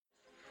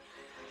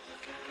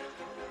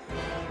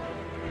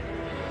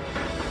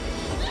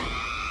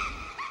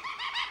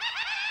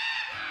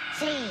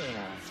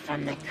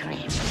from the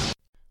Crypt.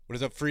 What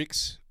is up,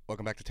 freaks?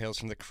 Welcome back to Tales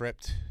from the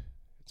Crypt.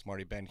 It's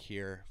Marty Ben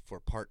here for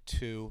part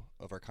 2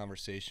 of our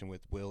conversation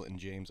with Will and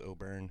James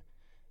O'Byrne.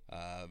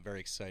 Very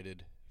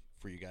excited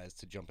for you guys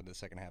to jump into the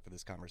second half of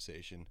this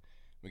conversation.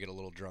 We get a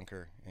little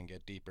drunker and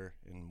get deeper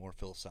and more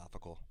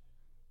philosophical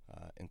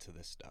into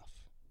this stuff.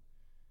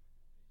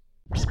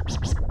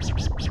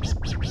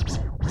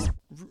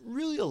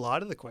 Really, a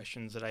lot of the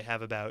questions that I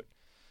have about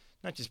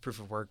not just proof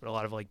of work, but a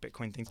lot of like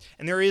Bitcoin things.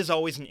 And there is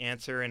always an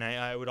answer, and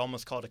I would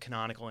almost call it a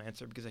canonical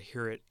answer because I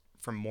hear it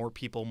from more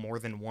people more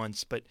than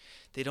once, but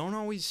they don't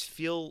always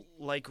feel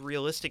like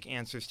realistic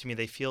answers to me.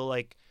 They feel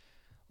like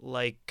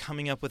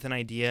coming up with an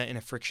idea in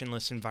a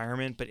frictionless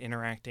environment, but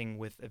interacting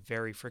with a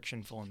very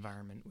frictionful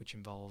environment, which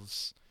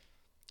involves,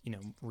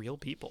 real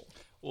people.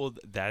 Well,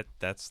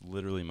 that's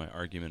literally my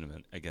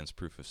argument against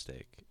proof of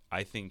stake.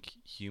 I think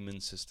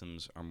human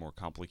systems are more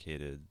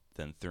complicated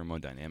than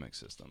thermodynamic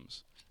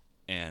systems.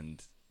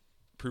 And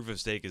proof of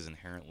stake is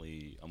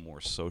inherently a more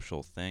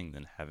social thing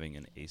than having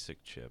an ASIC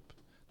chip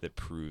that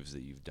proves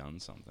that you've done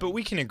something. But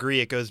we can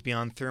agree it goes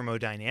beyond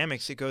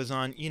thermodynamics. It goes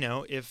on,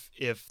 if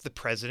the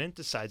president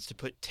decides to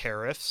put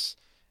tariffs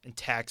and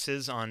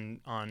taxes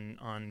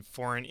on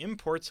foreign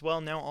imports, well,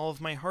 now all of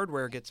my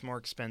hardware gets more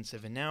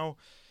expensive. And now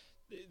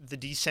the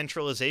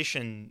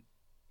decentralization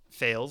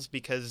fails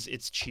because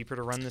it's cheaper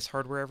to run this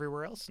hardware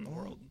everywhere else in the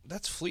world.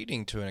 That's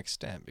fleeting to an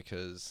extent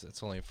because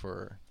it's only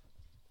for...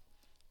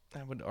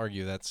 I would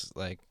argue that's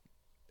like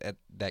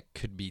that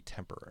could be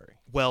temporary.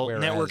 Well,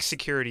 network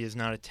security is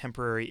not a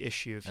temporary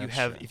issue.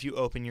 If you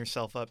open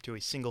yourself up to a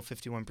single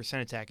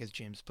 51% attack, as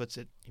James puts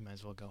it, you might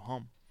as well go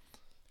home.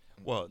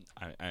 Well,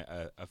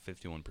 a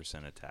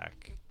 51%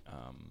 attack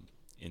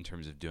in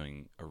terms of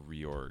doing a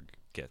reorg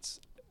gets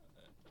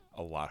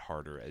a lot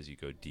harder as you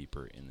go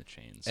deeper in the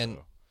chain.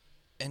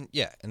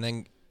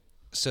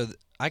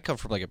 I come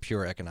from like a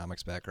pure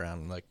economics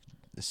background. Like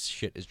this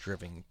shit is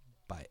driven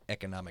by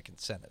economic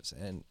incentives,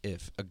 and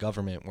if a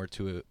government were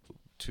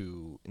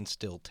to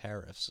instill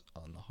tariffs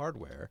on the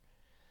hardware,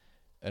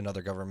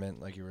 another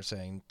government, like you were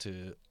saying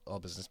to All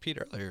Business Pete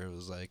earlier,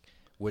 was like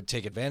would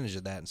take advantage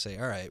of that and say,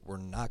 all right, we're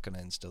not going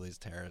to instill these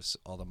tariffs,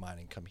 all the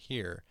mining come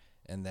here,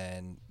 and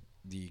then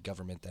the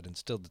government that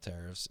instilled the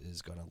tariffs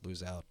is going to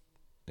lose out,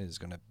 is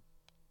going to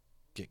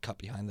get cut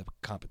behind the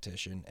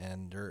competition,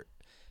 and they're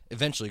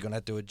eventually going to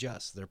have to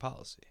adjust their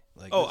policy.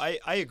 I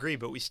agree,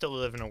 but we still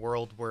live in a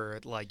world where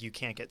like you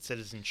can't get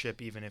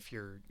citizenship even if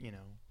you're,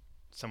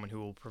 someone who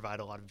will provide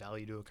a lot of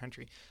value to a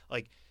country.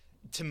 Like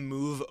to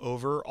move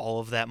over all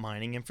of that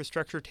mining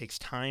infrastructure takes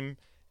time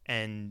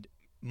and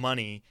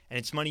money, and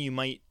it's money you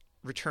might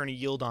return a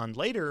yield on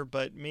later,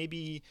 but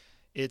maybe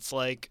it's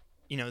like,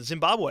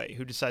 Zimbabwe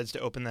who decides to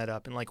open that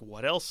up, and like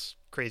what else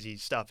crazy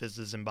stuff is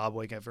the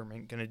Zimbabwe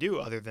government going to do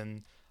other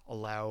than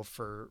allow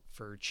for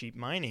cheap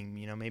mining?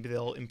 Maybe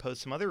they'll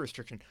impose some other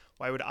restriction.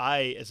 Why would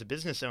I, as a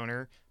business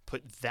owner,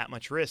 put that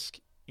much risk,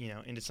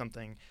 into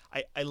something?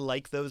 I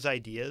like those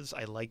ideas.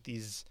 I like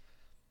these,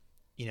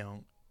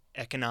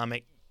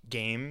 economic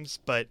games,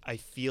 but I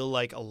feel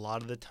like a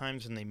lot of the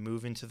times when they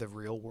move into the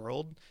real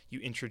world, you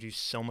introduce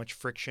so much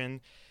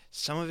friction.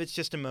 Some of it's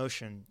just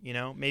emotion,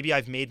 Maybe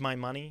I've made my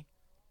money,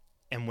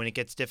 and when it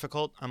gets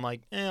difficult, I'm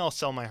like, I'll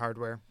sell my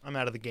hardware. I'm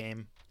out of the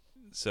game.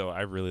 So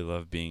I really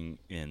love being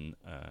in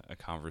a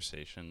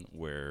conversation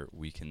where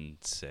we can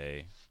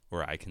say,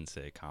 or I can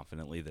say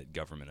confidently, that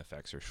government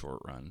effects are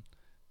short run.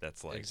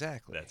 That's like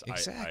exactly.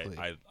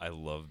 I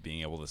love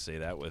being able to say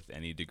that with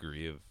any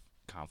degree of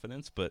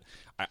confidence. But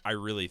I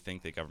really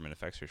think that government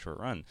effects are short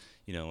run.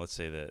 Let's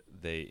say that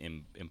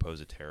they impose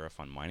a tariff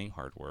on mining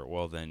hardware.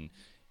 Well, then,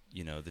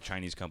 the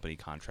Chinese company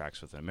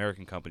contracts with an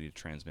American company to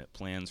transmit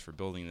plans for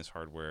building this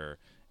hardware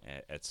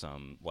at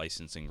some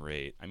licensing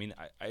rate. I mean,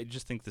 I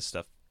just think this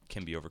stuff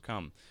can be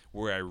overcome.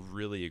 Where I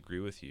really agree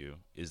with you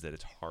is that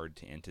it's hard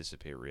to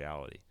anticipate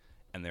reality,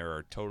 and there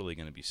are totally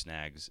going to be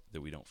snags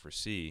that we don't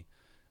foresee,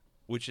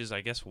 which is,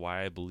 I guess,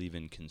 why I believe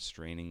in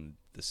constraining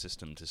the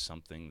system to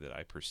something that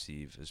I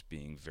perceive as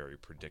being very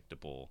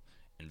predictable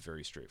and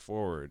very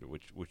straightforward,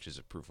 which is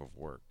a proof of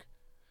work.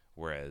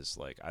 Whereas,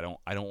 like, I don't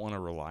want to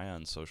rely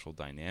on social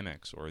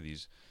dynamics or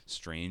these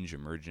strange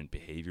emergent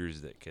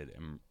behaviors that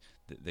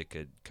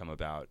could come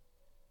about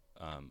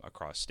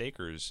across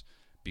stakers,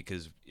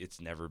 because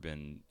it's never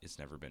been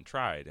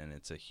tried, and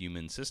it's a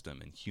human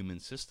system, and human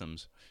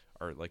systems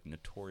are like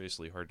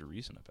notoriously hard to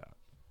reason about.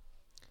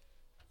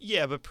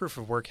 Yeah, but proof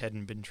of work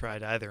hadn't been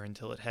tried either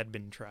until it had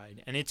been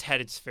tried, and it's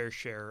had its fair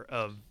share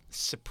of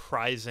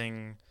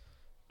surprising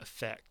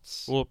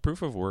effects. Well,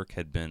 proof of work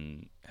had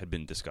been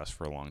discussed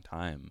for a long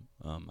time.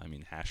 I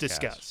mean,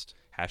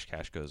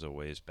 Hashcash goes a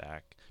ways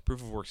back.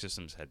 Proof of work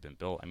systems had been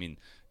built. I mean,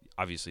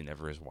 obviously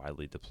never as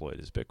widely deployed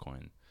as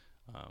Bitcoin.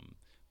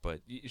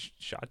 But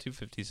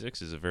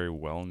SHA-256 is a very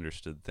well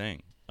understood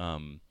thing.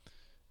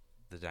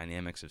 The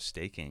dynamics of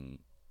staking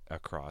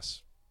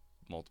across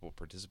multiple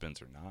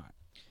participants are not.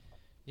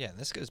 Yeah, and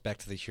this goes back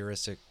to the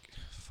heuristic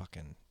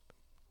fucking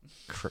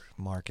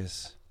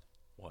Marcus.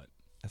 What?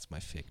 That's my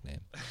fake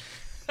name.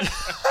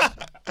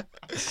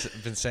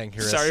 I've been saying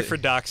heuristics. Sorry for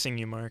doxing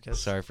you,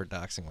 Marcus. Sorry for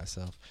doxing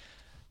myself.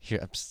 Here,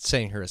 I'm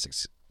saying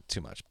heuristics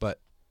too much, but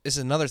this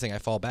is another thing I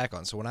fall back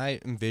on. So when I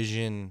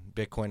envision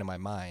Bitcoin in my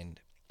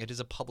mind, it is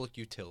a public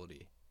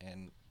utility,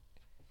 and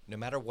no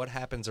matter what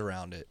happens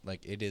around it,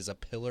 like, it is a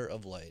pillar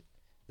of light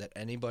that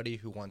anybody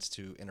who wants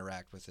to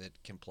interact with it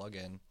can plug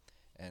in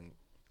and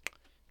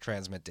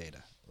transmit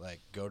data.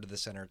 Like, go to the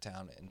center of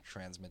town and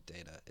transmit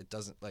data. It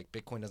doesn't, like,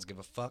 Bitcoin doesn't give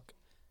a fuck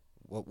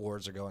what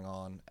wars are going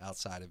on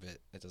outside of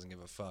it. It doesn't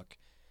give a fuck,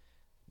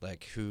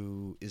 like,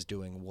 who is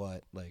doing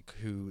what, like,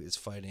 who is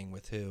fighting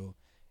with who.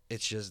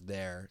 It's just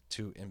there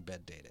to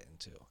embed data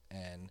into.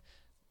 And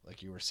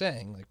like you were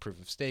saying, like, proof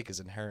of stake is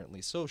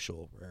inherently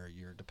social, where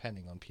you're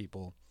depending on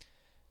people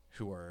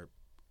who are,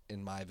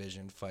 in my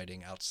vision,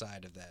 fighting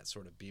outside of that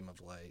sort of beam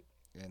of light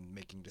and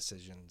making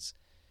decisions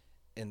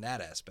in that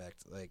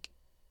aspect. Like,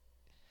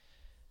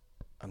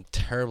 I'm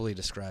terribly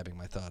describing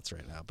my thoughts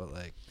right now, but,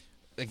 like,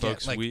 again,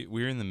 Folks, like,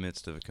 we're in the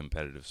midst of a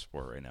competitive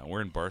sport right now.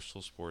 We're in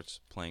Barstool Sports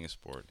playing a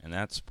sport, and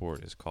that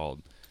sport is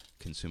called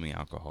consuming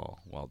alcohol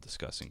while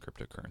discussing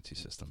cryptocurrency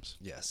systems.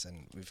 yes,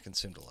 and we've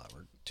consumed a lot.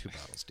 We're 2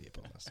 bottles deep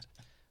almost.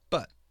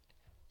 But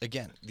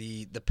again,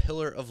 the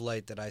pillar of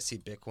light that I see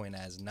Bitcoin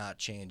as not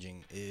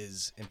changing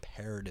is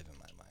imperative in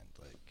my mind.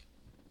 Like,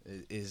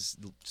 it is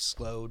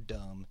slow,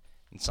 dumb,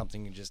 and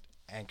something you just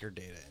anchor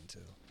data into.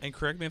 And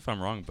correct me if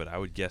I'm wrong, but I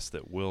would guess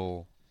that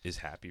Will is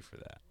happy for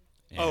that.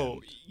 Oh,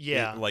 And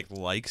yeah.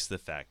 likes the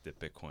fact that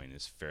Bitcoin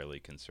is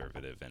fairly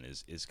conservative and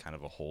is kind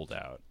of a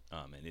holdout,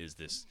 and is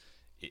this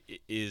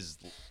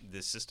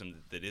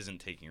system that isn't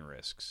taking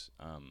risks.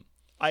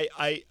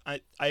 I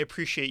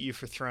appreciate you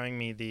for throwing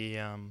me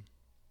the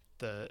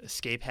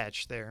escape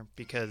hatch there,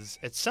 because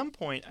at some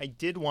point I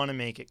did want to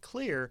make it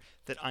clear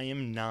that I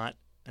am not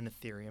an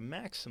Ethereum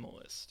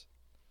maximalist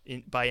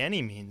by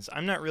any means.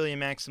 I'm not really a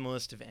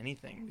maximalist of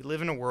anything. We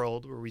live in a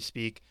world where we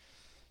speak,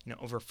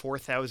 over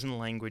 4,000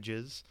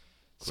 languages.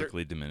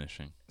 Quickly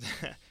diminishing.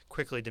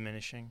 Quickly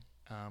diminishing.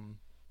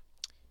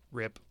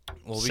 Rip.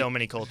 Well, So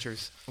many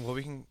cultures. Well,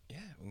 we can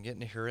get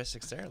into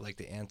heuristics there, like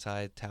the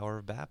anti-Tower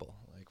of Babel.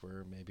 Like,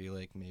 we're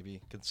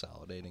maybe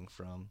consolidating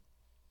from,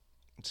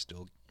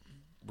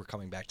 we're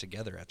coming back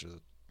together after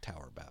the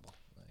Tower of Babel.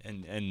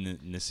 And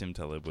Nassim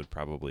Taleb would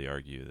probably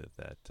argue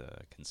that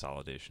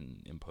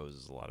consolidation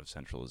imposes a lot of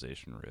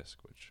centralization risk,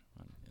 which,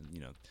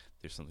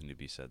 there's something to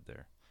be said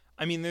there.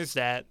 I mean, there's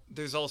that.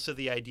 There's also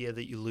the idea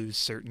that you lose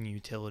certain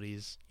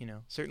utilities.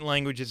 Certain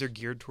languages are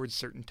geared towards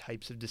certain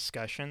types of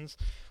discussions.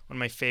 One of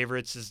my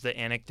favorites is the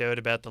anecdote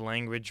about the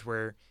language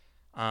where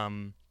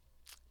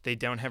they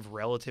don't have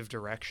relative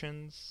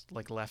directions,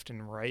 like left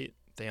and right.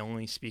 They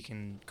only speak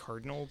in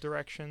cardinal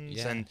directions,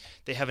 Yeah. and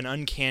they have an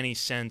uncanny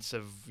sense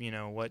of,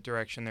 what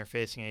direction they're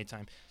facing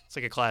anytime. It's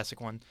like a classic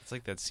one. It's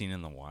like that scene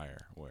in The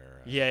Wire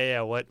where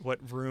Yeah. What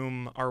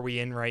room are we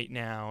in right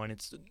now? And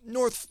it's the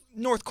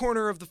north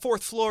corner of the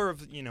 4th floor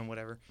of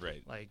whatever.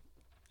 right. Like,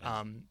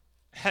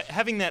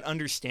 having that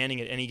understanding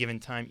at any given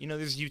time,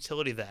 there's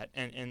utility to that,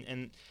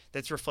 and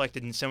that's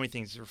reflected in so many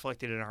things. It's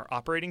reflected in our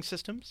operating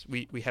systems.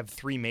 We have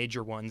 3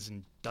 major ones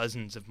and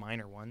dozens of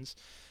minor ones.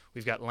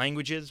 We've got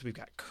languages, we've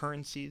got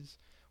currencies,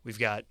 we've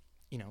got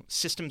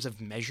systems of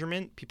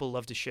measurement. People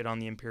love to shit on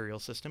the imperial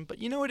system, but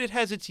it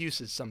has its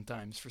uses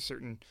sometimes for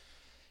certain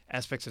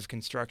aspects of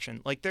construction.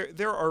 Like,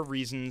 there are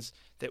reasons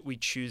that we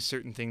choose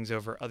certain things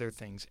over other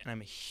things, and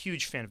I'm a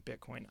huge fan of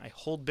Bitcoin. I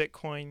hold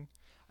Bitcoin.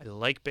 I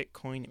like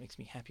Bitcoin. It makes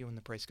me happy when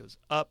the price goes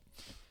up,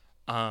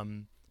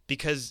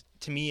 because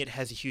to me it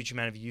has a huge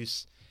amount of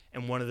use,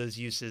 and one of those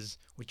uses,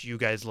 which you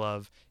guys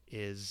love,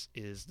 is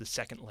the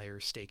second layer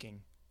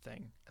staking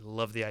thing. I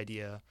love the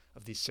idea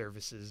of these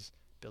services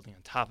building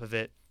on top of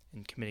it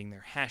and committing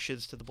their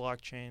hashes to the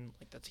blockchain.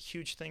 Like, that's a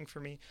huge thing for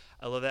me.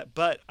 I love that,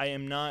 but I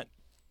am not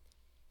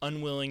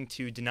unwilling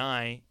to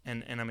deny,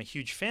 and I'm a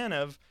huge fan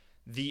of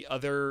the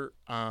other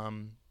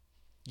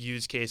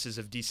use cases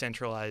of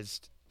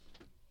decentralized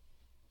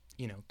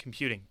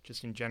computing,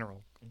 just in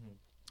general. Mm-hmm.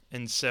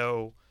 And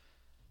so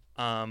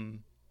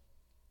I'm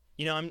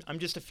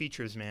just a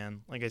features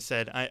man. Like I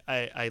said,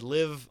 I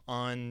live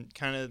on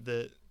kind of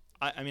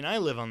I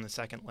live on the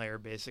second layer,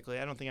 basically.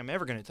 I don't think I'm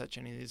ever going to touch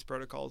any of these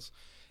protocols.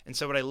 And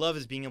so what I love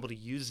is being able to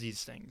use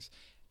these things.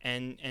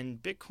 And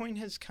Bitcoin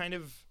has kind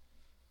of,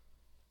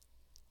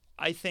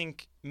 I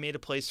think, made a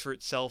place for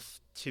itself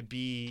to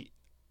be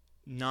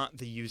not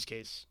the use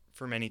case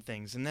for many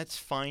things. And that's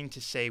fine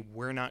to say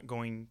we're not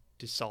going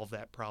to solve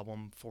that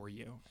problem for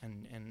you.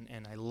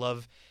 And I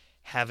love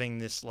having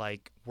this,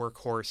 like,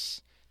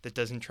 workhorse that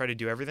doesn't try to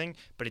do everything.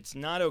 But it's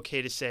not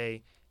okay to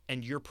say,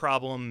 and your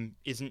problem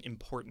isn't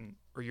important,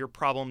 or your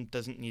problem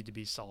doesn't need to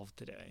be solved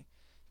today,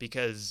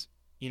 because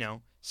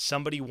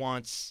somebody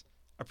wants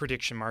a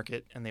prediction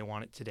market and they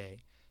want it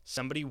today.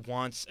 Somebody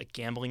wants a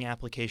gambling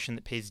application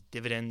that pays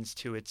dividends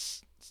to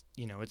its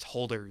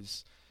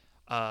holders.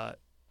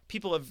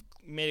 People have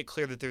made it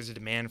clear that there's a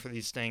demand for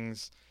these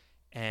things,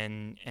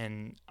 and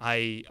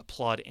I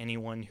applaud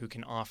anyone who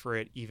can offer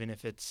it, even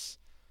if it's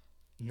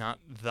not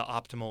the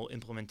optimal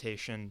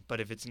implementation,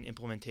 but if it's an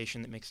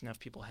implementation that makes enough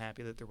people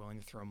happy that they're willing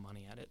to throw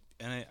money at it.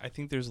 And I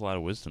think there's a lot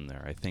of wisdom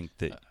there. I think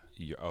that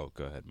oh,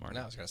 go ahead, Martin.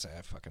 No, I was gonna say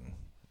I fucking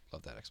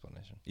love that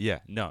explanation. Yeah,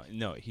 no,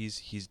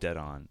 he's dead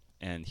on,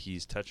 and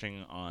he's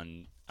touching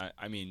on.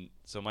 I mean,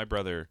 so my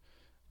brother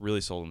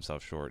really sold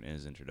himself short in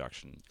his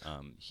introduction.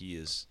 He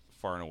is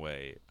far and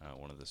away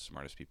one of the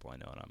smartest people I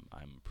know, and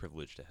I'm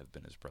privileged to have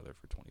been his brother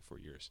for 24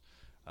 years.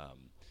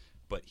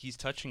 But he's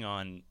touching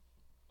on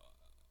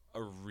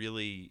a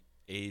really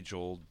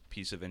age-old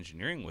piece of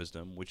engineering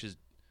wisdom, which is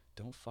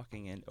don't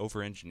fucking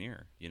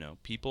over-engineer. You know,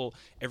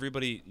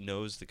 everybody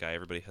knows the guy.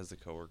 Everybody has the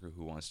coworker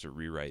who wants to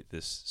rewrite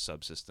this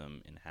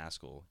subsystem in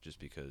Haskell just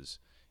because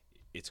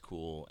it's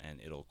cool and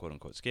it'll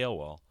quote-unquote scale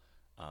well,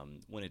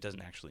 when it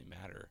doesn't actually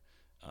matter.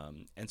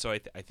 And so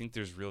I think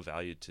there's real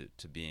value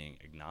to being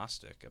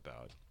agnostic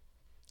about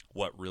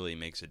what really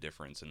makes a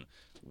difference and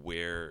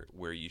where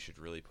you should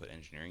really put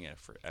engineering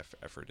effort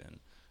in.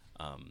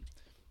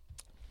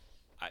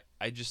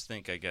 I just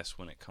think, I guess,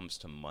 when it comes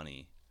to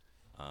money,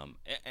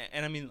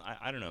 and I mean,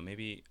 I don't know,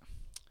 maybe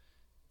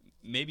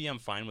I'm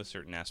fine with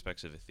certain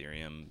aspects of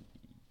Ethereum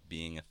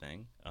being a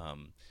thing.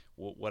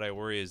 What I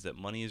worry is that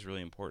money is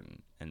really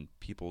important and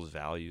people's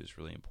value is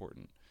really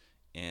important.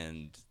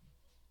 And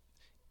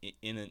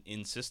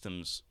in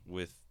systems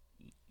with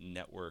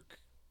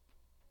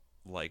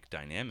network-like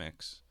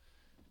dynamics,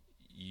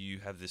 you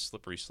have this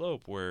slippery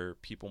slope where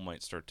people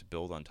might start to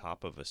build on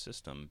top of a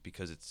system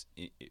because it's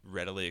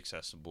readily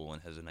accessible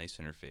and has a nice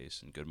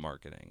interface and good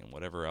marketing and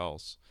whatever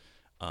else.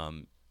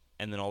 And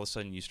then all of a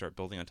sudden you start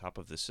building on top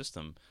of this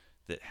system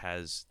that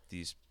has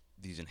these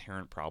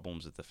inherent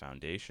problems at the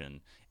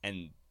foundation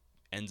and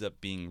ends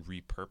up being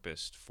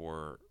repurposed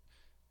for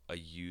a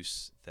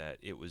use that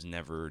it was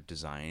never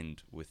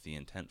designed with the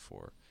intent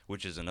for,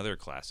 which is another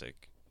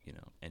classic,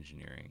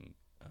 engineering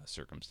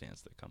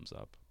circumstance that comes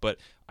up. But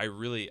I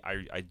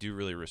do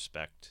really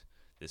respect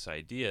this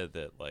idea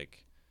that,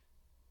 like,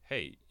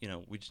 hey,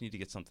 we just need to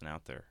get something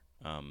out there.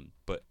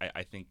 But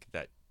I think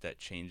that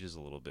changes a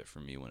little bit for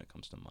me when it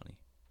comes to money.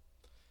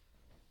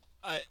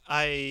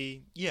 I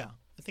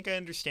think I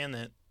understand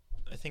that.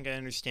 I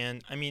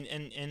mean,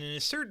 and in a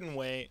certain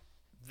way,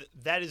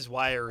 that is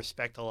why I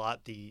respect a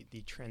lot the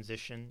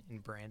transition in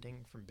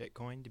branding from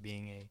Bitcoin to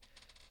being a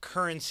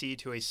currency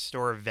to a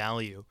store of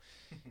value,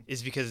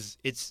 is because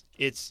it's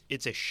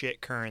a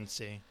shit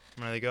currency.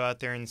 I'm gonna go out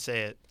there and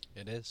say it.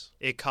 It is.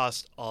 It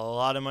costs a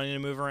lot of money to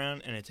move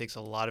around, and it takes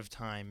a lot of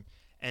time.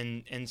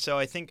 And so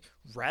I think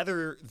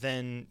rather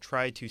than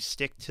try to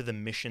stick to the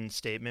mission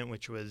statement,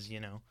 which was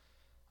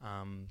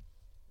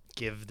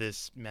give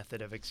this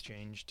method of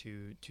exchange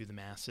to the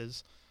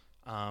masses,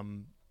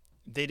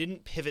 they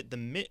didn't pivot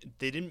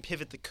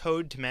the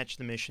code to match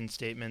the mission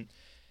statement.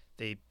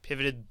 They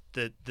pivoted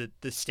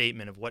the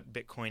statement of what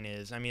Bitcoin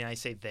is. I mean, I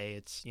say they.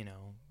 It's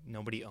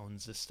nobody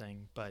owns this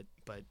thing, but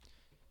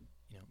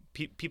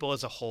people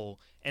as a whole.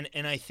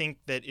 And I think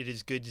that it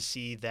is good to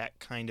see that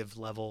kind of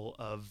level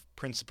of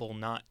principle,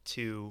 not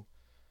to,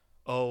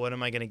 what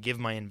am I going to give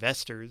my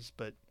investors,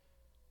 but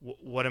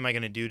what am I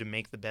going to do to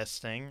make the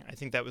best thing? I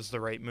think that was the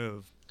right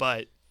move.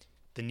 But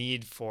the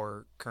need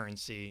for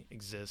currency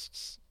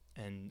exists,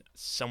 and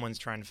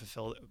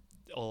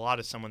a lot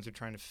of someone's are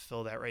trying to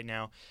fulfill that right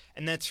now.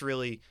 And that's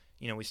really,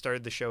 we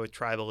started the show with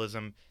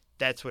tribalism.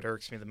 That's what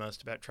irks me the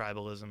most about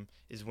tribalism,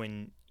 is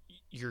when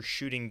you're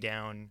shooting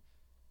down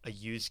a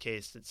use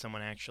case that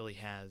someone actually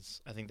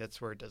has. I think that's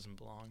where it doesn't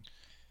belong.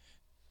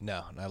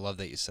 No, and I love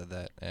that you said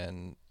that.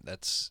 And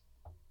that's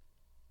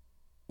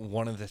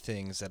one of the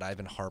things that I've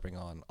been harping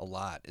on a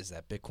lot, is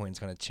that Bitcoin's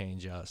going to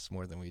change us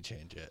more than we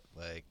change it.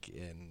 Like,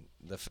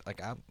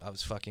 I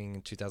was fucking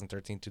in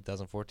 2013,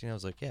 2014. I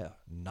was like, yeah,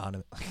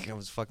 I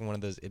was fucking one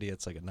of those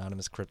idiots, like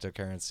anonymous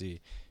cryptocurrency,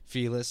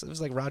 feeless. It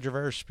was like Roger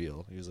Ver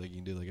spiel. He was like, you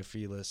can do like a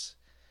feeless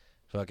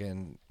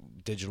fucking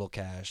digital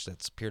cash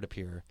that's peer to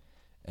peer.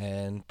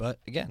 But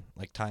again,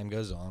 like, time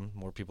goes on,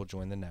 more people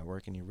join the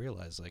network, and you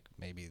realize, like,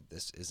 maybe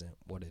this isn't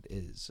what it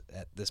is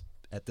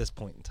at this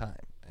point in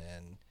time.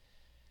 And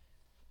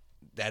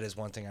that is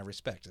one thing I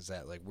respect, is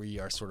that, like, we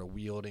are sort of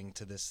wielding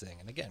to this thing.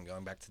 And again,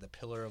 going back to the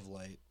pillar of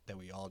light that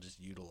we all just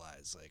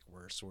utilize, like,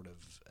 we're sort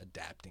of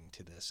adapting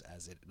to this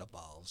as it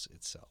evolves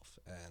itself.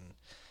 And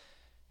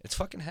it's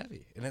fucking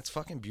heavy, and it's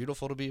fucking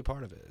beautiful to be a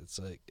part of it. It's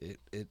like,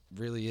 it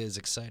really is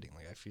exciting.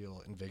 Like, I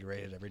feel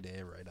invigorated every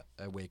day.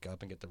 I wake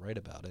up and get to write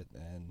about it.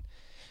 And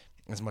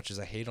as much as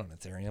I hate on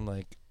Ethereum,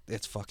 like,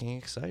 it's fucking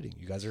exciting.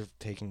 You guys are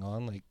taking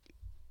on, like,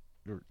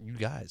 you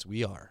guys,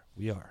 we are.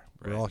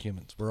 We're all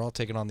humans. We're all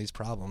taking on these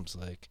problems,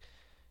 like,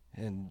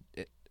 and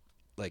it,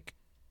 like,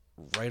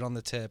 right on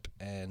the tip,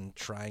 and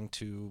trying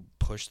to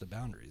push the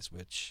boundaries,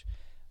 which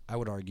I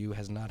would argue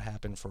has not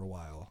happened for a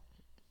while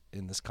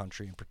in this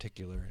country in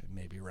particular, and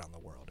maybe around the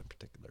world in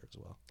particular as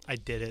well. I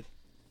did it.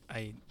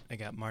 I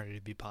got Marty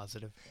to be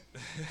positive.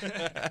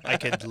 I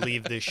could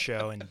leave this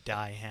show and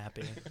die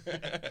happy,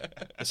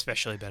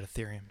 especially about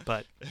Ethereum,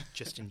 but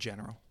just in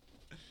general.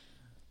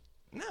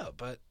 No,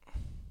 but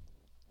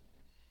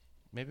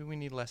maybe we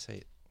need less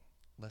hate.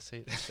 less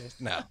hate, less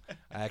taste? No,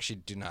 I actually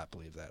do not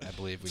believe that. I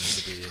believe we need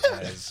to be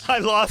as... I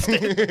lost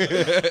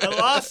it. I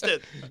lost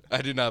it.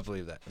 I do not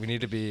believe that. We need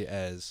to be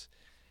as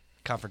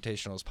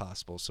confrontational as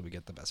possible so we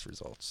get the best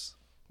results.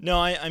 No,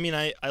 I mean,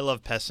 I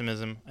love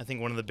pessimism. I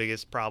think one of the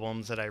biggest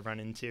problems that I run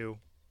into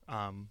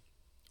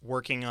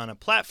working on a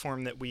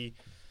platform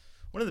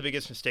one of the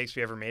biggest mistakes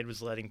we ever made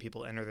was letting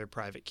people enter their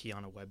private key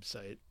on a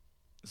website.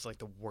 It's like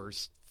the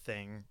worst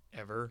thing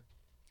ever.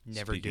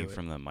 Never Speaking do it.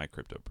 from the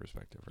MyCrypto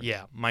perspective, right?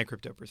 Yeah, my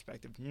crypto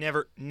perspective.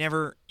 Never,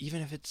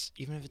 even if it's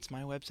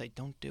my website,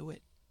 don't do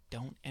it.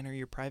 Don't enter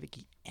your private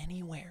key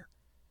anywhere.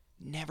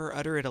 Never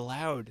utter it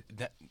aloud.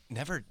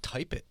 Never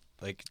type it.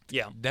 Like,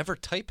 Yeah. never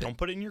type it. Don't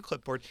put it in your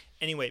clipboard.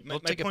 Anyway,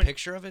 Don't my take point, a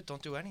picture of it.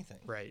 Don't do anything.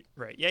 Right.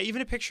 Yeah,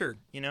 even a picture,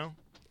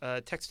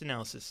 text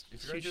analysis. If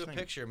It's you're a going to do huge a thing.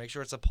 picture, make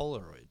sure it's a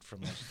Polaroid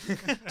from like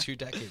 2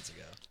 decades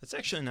ago. That's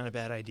actually not a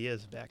bad idea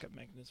as a backup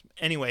mechanism.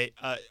 Anyway,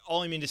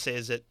 all I mean to say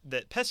is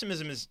that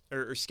pessimism is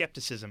or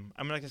skepticism.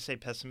 I'm not going to say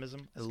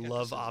pessimism. I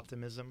love Skepticism.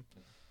 optimism,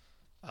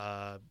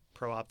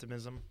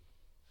 pro-optimism,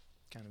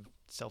 kind of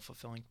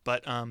self-fulfilling.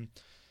 But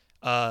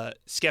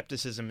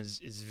skepticism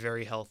is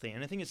very healthy,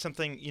 and I think it's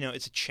something.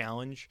 It's a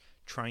challenge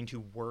trying to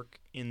work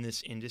in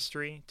this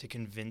industry to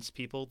convince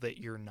people that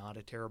you're not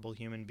a terrible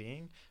human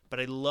being. But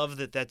I love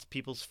that that's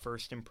people's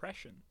first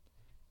impression.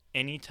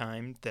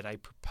 Anytime that I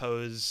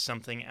propose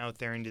something out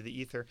there into the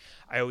ether,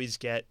 I always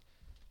get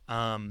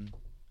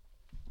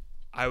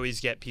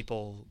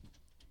people,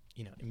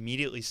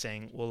 immediately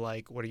saying, "Well,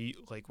 what are you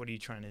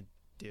trying to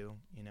do?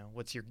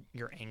 What's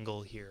your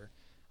angle here?"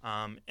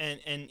 And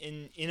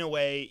in a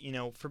way,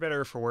 for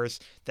better or for worse,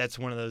 that's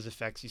one of those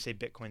effects. You say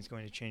Bitcoin's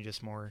going to change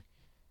us more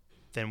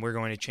than we're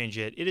going to change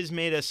it. It has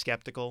made us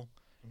skeptical,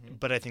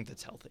 but I think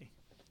that's healthy.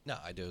 No,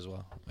 I do as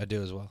well.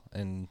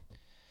 And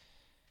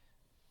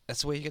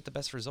that's the way you get the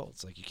best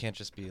results. Like, you can't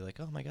just be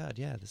like, oh my God,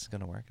 yeah, this is going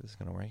to work. You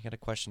got to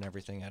question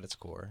everything at its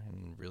core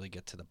and really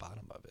get to the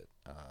bottom of it.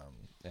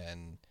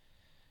 And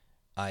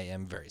I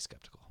am very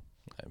skeptical.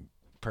 I'm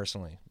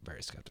personally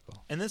very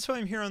skeptical. And that's why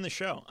I'm here on the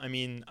show. I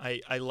mean,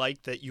 I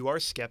like that you are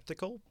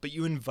skeptical, but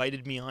you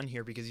invited me on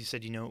here because you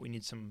said, we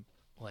need somebody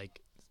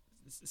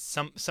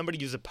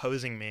who's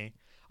opposing me.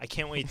 I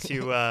can't wait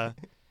to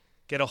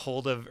get a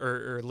hold of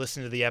or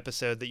listen to the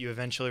episode that you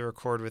eventually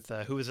record with,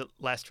 who was it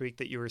last week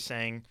that you were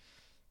saying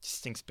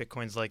just thinks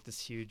Bitcoin's like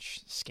this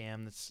huge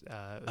scam that's...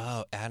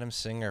 Adam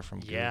Singer from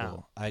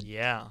Google.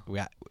 Yeah.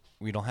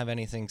 We don't have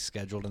anything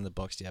scheduled in the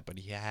books yet, but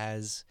he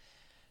has...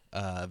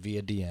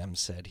 via DM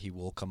said he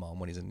will come on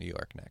when he's in New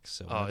York next.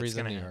 So whenever he's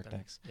in New York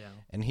next, yeah.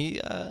 And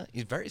he's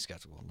very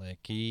skeptical.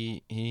 Like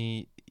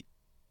he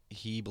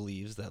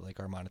believes that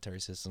like our monetary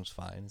system's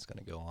fine. It's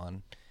going to go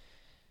on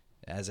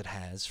as it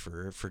has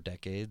for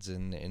decades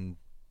and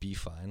be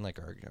fine. Like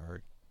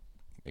our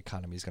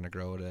economy is going to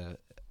grow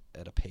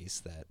at a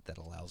pace that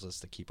allows us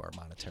to keep our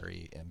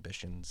monetary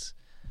ambitions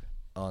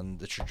on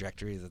the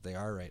trajectory that they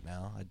are right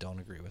now. I don't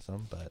agree with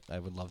him, but I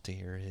would love to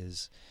hear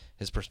his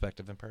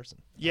perspective in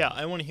person. Yeah,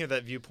 I want to hear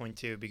that viewpoint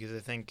too, because I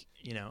think,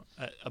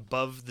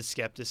 above the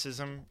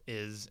skepticism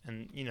is,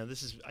 and,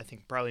 this is, I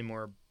think, probably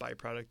more a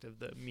byproduct of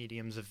the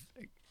mediums of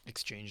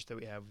exchange that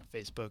we have with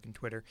Facebook and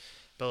Twitter.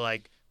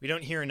 But, we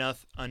don't hear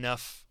enough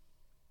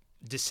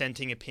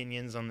dissenting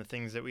opinions on the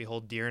things that we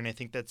hold dear, and I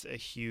think that's a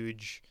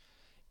huge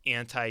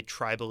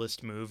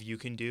anti-tribalist move you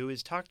can do,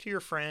 is talk to your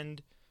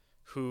friend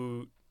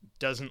who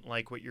doesn't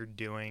like what you're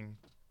doing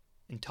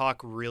and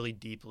talk really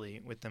deeply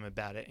with them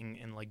about it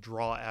and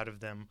draw out of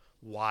them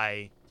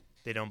why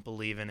they don't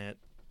believe in it.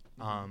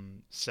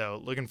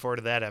 So looking forward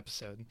to that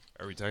episode.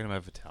 Are we talking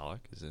about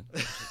Vitalik? Is it?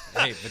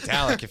 Hey,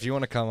 Vitalik, if you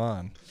want to come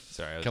on.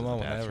 Sorry, I was Come in on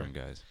the whenever. bathroom,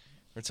 guys.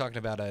 We're talking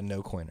about a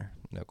no coiner.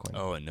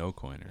 Oh, a no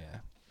coiner. Yeah.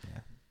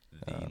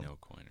 The no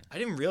coiner. I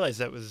didn't realize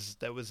that was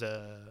It's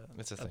a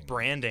a thing.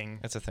 branding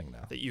It's a thing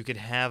now. that you could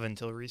have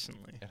until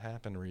recently. It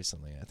happened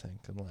recently, I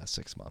think, in the last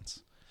 6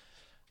 months.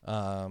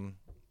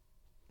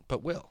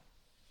 But Will,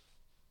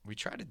 we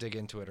tried to dig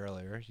into it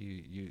earlier.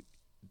 You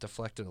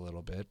deflected a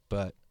little bit,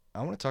 but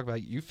I want to talk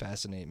about you.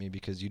 Fascinate me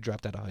because you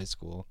dropped out of high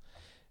school,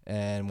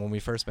 and when we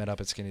first met up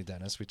at Skinny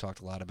Dennis, we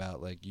talked a lot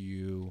about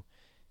you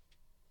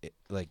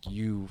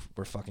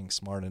were fucking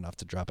smart enough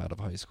to drop out of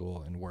high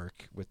school and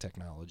work with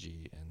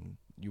technology, and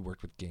you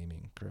worked with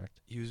gaming, correct?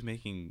 He was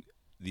making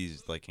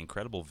these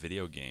incredible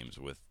video games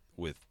with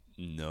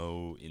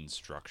no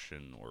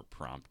instruction or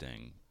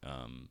prompting.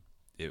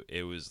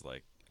 It was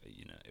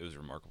it was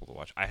remarkable to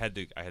watch. I had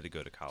to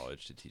go to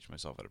college to teach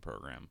myself how to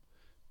program,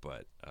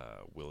 but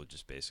Will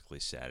just basically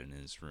sat in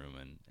his room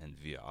and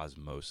via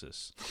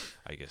osmosis,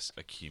 I guess,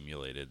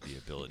 accumulated the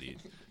ability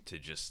to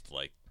just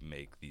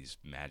make these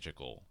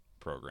magical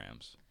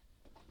programs.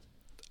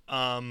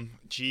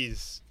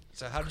 Geez.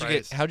 So how'd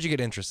Christ. you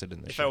get interested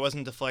in this? If I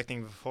wasn't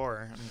deflecting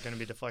before, I'm going to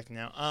be deflecting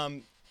now.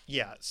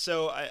 Yeah.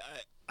 So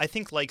I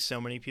think like so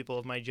many people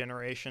of my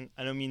generation,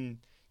 I don't mean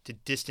to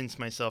distance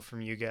myself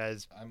from you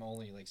guys. I'm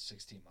only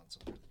 16 months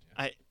older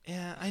than you.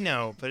 Yeah, I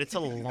know, but it's a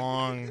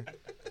long.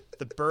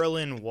 The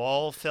Berlin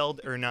Wall fell,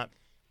 or not?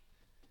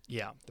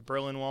 Yeah, the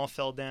Berlin Wall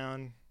fell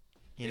down.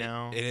 You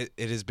know, it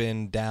has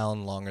been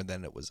down longer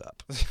than it was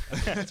up.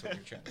 That's what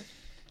you're trying to.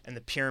 And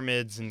the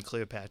pyramids and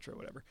Cleopatra,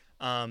 whatever.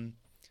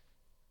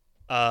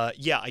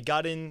 Yeah, I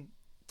got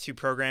into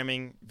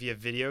programming via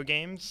video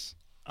games.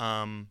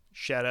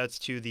 Shout outs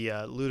to the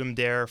Ludum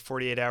Dare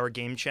 48-hour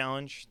game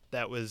challenge.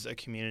 That was a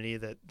community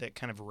that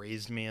kind of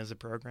raised me as a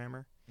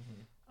programmer.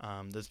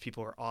 Those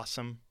people are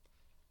awesome.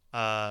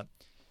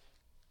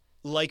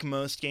 Like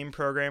most game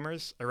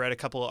programmers, I read a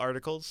couple of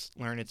articles,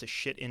 learned it's a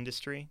shit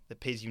industry that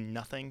pays you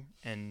nothing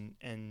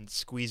and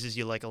squeezes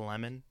you like a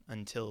lemon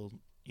until,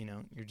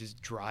 you're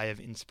just dry of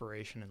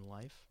inspiration in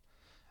life.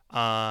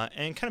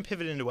 And kind of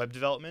pivoted into web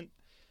development.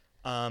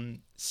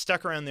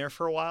 Stuck around there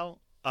for a while.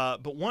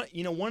 But one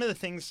of the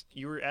things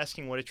you were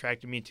asking what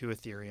attracted me to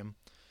Ethereum,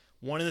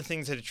 one of the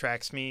things that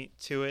attracts me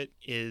to it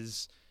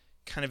is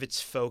kind of its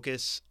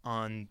focus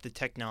on the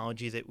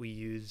technology that we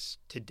use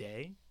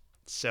today.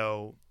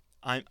 So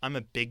I'm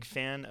a big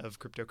fan of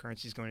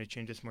cryptocurrencies going to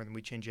change us more than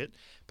we change it,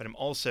 but I'm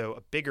also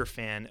a bigger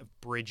fan of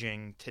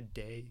bridging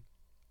today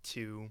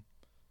to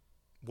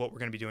what we're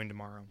going to be doing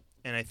tomorrow.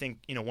 And I think,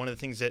 one of the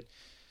things that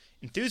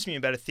enthused me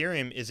about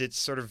Ethereum is its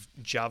sort of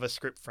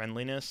JavaScript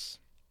friendliness,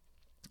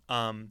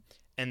 and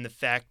the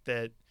fact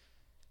that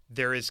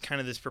there is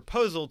kind of this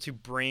proposal to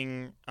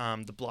bring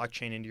the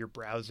blockchain into your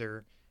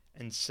browser.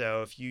 And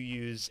so if you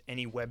use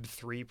any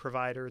Web3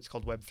 provider, it's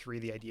called Web3,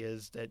 the idea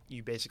is that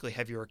you basically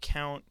have your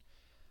account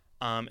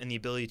and the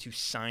ability to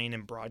sign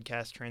and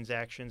broadcast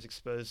transactions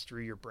exposed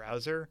through your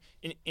browser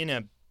in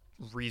a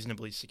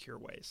reasonably secure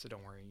way. So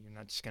don't worry, you're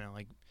not just going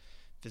to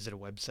visit a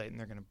website and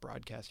they're going to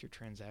broadcast your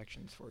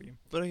transactions for you.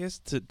 But I guess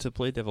to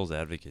play devil's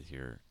advocate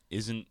here,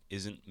 isn't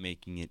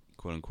making it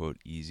quote unquote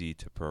easy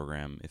to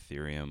program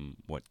Ethereum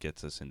what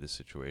gets us into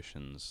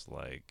situations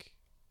like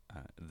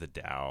the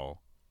DAO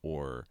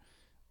or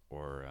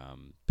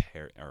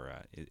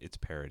it's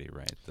parity,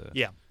 right?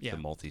 The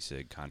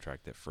multi-sig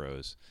contract that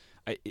froze.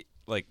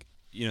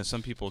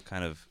 Some people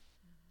kind of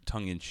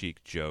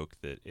tongue-in-cheek joke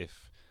that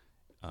if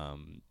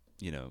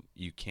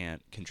you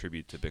can't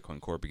contribute to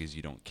Bitcoin Core because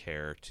you don't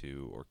care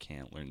to or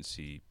can't learn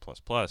C++,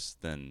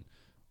 then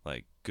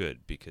good,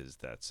 because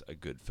that's a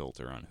good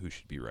filter on who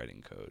should be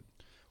writing code.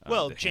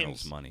 Well, that James,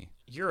 handles money.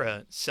 You're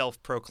a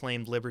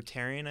self-proclaimed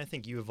libertarian. I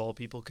think you of all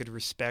people could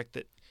respect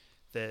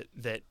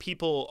that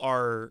people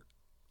are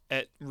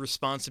at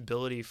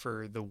responsibility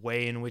for the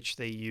way in which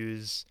they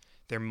use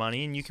their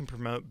money, and you can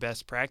promote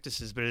best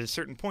practices. But at a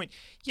certain point,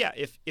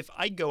 if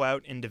I go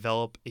out and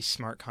develop a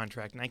smart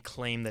contract and I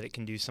claim that it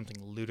can do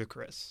something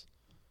ludicrous,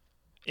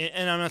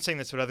 and I'm not saying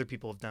that's what other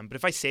people have done, but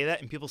if I say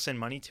that and people send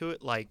money to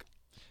it,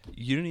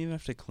 you don't even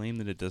have to claim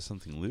that it does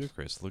something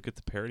ludicrous. Look at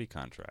the parity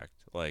contract.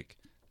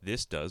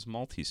 This does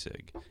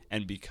multi-sig,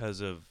 and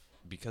because of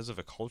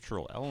a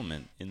cultural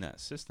element in that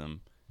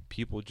system,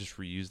 people just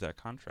reuse that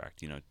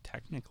contract.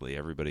 Technically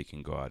everybody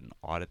can go out and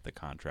audit the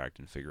contract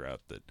and figure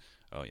out that,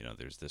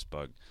 there's this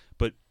bug.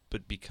 But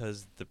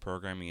because the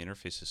programming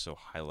interface is so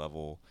high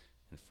level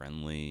and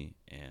friendly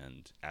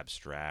and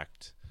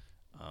abstract,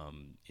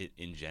 it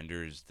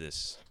engenders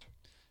this,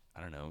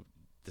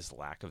 this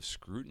lack of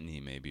scrutiny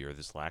maybe, or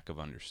this lack of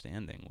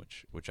understanding,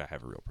 which I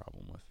have a real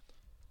problem with.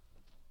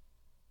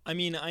 I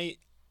mean, I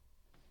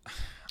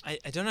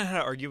don't know how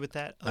to argue with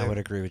that. I would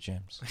agree with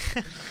James.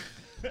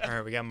 All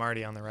right, we got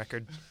Marty on the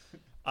record.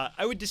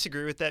 I would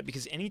disagree with that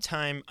because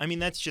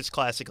that's just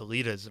classic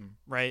elitism,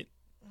 right?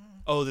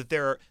 Oh, that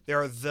there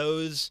are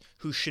those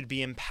who should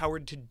be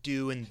empowered to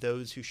do and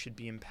those who should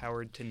be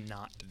empowered to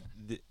not.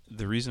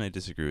 The reason I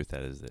disagree with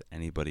that is that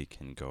anybody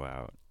can go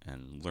out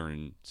and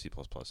learn C++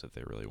 if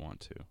they really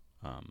want to.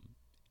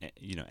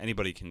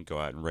 Anybody can go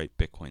out and write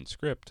Bitcoin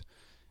script.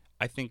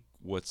 I think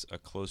what's a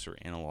closer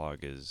analog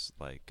is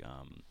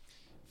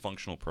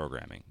functional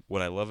programming.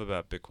 What I love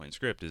about Bitcoin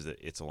script is that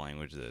it's a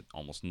language that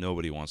almost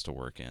nobody wants to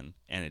work in,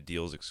 and it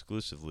deals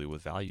exclusively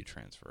with value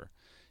transfer.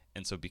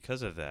 And so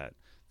because of that,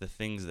 the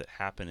things that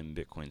happen in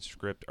Bitcoin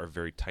script are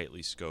very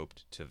tightly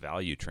scoped to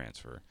value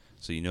transfer.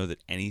 So you know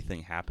that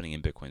anything happening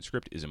in Bitcoin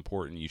script is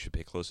important. You should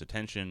pay close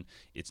attention.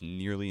 It's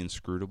nearly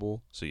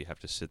inscrutable, so you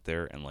have to sit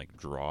there and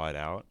draw it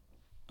out.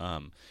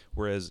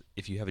 Whereas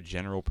if you have a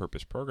general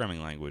purpose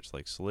programming language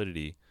like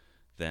Solidity,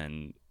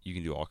 then you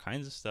can do all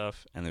kinds of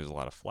stuff, and there's a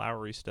lot of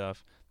flowery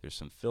stuff. There's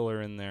some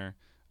filler in there,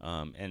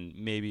 and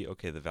maybe,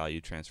 the value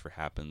transfer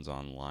happens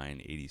on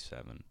line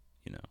 87,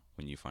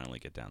 when you finally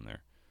get down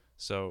there.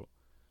 So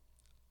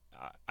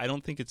I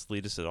don't think it's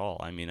elitist at all.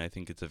 I mean, I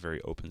think it's a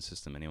very open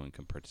system anyone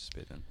can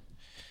participate in.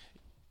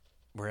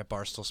 We're at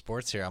Barstool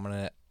Sports here. I'm going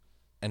to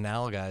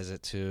analogize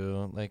it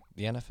to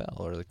the NFL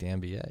or the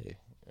NBA.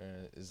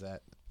 Is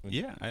that...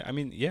 Yeah,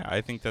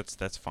 I think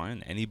that's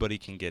fine. Anybody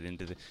can get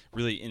into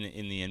really in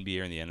the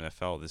NBA or in the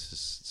NFL. This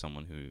is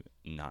someone who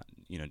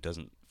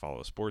doesn't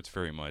follow sports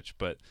very much,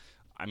 but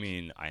I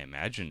mean, I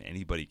imagine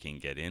anybody can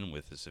get in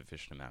with a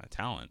sufficient amount of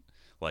talent.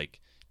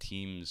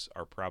 Teams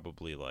are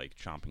probably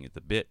chomping at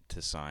the bit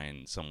to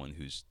sign someone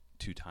who's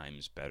 2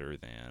 times better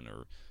than,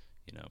 or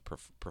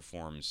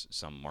performs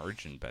some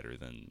margin better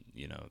than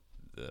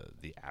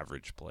the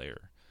average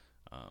player.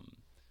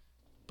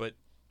 But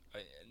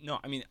No,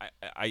 I mean,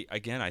 I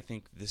again, I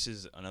think this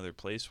is another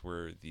place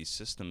where these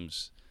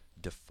systems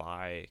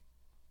defy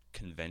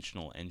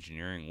conventional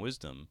engineering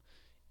wisdom,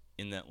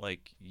 in that,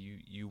 like,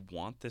 you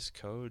want this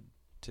code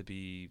to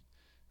be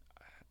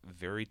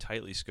very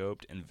tightly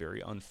scoped and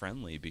very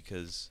unfriendly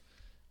because,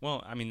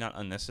 well, I mean, not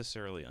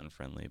unnecessarily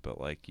unfriendly, but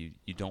like you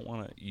don't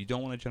want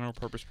a general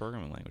purpose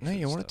programming language. No,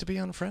 you want it to be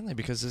unfriendly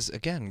because this,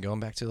 again, going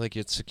back to like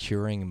it's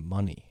securing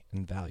money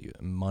and value.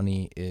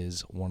 Money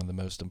is one of the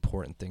most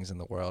important things in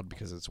the world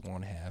because it's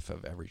 1/2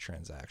 of every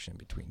transaction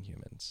between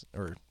humans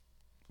or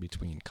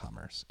between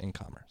commerce.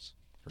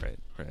 Right.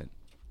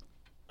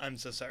 I'm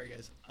so sorry,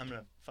 guys. I'm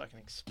gonna fucking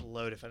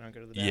explode if I don't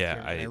go to the bathroom.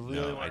 Yeah, I really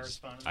no, want I to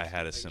just respond to I this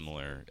had a because-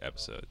 similar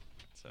episode,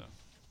 so.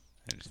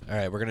 I just, All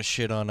right, we're gonna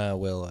shit on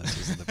Will as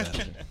he's in the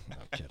bathroom. No,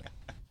 I'm kidding.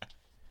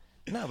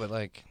 No, but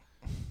like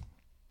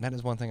that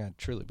is one thing I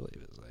truly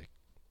believe is like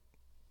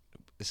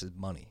this is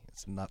money.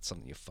 It's not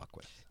something you fuck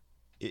with.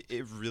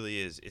 It really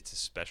is. It's a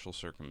special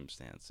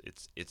circumstance.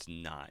 It's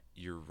not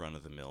your run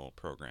of the mill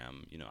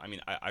program. You know, I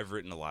mean, I've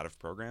written a lot of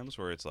programs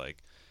where it's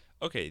like,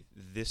 okay,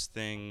 this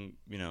thing,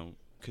 you know,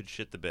 could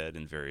shit the bed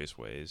in various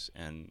ways,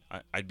 and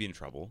I'd be in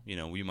trouble. You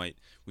know, we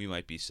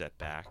might be set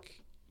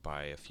back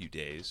by a few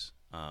days.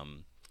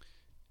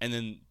 And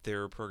then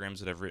there are programs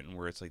that I've written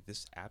where it's like,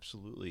 this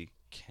absolutely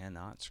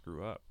cannot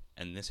screw up,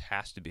 and this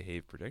has to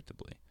behave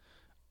predictably.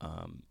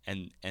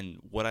 And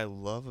what I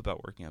love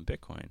about working on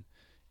Bitcoin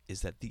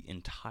is that the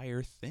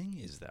entire thing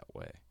is that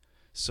way.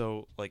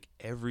 So, like,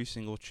 every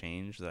single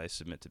change that I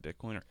submit to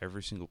Bitcoin or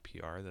every single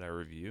PR that I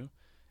review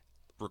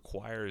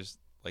requires,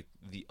 like,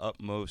 the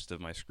utmost of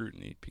my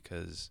scrutiny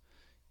because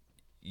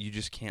you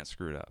just can't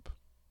screw it up.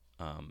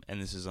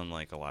 And this is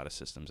unlike a lot of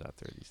systems out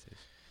there these days.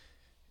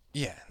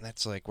 Yeah,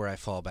 that's like where I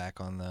fall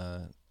back on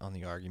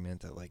the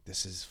argument that like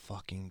this is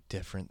fucking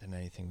different than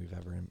anything we've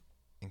ever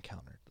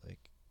encountered.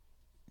 Like,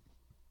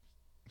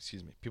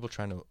 excuse me, people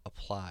trying to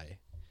apply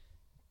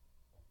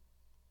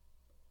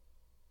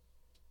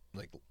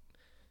like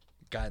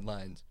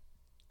guidelines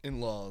and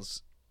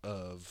laws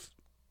of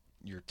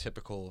your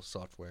typical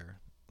software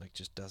like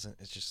just doesn't.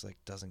 It's just like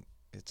doesn't.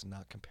 It's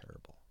not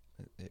comparable.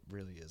 It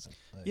really isn't.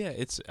 Like, Yeah,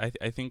 it's. I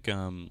think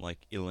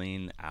like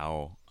Elaine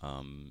Au.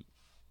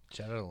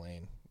 shout out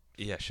Elaine.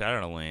 Yeah, shout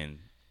out Elaine.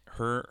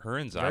 Her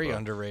and Zabo.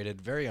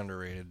 Very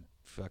underrated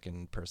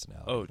fucking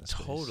personality. Oh, in this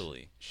space.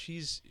 totally. She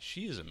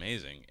is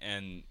amazing,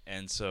 and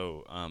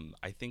so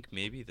I think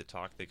maybe the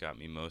talk that got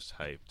me most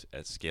hyped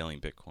at Scaling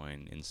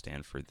Bitcoin in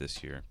Stanford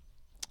this year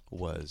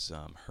was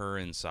her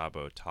and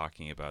Sabo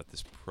talking about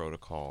this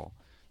protocol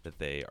that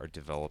they are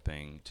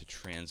developing to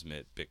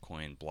transmit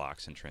Bitcoin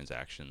blocks and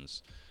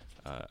transactions.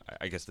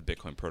 I guess the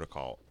Bitcoin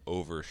protocol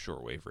over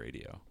shortwave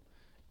radio,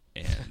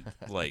 and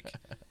like.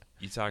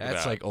 You talk That's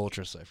about like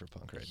ultra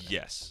cypherpunk right now.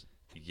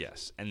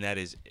 Yes, and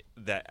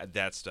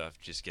that stuff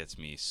just gets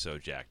me so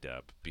jacked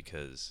up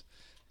because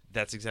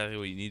that's exactly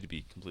what you need to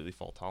be completely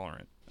fault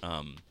tolerant.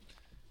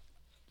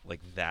 Like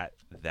that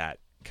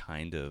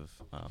kind of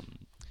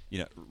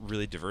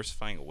really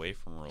diversifying away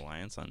from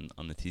reliance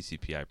on the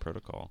TCP/IP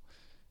protocol.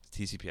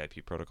 The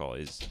TCP/IP protocol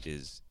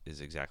is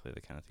exactly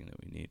the kind of thing that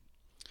we need.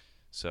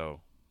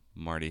 So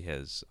Marty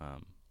has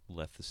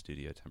left the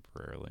studio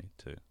temporarily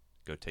to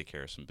go take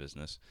care of some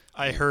business.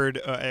 I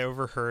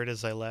overheard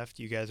as I left,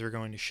 you guys were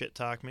going to shit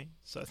talk me.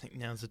 So I think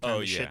now's the time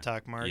to shit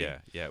talk Marty.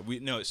 Yeah.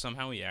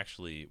 Somehow we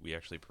actually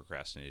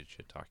procrastinated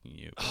shit talking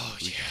you. Oh,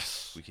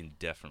 yes. We can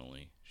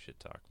definitely shit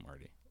talk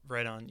Marty.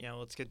 Right on. Yeah,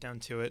 let's get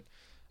down to it.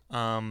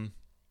 Man,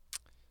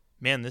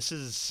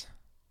 this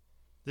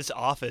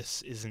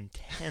office is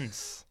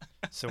intense.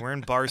 So we're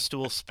in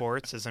Barstool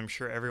Sports, as I'm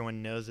sure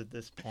everyone knows at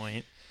this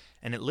point,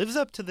 and it lives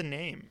up to the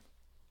name.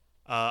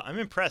 I'm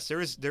impressed. There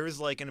was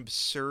like an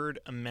absurd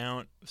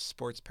amount of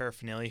sports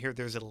paraphernalia here.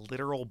 There's a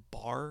literal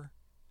bar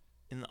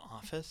in the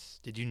office.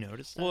 Did you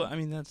notice that? Well, I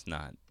mean that's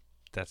not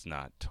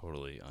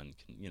totally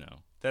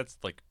that's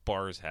like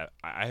bars have.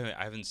 I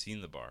haven't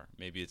seen the bar.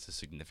 Maybe it's a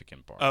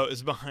significant bar. Oh, it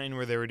was behind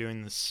where they were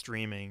doing the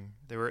streaming.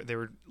 They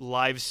were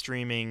live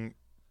streaming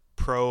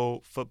pro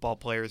football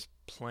players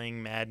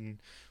playing Madden,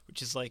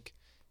 which is like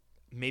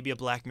maybe a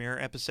Black Mirror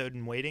episode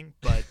in waiting,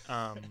 but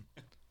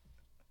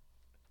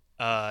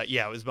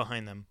yeah, it was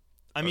behind them.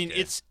 I mean,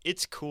 Okay.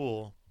 it's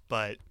cool,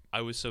 but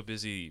I was so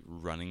busy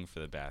running for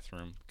the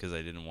bathroom because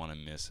I didn't want to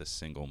miss a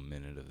single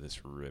minute of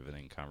this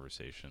riveting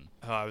conversation.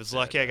 I was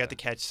lucky I got to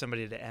catch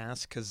somebody to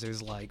ask because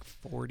there's like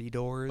 40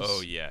 doors.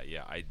 Oh yeah.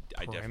 I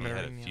definitely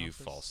had a Perimetering the few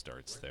office. false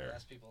starts there.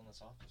 people in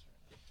this office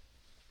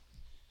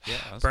right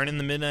Yeah, Burning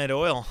the midnight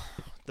oil.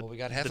 Well, we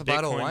got half the a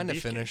bottle of Bitcoin wine to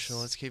beefcakes. finish, so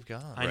let's keep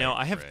going. I know.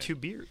 Right, I have right. 2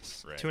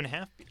 beers, Right.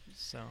 2.5 beers.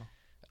 So,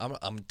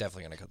 I'm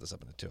definitely gonna cut this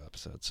up into 2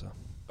 episodes. So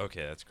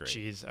Okay, that's great.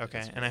 jeez. Okay,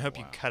 That's and I hope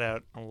you wow. cut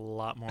out a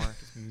lot more.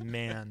 'Cause,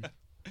 man,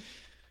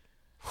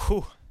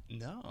 whew.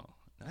 No,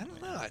 I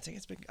don't know. I think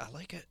it's been. I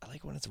like it. I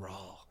like when it's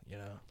raw. You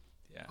know.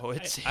 Yeah. Oh,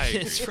 it's I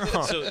it's agree.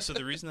 wrong. So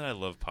the reason that I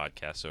love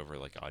podcasts over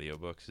like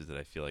audiobooks is that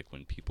I feel like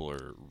when people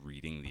are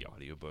reading the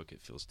audiobook,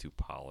 it feels too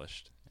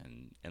polished,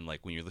 and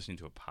like when you're listening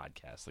to a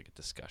podcast, like a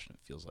discussion,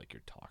 it feels like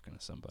you're talking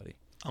to somebody.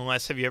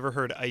 Unless, have you ever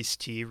heard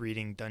Ice-T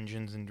reading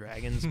Dungeons and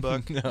Dragons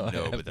book? No,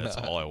 but that's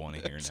all I want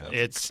to hear now.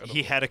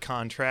 He had a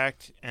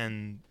contract,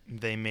 and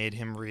they made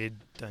him read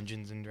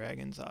Dungeons and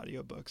Dragons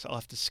audiobooks. I'll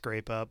have to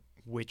scrape up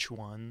which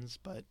ones,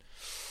 but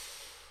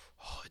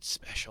it's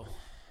special.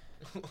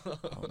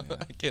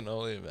 I can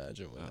only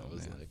imagine what that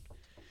was man.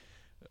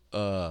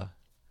 like.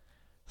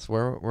 So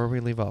where we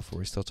leave off? Were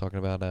we still talking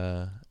about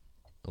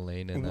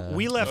Elaine and?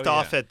 We left Oh, yeah.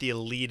 off at the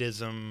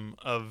elitism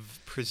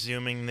of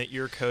presuming that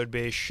your code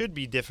base should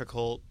be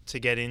difficult to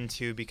get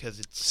into because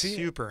it's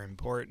super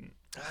important.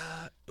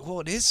 Well,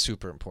 it is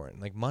super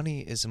important. Like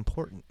money is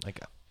important. Like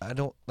I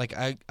don't like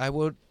I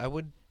would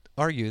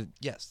argue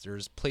yes,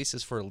 there's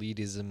places for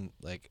elitism,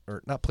 like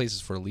or not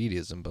places for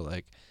elitism, but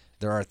like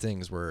there are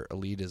things where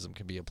elitism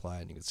can be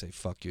applied and you can say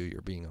fuck you,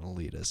 you're being an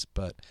elitist.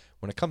 But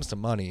when it comes to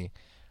money,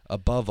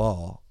 above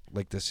all,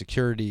 like the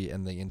security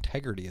and the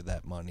integrity of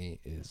that money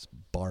is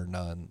bar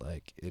none.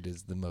 Like it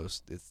is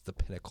it's the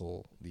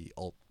pinnacle, the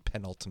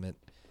penultimate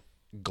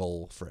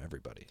goal for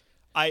everybody.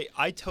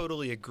 I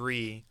totally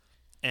agree.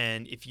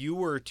 And if you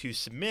were to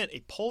submit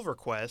a pull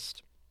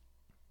request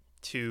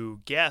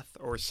to Geth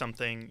or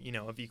something,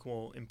 of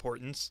equal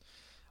importance,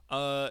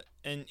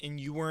 and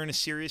you weren't a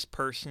serious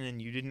person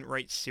and you didn't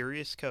write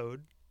serious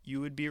code,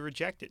 you would be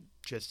rejected,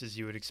 just as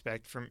you would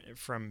expect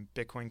from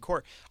Bitcoin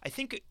Core. I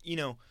think,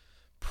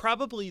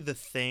 probably the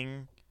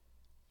thing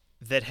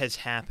that has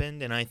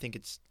happened, and I think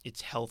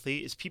it's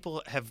healthy, is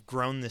people have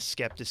grown this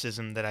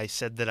skepticism that I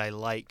said that I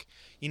like.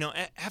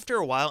 After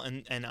a while,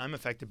 and I'm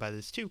affected by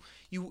this too,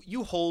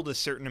 you hold a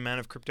certain amount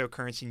of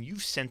cryptocurrency and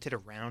you've sent it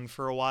around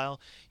for a while,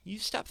 you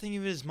stop thinking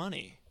of it as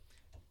money.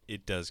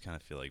 It does kind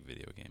of feel like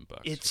video game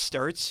bucks. It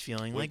starts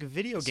feeling like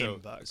video game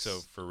bucks. So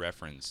for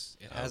reference,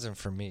 It hasn't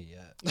for me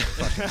yet. I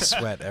fucking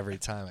sweat every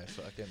time I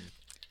fucking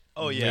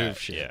move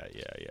shit.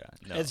 yeah.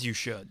 No. As you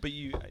should. But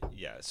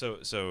So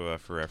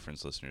for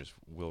reference, listeners,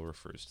 Will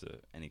refers to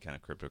any kind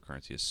of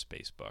cryptocurrency as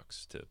space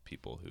bucks to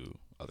people who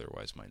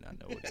otherwise might not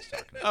know what he's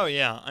talking about. Oh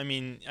yeah, I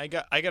mean, I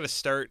got to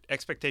start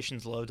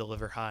expectations low,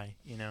 deliver high.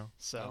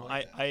 So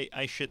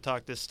I shit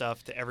talk this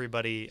stuff to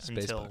everybody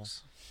until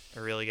Spacebucks. I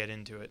really get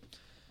into it.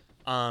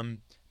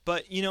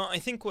 But I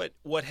think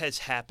what has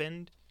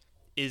happened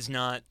is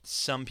not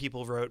some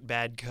people wrote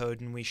bad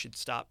code and we should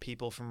stop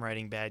people from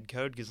writing bad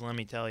code, because let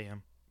me tell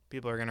you,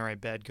 people are going to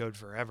write bad code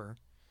forever.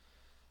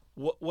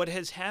 What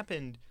has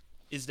happened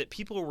is that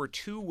people were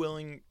too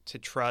willing to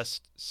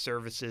trust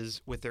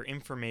services with their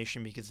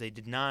information because they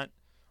did not,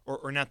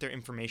 or not their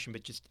information,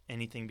 but just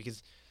anything,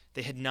 because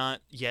they had not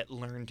yet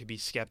learned to be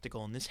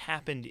skeptical. And this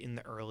happened in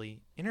the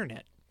early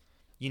internet.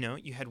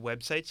 You had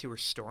websites who were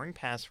storing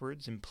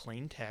passwords in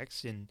plain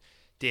text in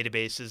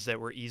databases that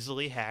were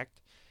easily hacked.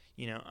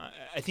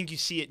 I think you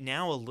see it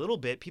now a little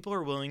bit. People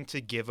are willing to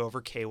give over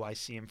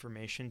KYC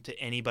information to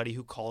anybody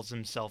who calls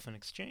themselves an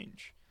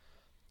exchange.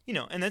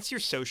 And that's your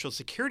social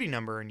security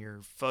number and your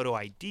photo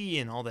ID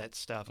and all that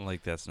stuff.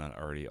 Like that's not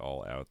already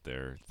all out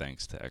there,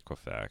 thanks to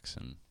Equifax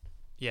and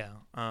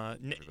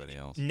everybody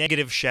else.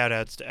 Negative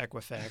shout-outs to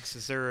Equifax.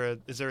 Is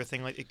there a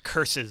thing like it?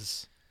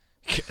 Curses?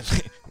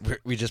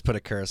 We just put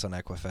a curse on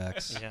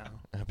Equifax. Yeah.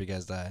 I hope you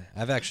guys die.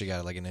 I've actually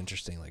got an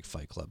interesting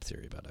Fight Club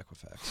theory about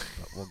Equifax,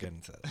 but we'll get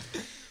into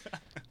that.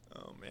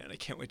 Oh man, I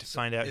can't wait to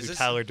find out is who this-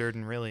 Tyler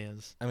Durden really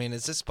is. I mean,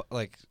 is this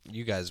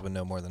you guys would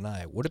know more than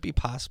I? Would it be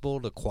possible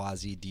to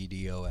quasi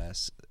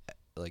DDoS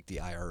the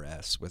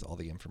IRS with all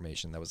the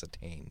information that was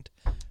obtained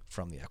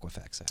from the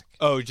Equifax hack?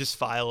 Oh, just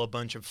file a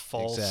bunch of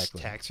false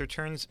Exactly. tax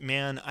returns?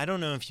 Man, I don't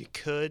know if you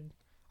could.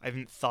 I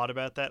haven't thought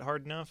about that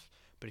hard enough.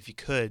 But if you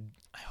could,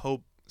 I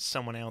hope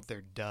someone out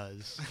there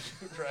does.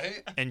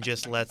 Right? And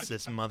just lets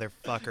this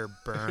motherfucker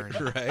burn.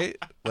 Right?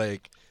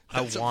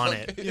 I want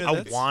it.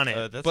 I want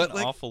it. That's But,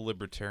 an awful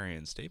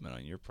libertarian statement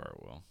on your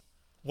part, Will.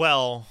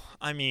 Well,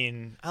 I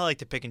mean, I like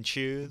to pick and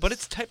choose. But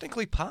it's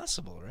technically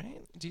possible,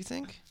 right? Do you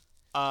think?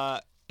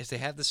 If they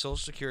have the social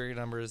security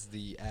numbers,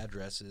 the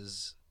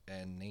addresses,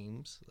 and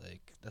names,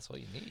 that's all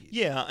you need.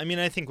 Yeah, I mean,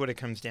 I think what it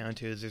comes down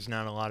to is there's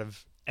not a lot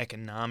of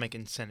economic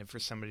incentive for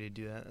somebody to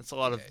do that. It's a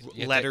lot of you have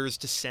to- letters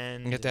to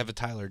send. You have to have a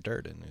Tyler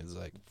Durden who's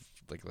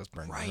let's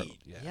burn the right. world.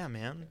 Yeah,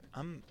 man.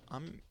 I'm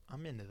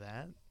into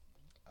that.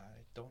 I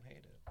don't hate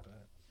it,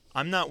 but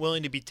I'm not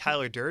willing to be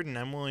Tyler Durden.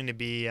 I'm willing to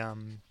be a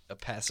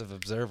passive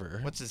observer.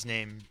 what's his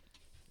name?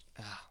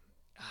 Yeah.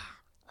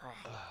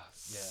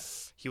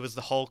 He was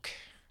the Hulk.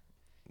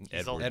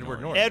 Edward I'm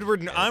Norton.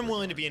 willing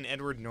Norton. to be an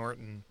Edward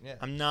Norton. Yeah.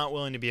 I'm not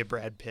willing to be a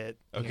Brad Pitt.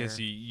 Okay, here.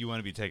 so you want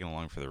to be taken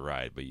along for the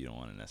ride, but you don't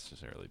want to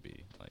necessarily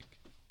be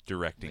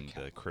directing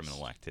the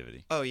criminal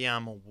activity. Oh yeah,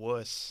 I'm a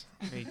wuss.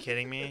 Are you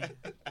kidding me?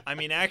 I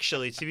mean,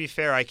 actually, to be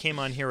fair, I came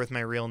on here with my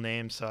real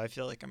name, so I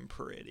feel like I'm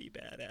pretty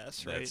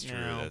badass right That's true.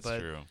 now. That's but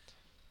true.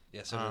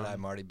 Yeah, so did I.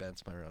 Marty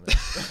Bent's my real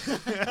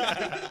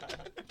name.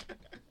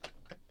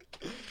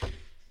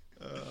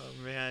 Oh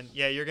man, god.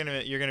 Yeah, you're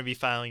gonna be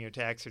filing your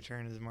tax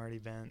return as Marty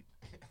Bent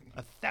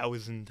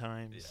 1,000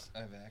 times.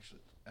 I've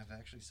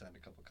actually signed a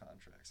couple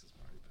contracts as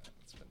Marty Bent.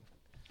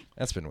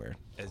 That's been weird.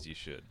 As you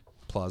should.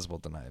 Plausible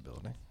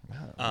deniability.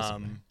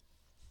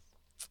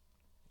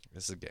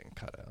 This is getting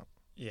cut out.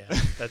 Yeah,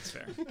 that's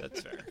fair.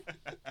 That's fair.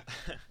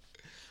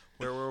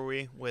 Where were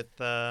we with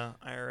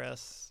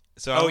IRS?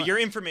 So your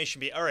information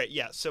be all right.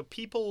 Yeah. So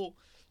people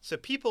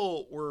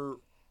were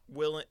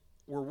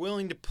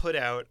willing to put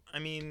out. I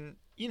mean,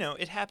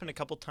 it happened a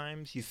couple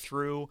times. You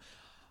threw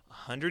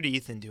 100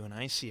 ETH into an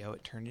ICO.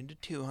 It turned into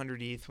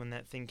 200 ETH when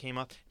that thing came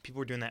up. People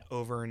were doing that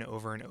over and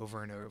over and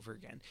over and over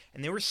again,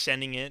 and they were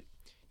sending it.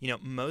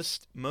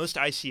 Most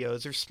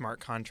ICOs are smart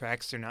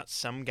contracts. They're not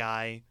some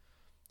guy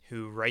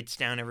who writes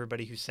down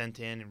everybody who sent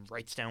in and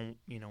writes down,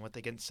 what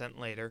they get sent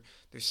later.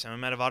 There's some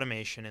amount of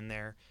automation in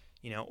there,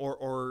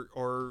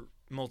 or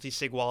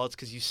multi-sig wallets,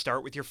 because you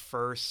start with your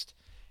first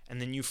and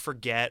then you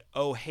forget,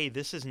 oh, hey,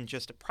 this isn't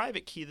just a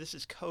private key. This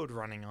is code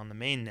running on the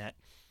mainnet.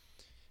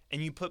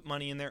 And you put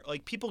money in there.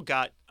 Like, people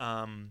got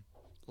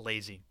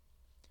lazy,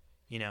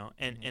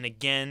 and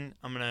again,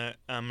 I'm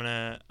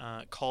gonna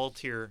call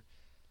to your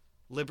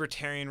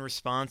libertarian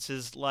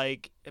responses.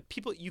 Like,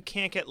 people, you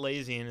can't get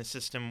lazy in a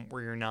system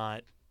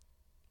where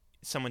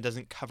someone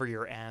doesn't cover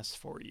your ass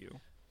for you.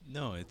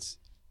 No,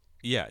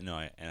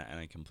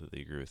 I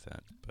completely agree with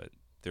that. But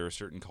there are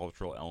certain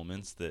cultural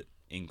elements that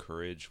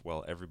encourage,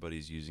 well,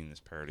 everybody's using this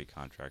parity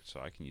contract, so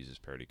I can use this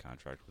parity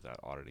contract without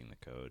auditing the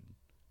code,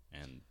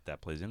 and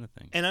that plays into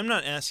things. And I'm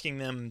not asking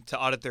them to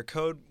audit their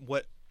code,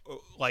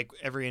 like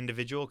every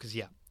individual, because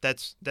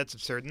that's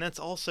absurd, and that's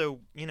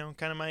also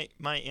kind of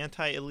my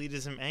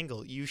anti-elitism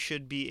angle. You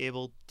should be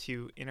able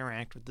to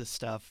interact with this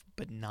stuff,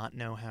 but not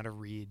know how to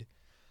read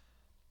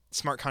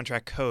smart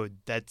contract code.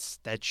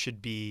 That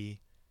should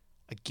be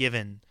a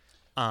given.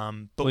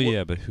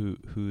 But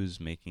who's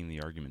making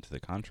the argument to the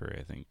contrary?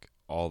 I think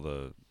a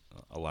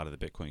lot of the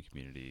Bitcoin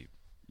community,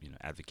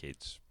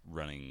 advocates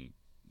running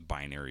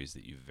binaries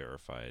that you've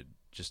verified,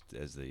 just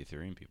as the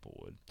Ethereum people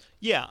would.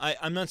 Yeah,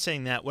 I'm not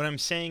saying that. What I'm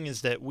saying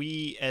is that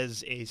we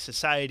as a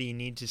society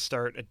need to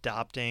start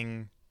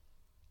adopting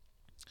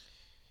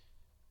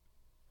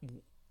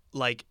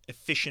like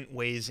efficient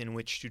ways in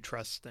which to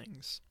trust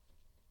things.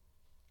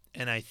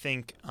 And I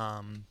think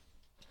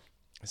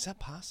is that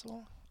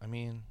possible? I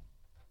mean,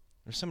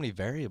 there's so many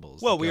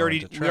variables. Well, we already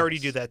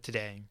do that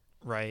today,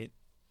 right?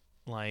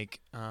 Like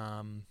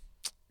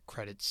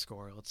credit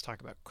score. Let's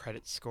talk about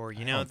credit score.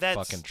 I don't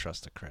fucking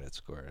trust a credit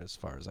score as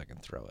far as I can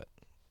throw it.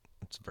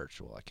 It's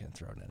virtual. I can't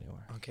throw it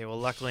anywhere. Okay, well,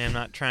 luckily I'm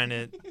not trying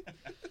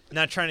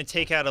to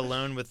take out a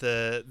loan with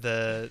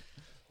the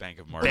Bank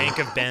of Marty. Bank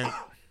of Bent.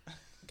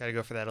 Got to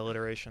go for that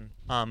alliteration.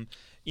 I'm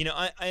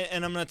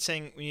not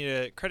saying we need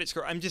a credit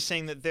score. I'm just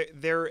saying that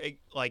they're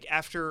like,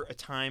 after a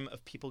time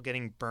of people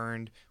getting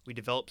burned, we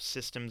develop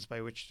systems by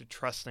which to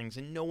trust things,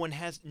 and no one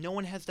has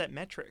that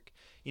metric.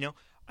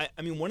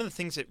 I mean, one of the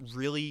things that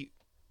really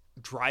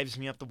drives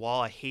me up the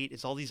wall, I hate,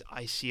 is all these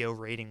ICO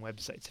rating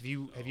websites. Have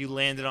you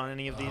landed on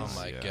any of these? Oh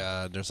my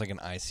god, there's like an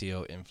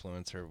ICO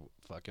influencer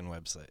fucking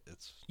website.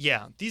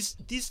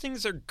 These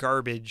things are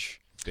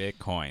garbage.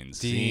 Bitcoin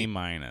C-.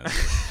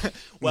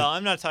 Well,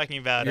 I'm not talking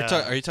about.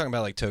 Are you talking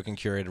about like token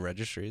curated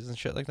registries and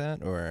shit like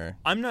that, or?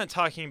 I'm not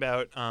talking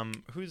about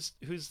who's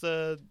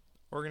the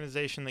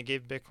organization that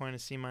gave Bitcoin a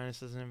C-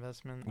 as an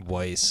investment?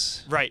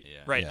 Weiss. Right,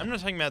 Yeah. right. Yeah. I'm not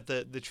talking about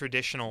the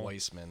traditional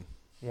Weissman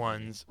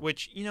ones,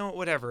 which,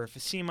 whatever. If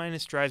a C-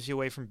 drives you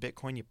away from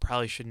Bitcoin, you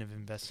probably shouldn't have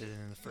invested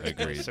in the first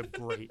Agreed. place. So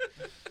great.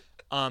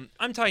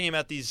 I'm talking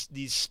about these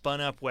spun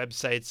up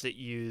websites that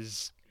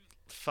use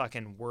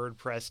fucking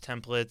WordPress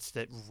templates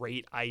that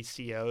rate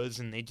ICOs,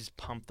 and they just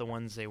pump the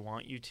ones they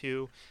want you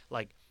to.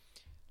 Like,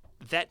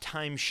 that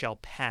time shall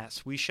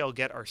pass. We shall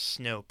get our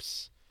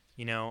Snopes,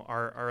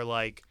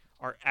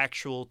 our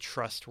actual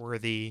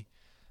trustworthy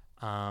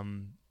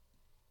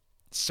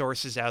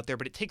sources out there.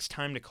 But it takes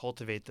time to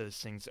cultivate those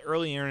things. The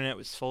early internet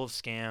was full of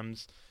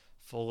scams,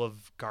 full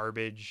of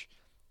garbage,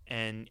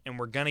 and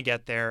we're gonna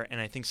get there.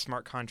 And I think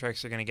smart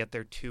contracts are gonna get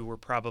there too. We're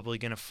probably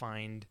gonna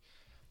find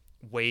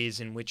ways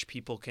in which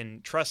people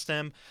can trust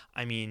them.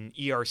 I mean,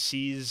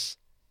 ERCs,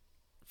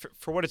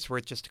 for what it's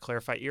worth, just to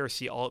clarify,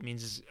 ERC, all it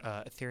means is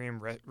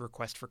Ethereum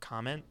request for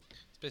comment.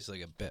 It's basically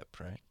like a BIP,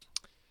 right?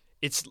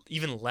 It's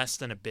even less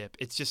than a BIP.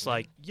 It's just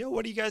like, yo,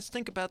 what do you guys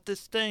think about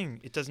this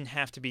thing? It doesn't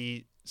have to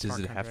be smart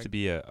Does it contract. have to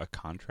be a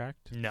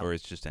contract? No. Or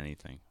it's just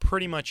anything?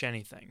 Pretty much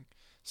anything.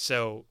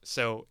 So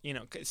saying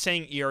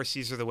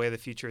ERCs are the way of the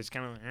future is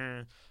kind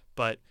of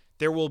but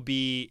there will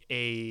be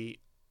a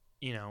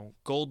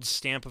gold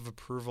stamp of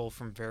approval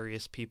from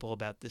various people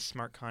about this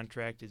smart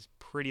contract is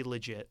pretty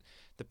legit.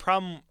 The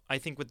problem, I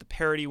think, with the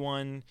parity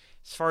one,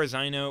 as far as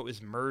I know, it was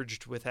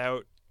merged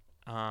without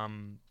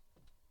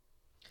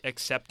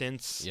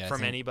acceptance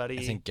from anybody.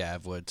 I think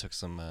Gavwood took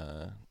some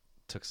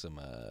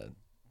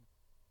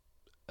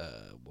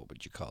what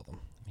would you call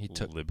them? He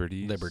took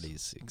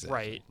liberties, exactly.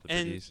 Right.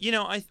 Liberties.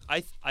 And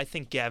I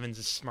think Gavin's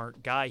a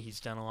smart guy. He's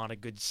done a lot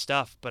of good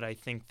stuff, but I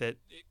think that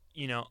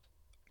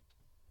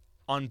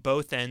on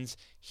both ends,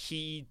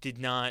 he did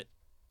not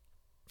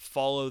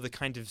follow the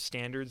kind of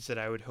standards that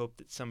I would hope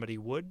that somebody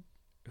would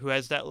who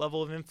has that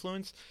level of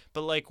influence.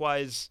 But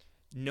likewise,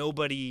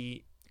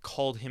 nobody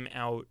called him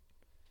out,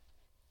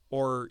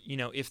 or, you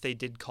know, if they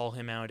did call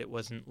him out, it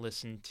wasn't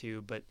listened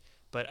to. But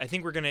I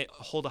think we're going to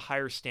hold a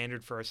higher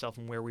standard for ourselves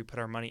and where we put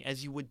our money.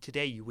 As you would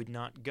today, you would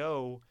not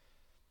go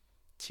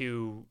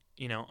to,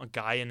 you know, a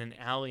guy in an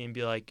alley and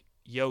be like,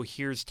 yo,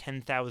 here's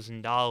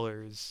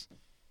 $10,000,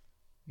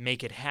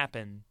 make it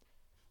happen.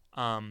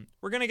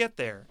 We're going to get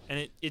there.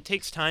 And it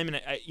takes time. And,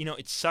 you know,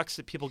 it sucks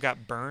that people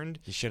got burned.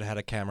 You should have had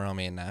a camera on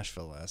me in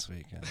Nashville last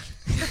weekend.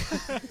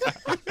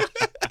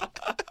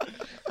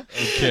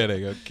 I'm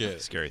kidding.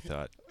 Scary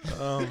thought.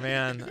 Oh,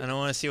 man. I don't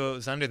want to see what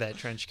was under that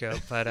trench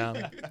coat. But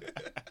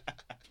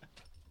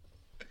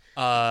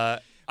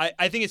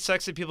I think it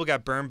sucks that people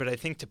got burned, but I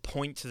think to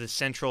point to the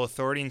central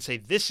authority and say,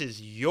 this is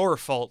your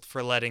fault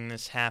for letting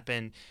this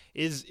happen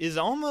is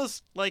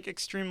almost like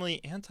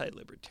extremely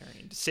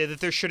anti-libertarian. To say that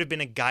there should have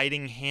been a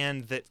guiding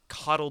hand that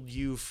coddled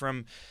you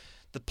from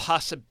the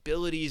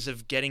possibilities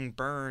of getting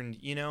burned,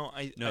 you know?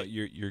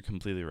 You're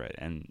completely right.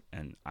 And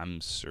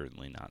I'm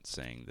certainly not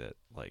saying that,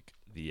 like,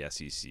 the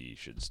SEC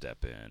should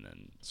step in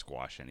and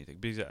squash anything,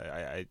 because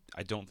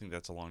I don't think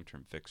that's a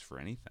long-term fix for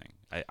anything.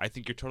 I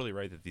think you're totally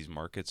right that these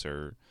markets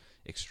are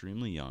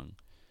extremely young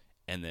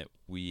and that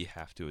we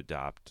have to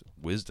adopt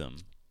wisdom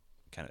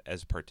kind of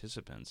as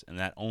participants, and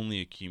that only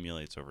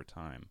accumulates over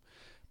time.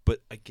 But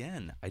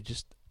again,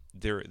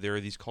 there are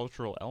these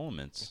cultural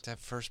elements. That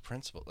first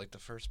principle, like the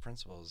first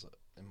principles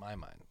in my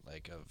mind,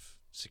 like of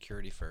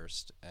security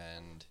first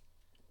and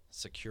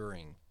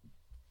securing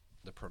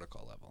the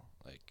protocol level,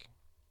 like.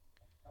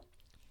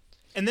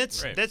 And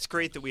that's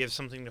great that we have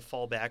something to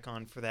fall back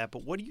on for that.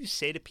 But what do you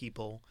say to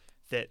people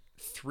that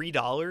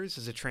 $3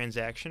 as a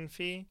transaction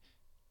fee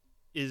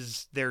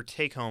is their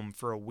take home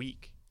for a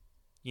week?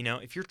 You know,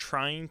 if you're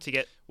trying to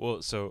get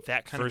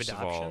that kind of adoption. First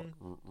of all,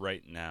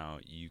 right now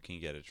you can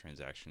get a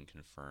transaction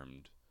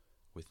confirmed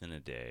within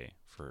a day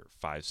for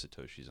 5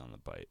 Satoshis on the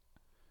byte.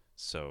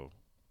 So,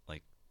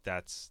 like,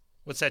 that's...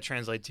 What's that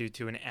translate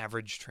to an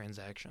average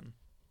transaction?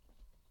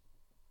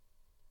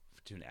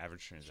 To an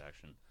average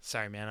transaction.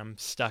 Sorry, man, I'm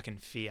stuck in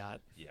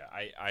fiat. Yeah,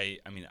 I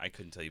mean, I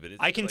couldn't tell you, but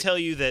I can tell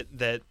you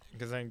that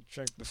because I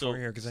checked before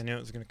here because I knew it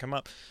was going to come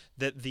up,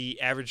 that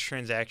the average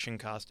transaction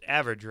cost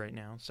average right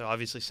now. So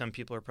obviously, some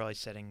people are probably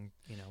setting,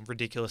 you know,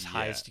 ridiculous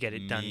highs to get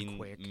it done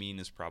quick. Mean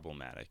is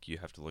problematic. You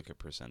have to look at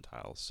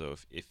percentiles. So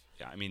if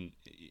I mean,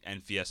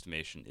 and fee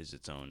estimation is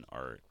its own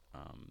art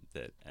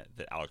that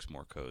Alex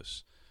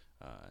Morcos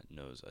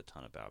knows a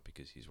ton about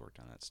because he's worked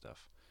on that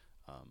stuff.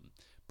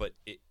 But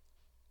it.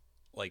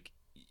 Like,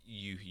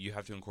 you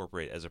have to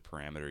incorporate as a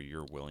parameter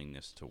your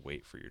willingness to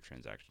wait for your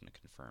transaction to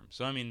confirm.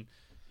 So, I mean,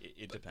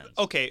 it depends.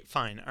 Okay,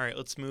 fine. All right,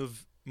 let's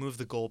move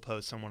the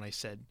goalposts on what I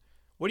said.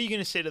 What are you going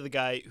to say to the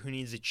guy who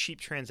needs a cheap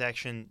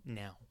transaction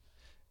now?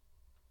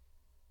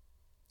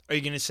 Are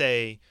you going to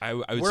say,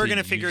 we're going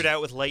to figure it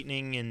out with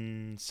Lightning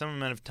in some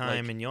amount of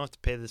time, and you'll have to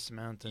pay this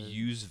amount?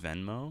 Use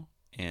Venmo,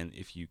 and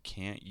if you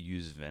can't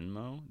use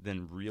Venmo,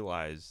 then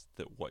realize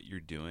that what you're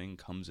doing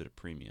comes at a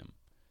premium.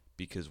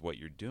 Because what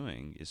you're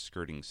doing is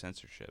skirting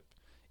censorship.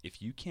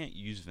 If you can't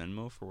use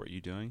Venmo for what you're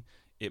doing,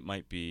 it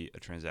might be a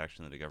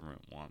transaction that a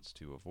government wants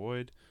to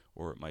avoid,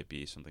 or it might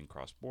be something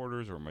cross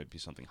borders, or it might be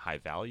something high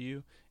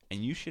value.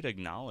 And you should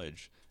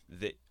acknowledge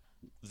that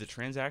the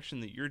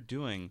transaction that you're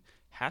doing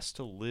has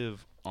to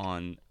live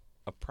on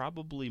a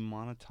probably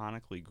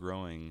monotonically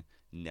growing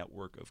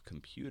network of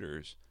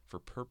computers for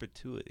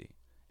perpetuity.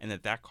 And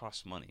that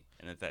costs money,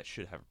 and that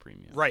should have a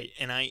premium. Right,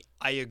 and I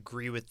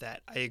agree with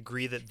that. I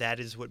agree that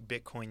is what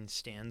Bitcoin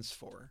stands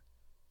for.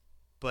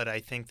 But I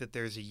think that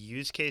there's a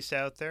use case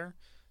out there.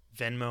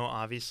 Venmo,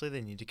 obviously, they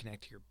need to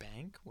connect to your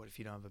bank. What if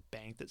you don't have a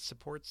bank that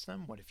supports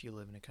them? What if you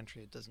live in a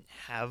country that doesn't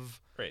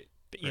have,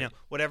 know,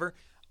 whatever?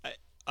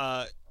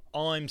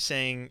 All I'm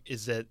saying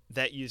is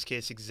that use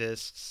case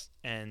exists,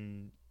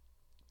 and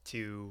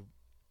to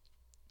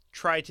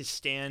try to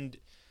stand...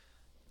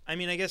 I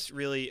mean, I guess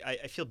really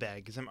I feel bad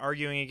because I'm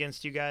arguing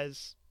against you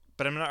guys,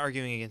 but I'm not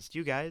arguing against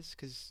you guys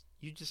because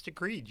you just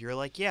agreed. You're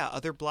like, yeah,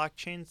 other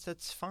blockchains,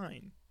 that's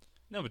fine.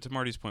 No, but to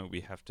Marty's point, we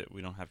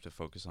don't have to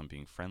focus on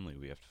being friendly.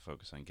 We have to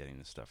focus on getting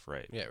this stuff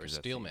right. Yeah, we're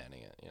steel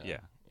manning it. You know?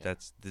 Yeah,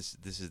 this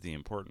is the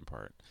important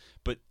part.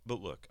 But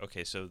look,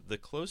 okay, so the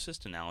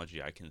closest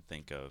analogy I can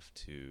think of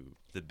to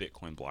the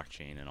Bitcoin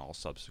blockchain and all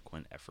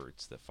subsequent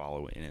efforts that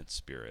follow in its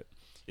spirit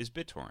is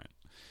BitTorrent.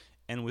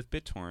 And with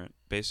BitTorrent,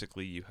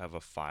 basically you have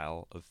a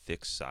file of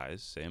fixed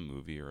size, say a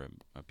movie or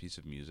a piece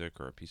of music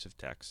or a piece of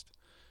text,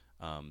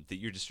 that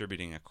you're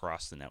distributing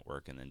across the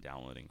network and then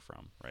downloading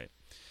from, right?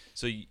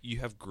 So you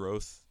have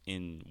growth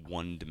in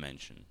one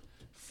dimension.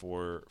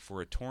 For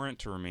a torrent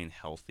to remain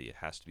healthy, it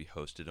has to be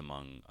hosted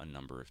among a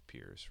number of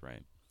peers,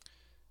 right?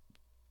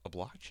 A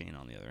blockchain,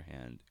 on the other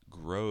hand,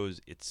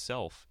 grows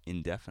itself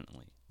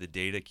indefinitely. The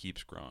data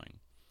keeps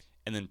growing.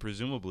 And then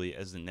presumably,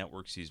 as the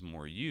network sees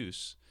more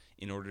use,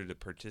 in order to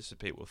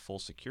participate with full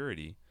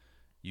security,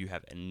 you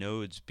have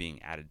nodes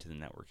being added to the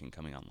network and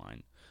coming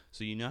online.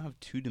 So you now have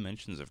two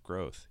dimensions of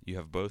growth. You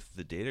have both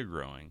the data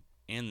growing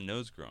and the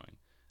nodes growing.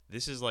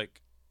 This is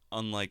like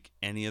unlike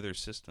any other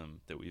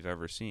system that we've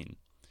ever seen.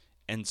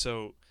 And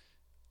so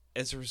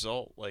as a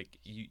result, like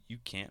you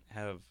can't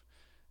have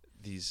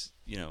these,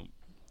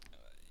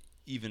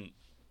 even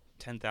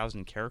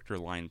 10,000 character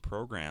line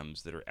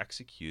programs that are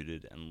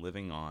executed and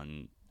living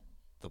on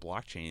the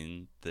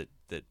blockchain that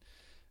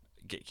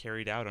get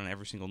carried out on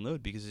every single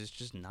node, because it's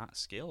just not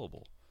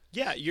scalable.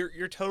 Yeah,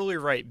 you're totally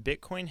right.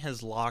 Bitcoin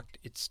has locked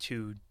its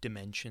two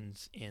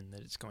dimensions in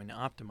that it's going to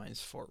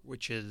optimize for,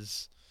 which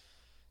is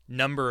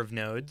number of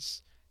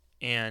nodes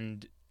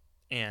and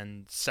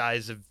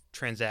size of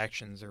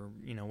transactions, or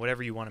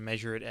whatever you want to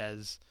measure it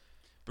as.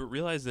 But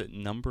realize that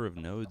number of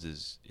nodes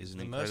is an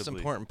The incredibly most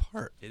important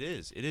part. It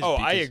is. Oh,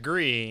 I because-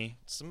 agree.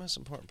 It's the most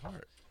important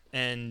part.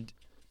 And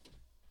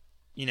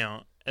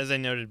as I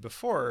noted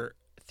before,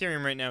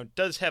 Ethereum right now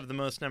does have the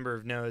most number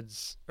of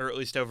nodes, or at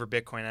least over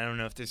Bitcoin. I don't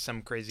know if there's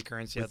some crazy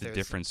currency out with there a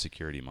different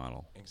security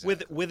model.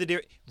 Exactly. with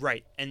a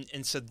right.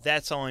 And so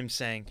that's all I'm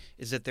saying,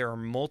 is that there are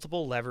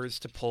multiple levers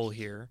to pull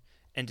here,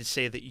 and to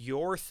say that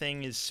your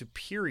thing is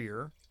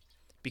superior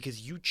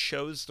because you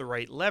chose the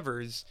right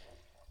levers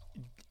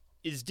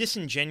is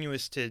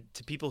disingenuous to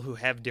people who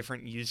have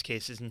different use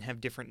cases and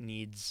have different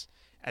needs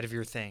out of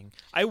your thing.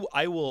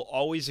 I will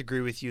always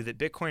agree with you that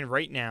Bitcoin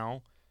right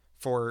now,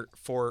 for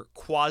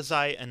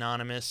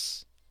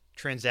quasi-anonymous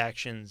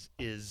transactions,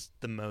 is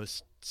the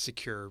most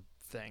secure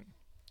thing.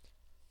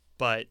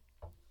 But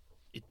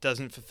it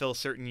doesn't fulfill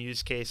certain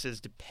use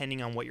cases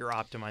depending on what you're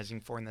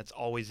optimizing for, and that's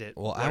always it.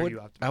 Well, What I are would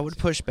you I would optimizing?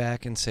 push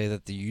back and say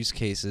that the use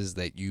cases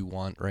that you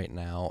want right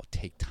now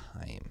take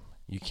time.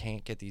 You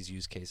can't get these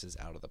use cases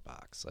out of the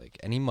box. Like,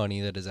 any money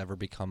that has ever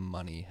become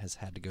money has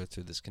had to go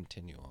through this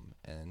continuum.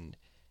 And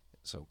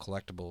so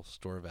collectible,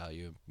 store of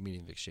value,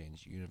 medium of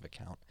exchange, unit of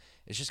account,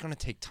 it's just going to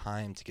take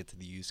time to get to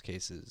the use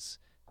cases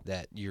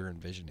that you're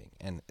envisioning.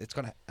 And it's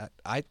going to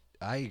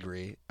I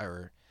agree,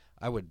 or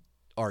I would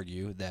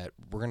argue that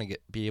we're going to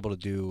be able to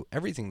do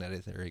everything that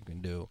Ethereum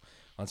can do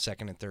on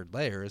second and third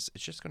layers.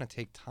 It's just going to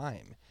take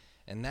time.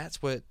 And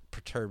that's what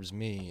perturbs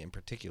me in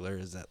particular,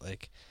 is that,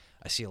 like,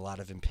 I see a lot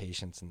of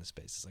impatience in the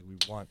space. It's like, we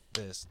want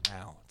this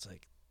now. It's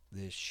like,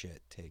 this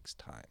shit takes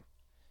time.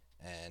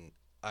 And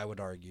I would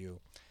argue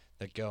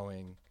that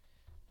going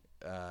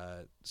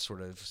sort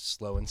of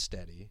slow and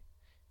steady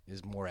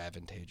is more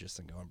advantageous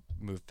than going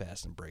move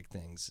fast and break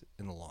things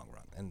in the long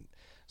run. And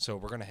so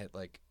we're going to hit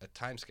like a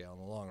time scale in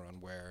the long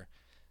run where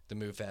the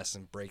move fast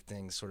and break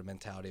things sort of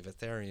mentality of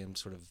Ethereum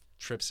sort of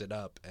trips it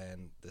up,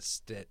 and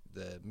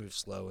the move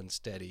slow and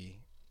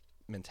steady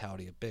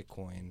mentality of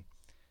Bitcoin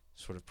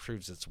sort of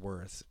proves its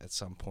worth at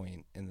some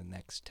point in the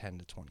next 10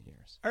 to 20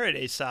 years. All right,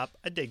 Aesop,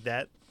 I dig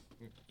that.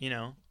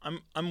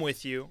 I'm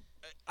with you.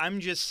 I'm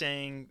just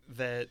saying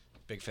that.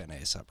 Big fan of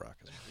A$AP Rock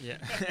as well. Yeah.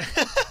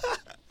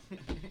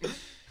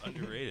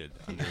 Underrated.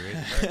 Very,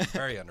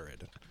 very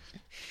underrated.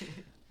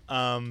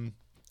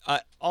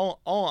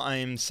 All I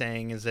am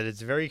saying is that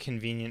it's very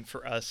convenient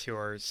for us who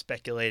are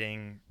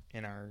speculating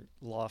in our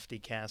lofty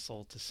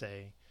castle to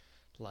say,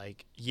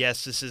 like,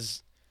 yes, this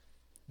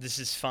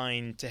is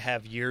fine to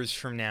have years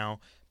from now,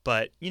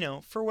 but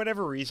for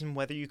whatever reason,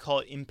 whether you call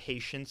it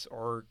impatience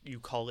or you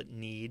call it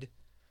need,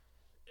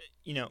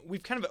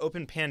 we've kind of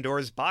opened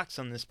Pandora's box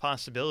on this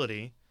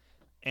possibility,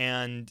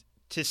 and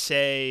to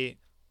say,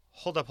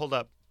 hold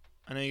up,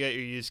 I know you got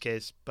your use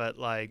case, but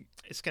like,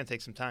 it's going to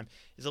take some time,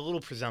 is a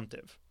little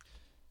presumptive.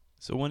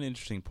 So one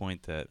interesting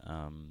point that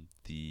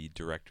the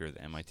director of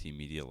the MIT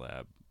Media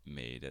Lab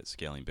made at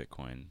Scaling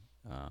Bitcoin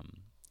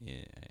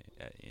in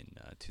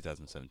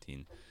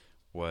 2017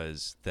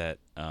 was that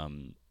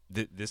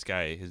this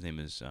guy, his name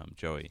is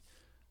Joey,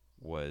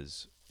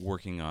 was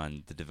working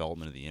on the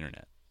development of the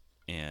internet.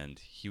 And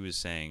he was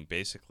saying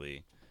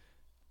basically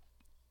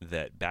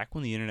that back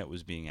when the internet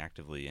was being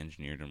actively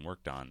engineered and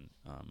worked on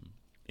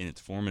in its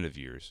formative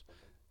years,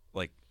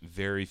 like,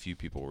 very few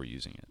people were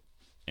using it.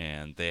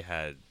 And they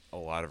had a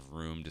lot of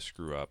room to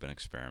screw up and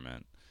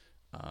experiment.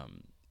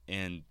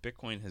 And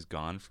Bitcoin has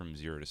gone from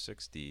 0 to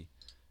 60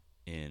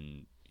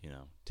 in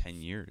 10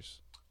 years,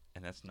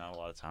 and that's not a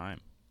lot of time.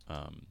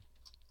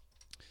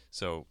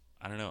 So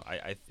I don't know.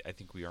 I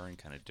think we are in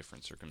kind of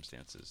different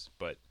circumstances,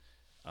 but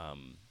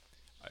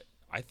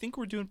I think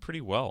we're doing pretty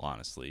well,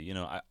 honestly.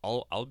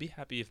 I'll be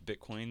happy if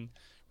Bitcoin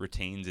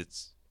retains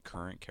its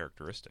current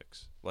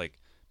characteristics, like,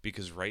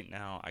 because right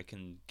now I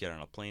can get on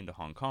a plane to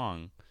Hong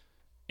Kong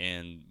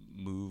and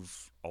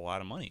move a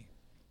lot of money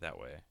that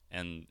way,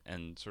 and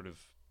sort of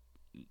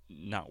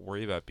not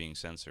worry about being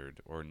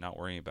censored or not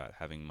worrying about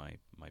having my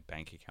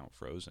bank account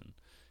frozen.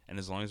 And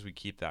as long as we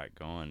keep that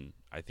going,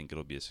 I think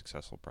it'll be a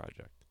successful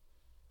project.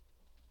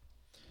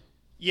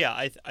 Yeah,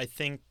 I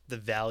think the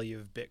value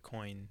of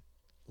Bitcoin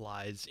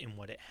lies in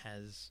what it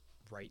has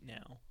right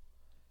now.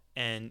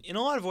 And in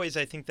a lot of ways,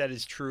 I think that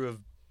is true of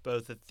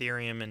both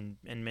Ethereum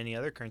and many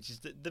other currencies.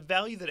 The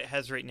value that it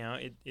has right now,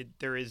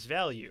 there is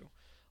value.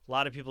 A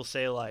lot of people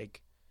say,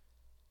 like,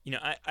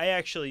 I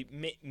actually,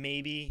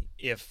 maybe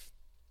if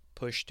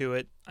push to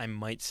it, I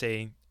might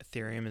say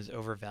Ethereum is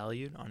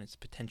overvalued on its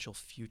potential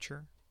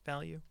future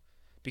value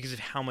because of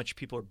how much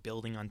people are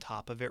building on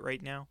top of it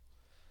right now.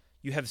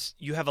 You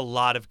have a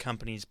lot of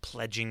companies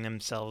pledging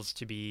themselves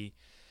to be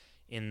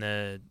in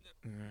the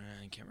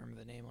I can't remember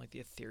the name, like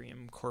the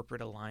Ethereum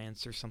Corporate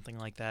Alliance or something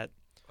like that.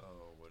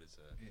 Oh, what is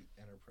that?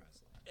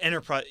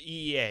 Enterprise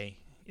EEA,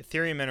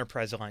 Ethereum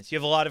Enterprise Alliance. You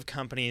have a lot of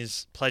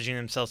companies pledging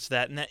themselves to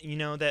that, and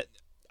that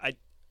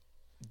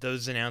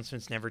those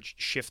announcements never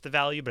shift the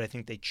value, but I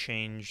think they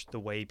change the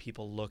way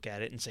people look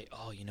at it and say,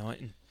 oh, you know what,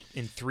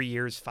 in 3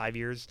 years, 5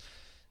 years,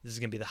 this is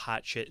going to be the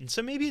hot shit. And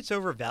so maybe it's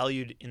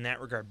overvalued in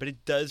that regard, but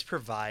it does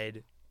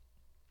provide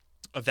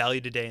a value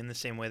today in the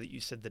same way that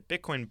you said that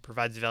Bitcoin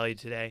provides value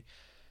today,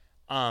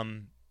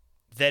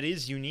 that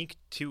is unique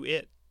to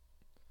it.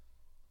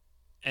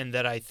 And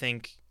that I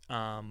think,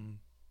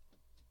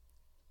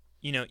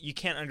 you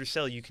can't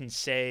undersell. You can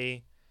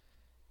say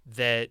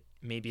that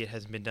maybe it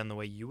hasn't been done the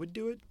way you would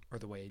do it or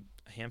the way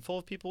a handful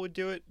of people would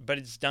do it, but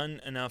it's done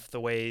enough the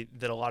way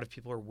that a lot of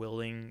people are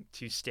willing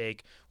to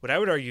stake what I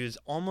would argue is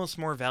almost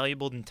more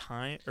valuable than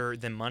time or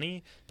than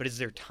money, but is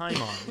their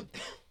time on it.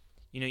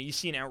 You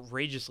see an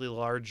outrageously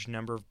large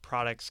number of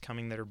products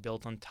coming that are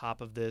built on top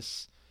of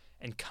this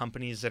and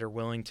companies that are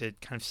willing to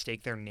kind of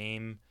stake their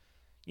name,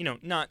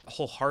 not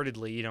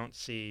wholeheartedly. You don't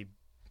see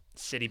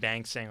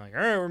Citibank saying like,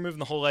 all right, we're moving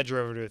the whole ledger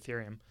over to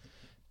Ethereum.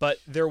 But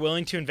they're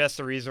willing to invest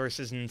the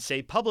resources and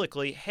say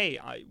publicly, hey,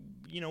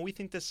 we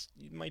think this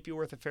might be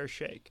worth a fair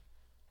shake.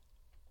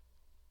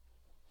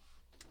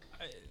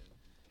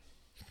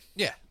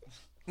 Yeah.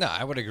 No,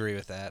 I would agree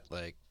with that,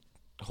 like,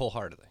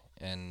 wholeheartedly.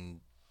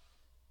 And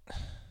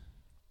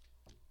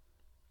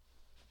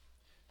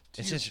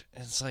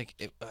it's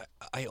like,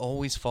 I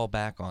always fall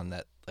back on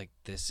that, like,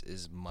 this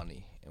is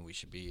money, and we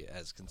should be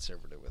as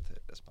conservative with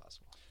it as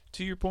possible.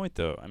 To your point,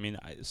 though, I mean,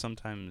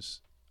 sometimes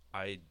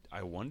I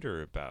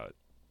wonder about,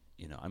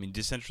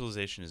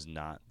 decentralization is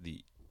not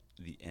the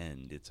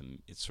end. It's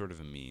sort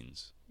of a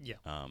means. Yeah.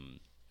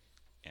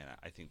 And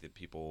I think that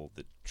people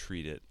that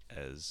treat it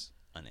as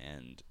an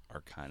end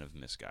are kind of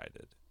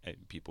misguided.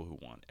 And people who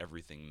want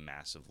everything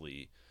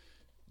massively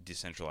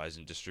decentralized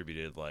and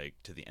distributed, like,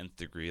 to the nth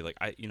degree. Like,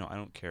 I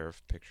don't care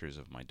if pictures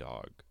of my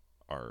dog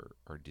are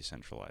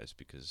decentralized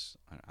because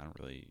I don't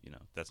really,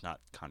 that's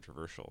not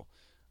controversial.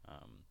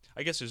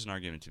 I guess there's an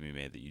argument to be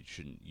made that you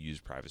shouldn't use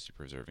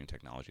privacy-preserving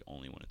technology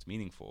only when it's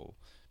meaningful,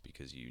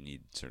 because you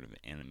need sort of an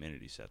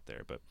anonymity set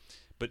there. But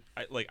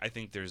I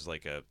think there's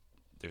a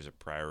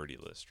priority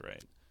list,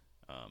 right?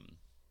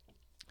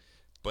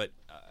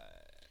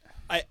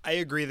 I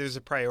agree. There's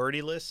a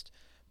priority list,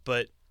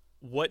 but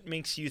what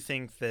makes you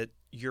think that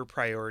your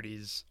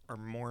priorities are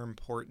more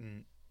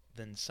important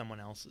than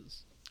someone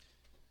else's?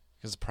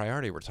 Because the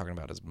priority we're talking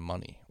about is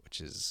money, which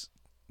is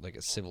like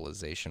a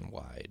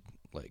civilization-wide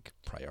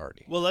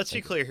priority. Well, let's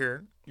be clear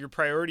here. Your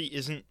priority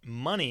isn't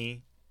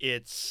money,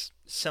 it's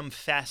some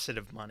facet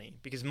of money.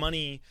 Because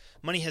money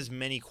has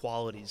many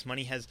qualities.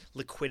 Money has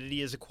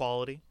liquidity as a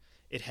quality.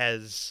 It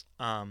has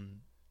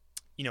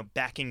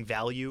backing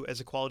value as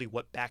a quality.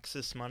 What backs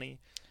this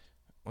money?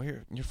 Well,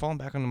 you're falling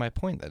back onto my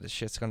point that this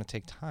shit's going to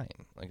take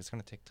time. Like, it's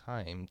going to take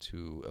time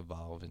to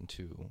evolve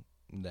into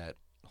that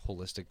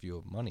holistic view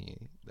of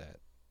money that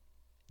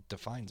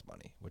defines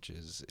money, which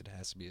is it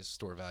has to be a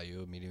store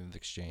value, a medium of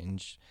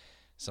exchange,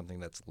 something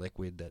that's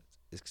liquid, that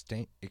is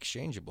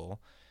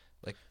exchangeable.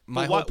 Like,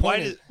 my whole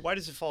point why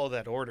does it follow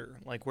that order?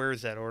 Like, where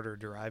is that order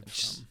derived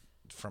from?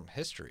 From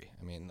history.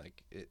 I mean,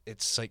 like,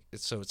 it's a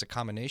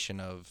combination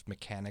of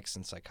mechanics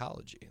and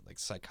psychology. Like,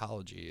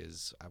 psychology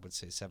is, I would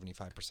say,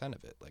 75%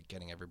 of it. Like,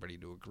 getting everybody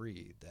to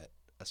agree that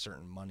a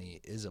certain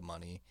money is a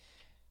money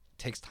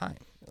takes time.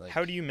 Like,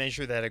 how do you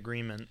measure that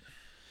agreement?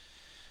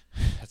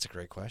 That's a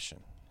great question.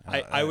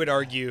 I would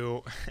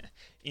argue,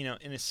 in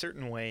a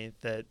certain way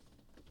that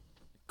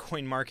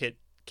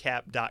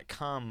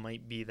CoinMarketCap.com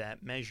might be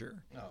that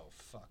measure. Oh,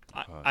 fuck.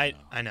 I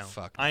know.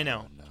 Fuck I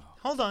know. no.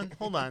 Hold on.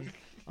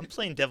 I'm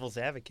playing devil's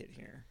advocate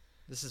here.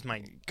 This is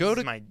my go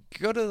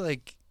to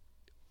like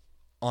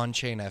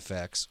on-chain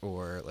FX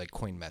or like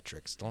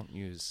Coinmetrics. Don't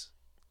use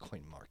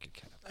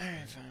CoinMarketCap. All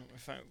right,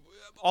 fine.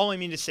 All I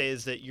mean to say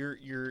is that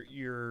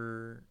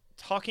you're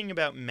talking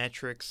about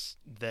metrics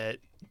that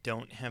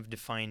don't have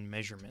defined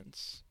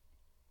measurements.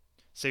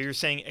 So you're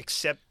saying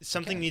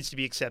something needs to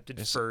be accepted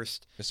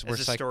first as a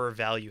store of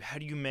value. How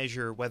do you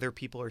measure whether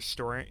people are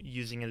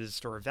using it as a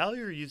store of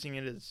value or using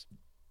it as,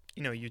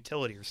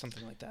 utility or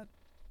something like that?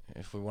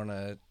 If we want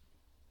to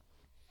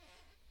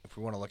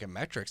look at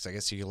metrics, I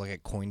guess you could look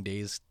at coin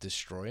days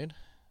destroyed.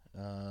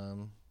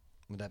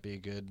 Would that be a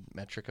good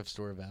metric of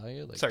store of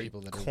value? Like, sorry,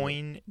 people that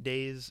coin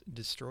days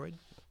destroyed?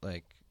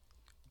 Like,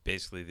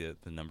 basically the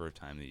number of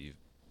time that you've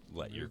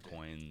let your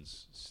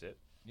coins sit.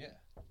 Yeah.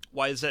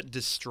 Why is that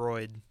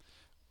destroyed?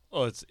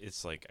 Well,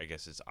 it's like, I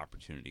guess it's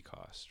opportunity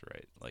cost,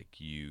 right? Like,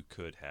 you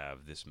could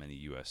have this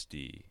many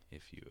USD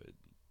if you had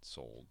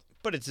sold.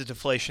 But it's a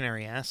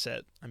deflationary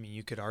asset. I mean,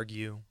 you could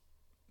argue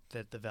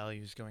that the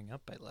value is going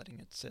up by letting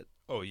it sit.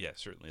 Oh yeah,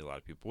 certainly a lot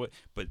of people would.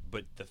 But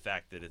the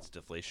fact that it's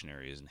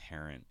deflationary is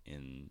inherent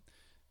in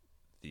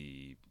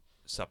the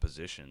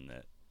supposition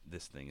that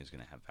this thing is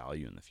going to have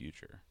value in the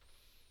future.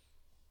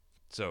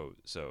 So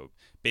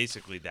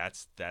basically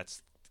that's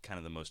kind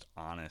of the most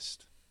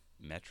honest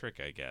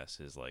metric, I guess,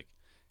 is like,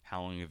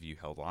 how long have you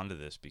held on to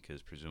this?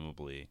 Because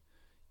presumably,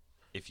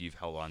 if you've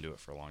held on to it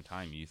for a long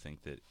time, you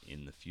think that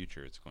in the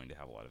future it's going to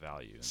have a lot of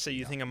value. And So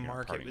you think a you're not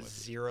market parting with with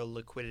it. zero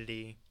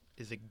liquidity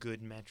is a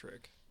good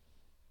metric?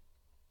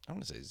 I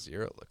want to say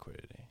zero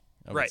liquidity.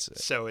 I would Right. say-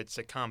 So it's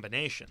a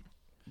combination.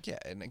 Yeah,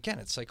 and again,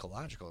 it's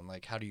psychological, and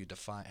like, how do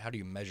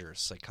you measure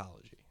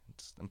psychology?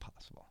 It's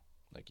impossible.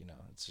 Like,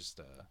 it's just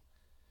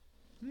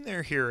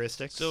They're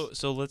heuristics.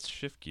 So let's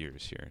shift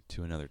gears here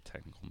to another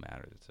technical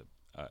matter that's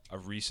a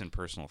recent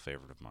personal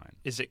favorite of mine.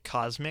 is it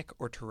cosmic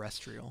or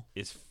terrestrial?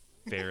 It's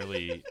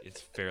fairly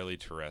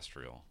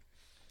terrestrial.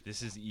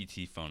 This is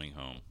ET phoning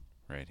home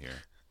right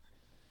here.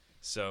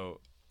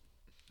 So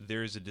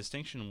there's a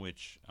distinction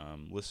which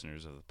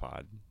listeners of the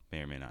pod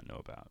may or may not know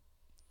about.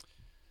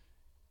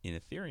 In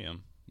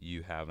Ethereum,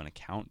 you have an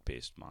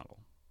account-based model.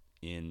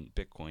 In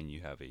Bitcoin,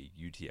 you have a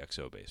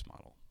UTXO-based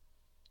model.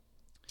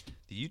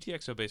 The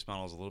UTXO-based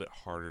model is a little bit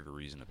harder to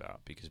reason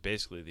about because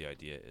basically the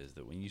idea is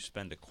that when you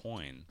spend a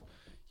coin,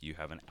 you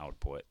have an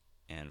output,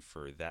 and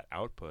for that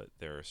output,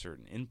 there are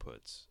certain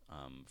inputs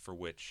for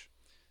which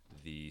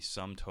the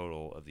sum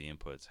total of the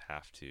inputs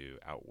have to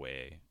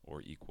outweigh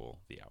or equal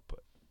the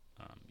output.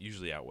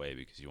 Usually outweigh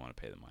because you want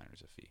to pay the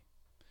miners a fee.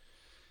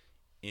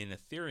 In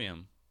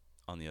Ethereum,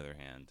 on the other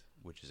hand,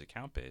 which is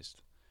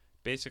account-based,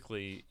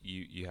 basically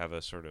you have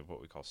a sort of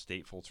what we call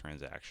stateful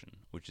transaction,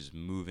 which is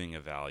moving a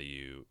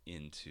value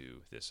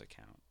into this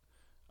account.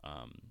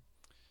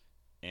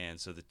 And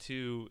so the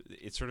two,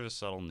 it's sort of a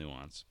subtle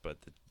nuance, but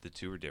the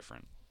two are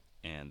different.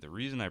 And the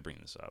reason I bring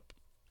this up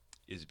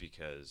is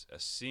because a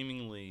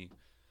seemingly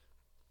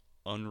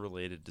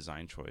unrelated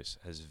design choice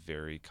has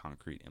very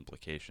concrete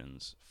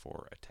implications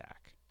for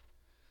attack.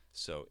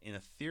 So in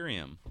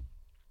Ethereum,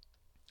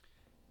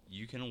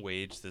 you can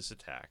wage this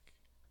attack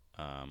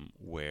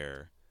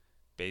where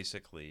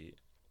basically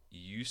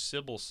you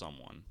Sybil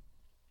someone,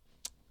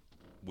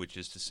 which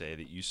is to say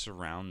that you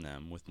surround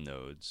them with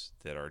nodes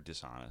that are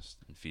dishonest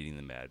and feeding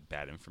them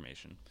bad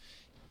information,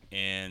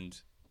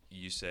 and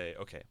you say,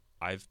 okay,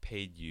 I've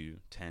paid you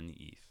 10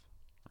 ETH,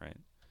 right?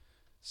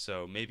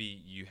 So maybe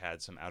you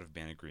had some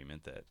out-of-band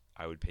agreement that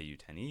I would pay you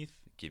 10 ETH,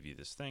 give you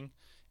this thing,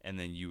 and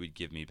then you would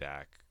give me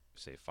back,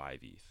 say, 5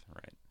 ETH,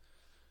 right?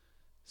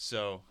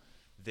 So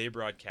they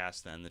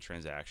broadcast then the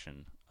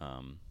transaction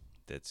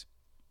that's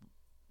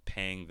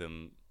paying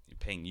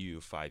you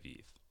 5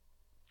 ETH.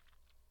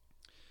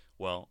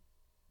 Well,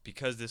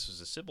 because this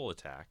was a Sybil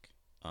attack,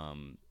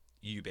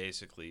 you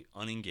basically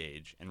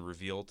unengage and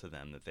reveal to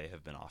them that they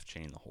have been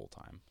off-chain the whole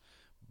time.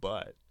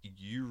 But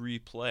you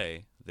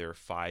replay their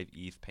 5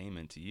 ETH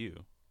payment to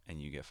you, and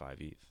you get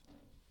 5 ETH.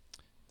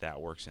 That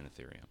works in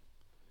Ethereum.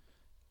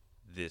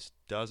 This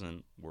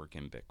doesn't work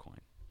in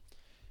Bitcoin.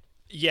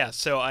 Yeah,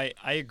 so I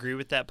agree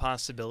with that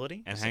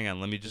possibility. And hang on,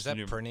 let me is just...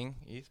 that printing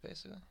ETH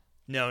basically?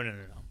 No.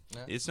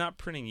 It's not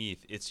printing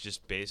ETH. It's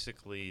just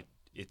basically...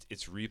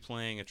 It's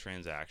replaying a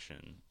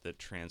transaction that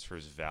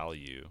transfers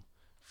value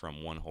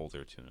from one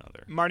holder to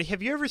another. Marty,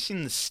 have you ever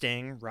seen The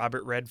Sting?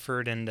 Robert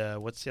Redford and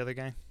what's the other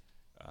guy?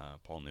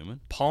 Paul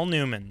Newman? Paul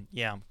Newman.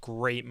 Yeah,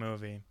 great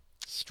movie.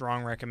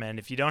 Strong recommend.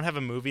 If you don't have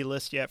a movie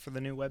list yet for the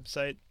new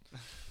website,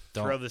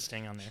 throw The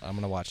Sting on there. I'm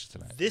gonna watch it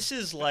tonight. This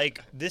is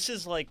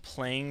like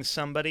playing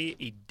somebody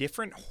a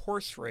different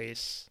horse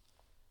race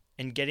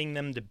and getting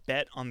them to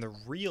bet on the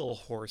real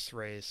horse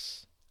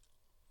race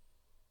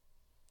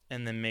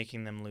and then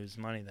making them lose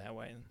money that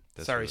way.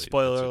 That's Sorry, really-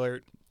 spoiler that's a-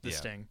 alert, The yeah.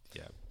 Sting.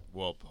 Yeah.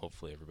 Well,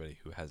 hopefully everybody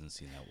who hasn't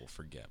seen that will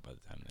forget by the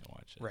time they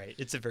watch it. Right.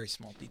 It's a very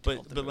small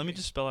detail. of the But let me movie.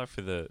 just spell out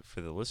for the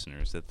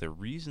listeners that the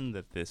reason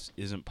that this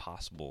isn't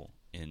possible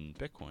in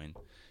Bitcoin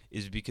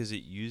is because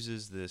it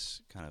uses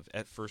this kind of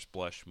at first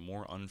blush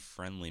more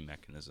unfriendly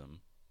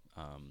mechanism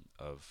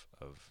of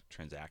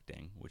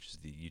transacting, which is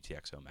the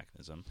UTXO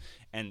mechanism.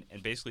 And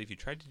basically, if you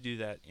tried to do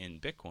that in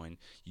Bitcoin,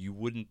 you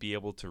wouldn't be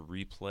able to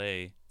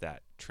replay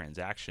that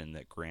transaction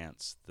that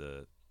grants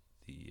the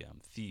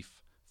thief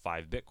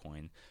 5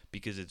 Bitcoin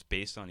because it's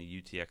based on a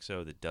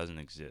UTXO that doesn't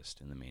exist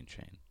in the main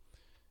chain.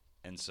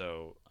 And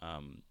so,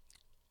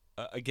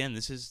 again,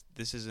 this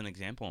is an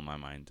example in my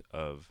mind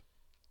of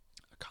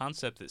a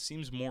concept that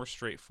seems more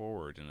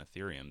straightforward in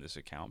Ethereum, this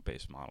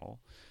account-based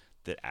model,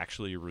 that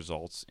actually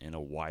results in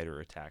a wider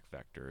attack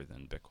vector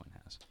than Bitcoin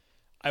has.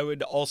 I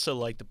would also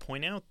like to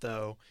point out,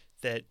 though,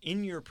 that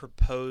in your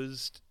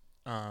proposed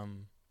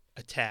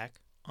attack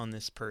on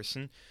this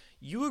person,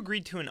 you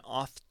agreed to an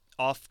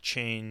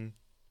off-chain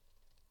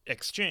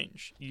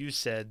exchange. You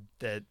said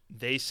that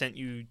they sent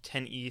you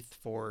 10 ETH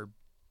for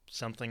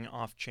something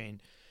off-chain.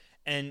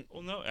 And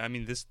Well, no, I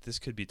mean this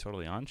could be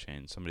totally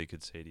on-chain. Somebody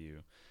could say to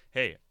you,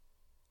 "Hey,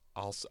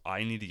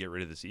 I need to get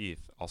rid of this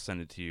ETH. I'll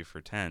send it to you for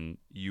 10.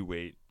 You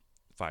wait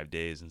 5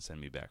 days and send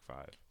me back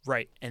 5."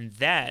 right, and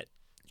that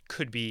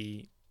could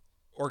be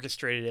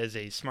orchestrated as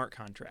a smart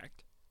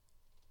contract,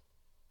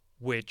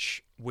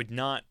 which would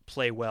not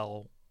play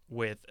well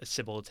with a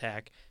Sybil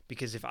attack,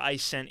 because if I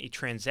sent a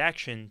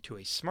transaction to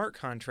a smart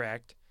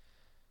contract,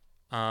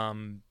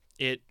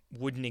 it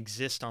wouldn't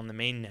exist on the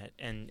mainnet,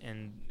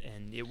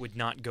 and it would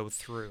not go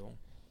through.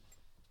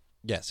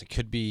 Yes, it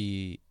could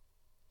be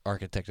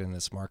architected in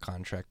a smart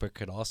contract, but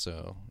could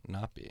also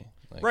not be.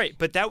 Like, Right,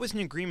 but that was an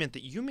agreement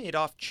that you made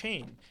off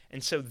chain,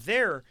 and so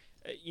there,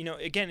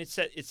 again, it's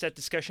that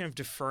discussion of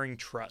deferring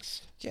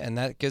trust. Yeah, and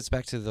that gets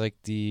back to like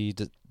the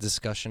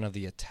discussion of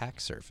the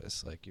attack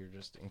surface. Like you're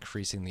just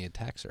increasing the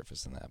attack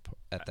surface in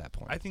at that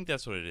point. I think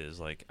that's what it is.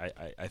 Like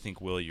I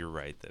think, Will, you're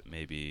right that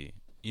maybe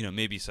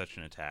maybe such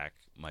an attack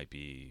might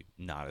be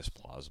not as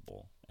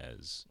plausible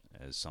as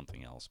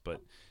something else,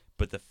 but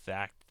the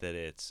fact that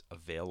it's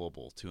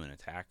available to an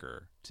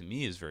attacker, to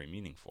me, is very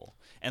meaningful.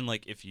 And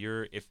like if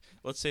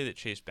let's say that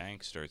Chase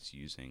Bank starts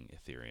using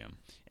Ethereum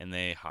and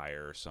they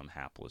hire some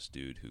hapless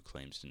dude who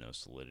claims to know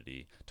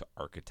Solidity to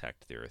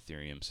architect their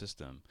Ethereum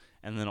system,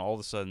 and then all of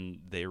a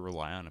sudden they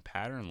rely on a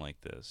pattern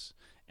like this,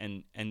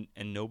 and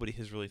nobody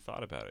has really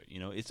thought about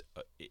it.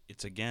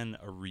 It's again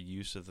a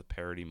reuse of the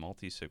parity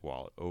multi-sig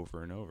wallet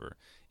over and over.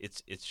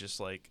 It's just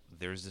like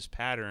there's this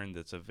pattern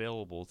that's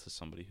available to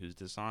somebody who's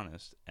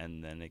dishonest,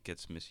 and then it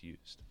gets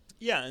misused.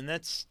 Yeah, and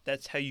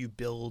that's how you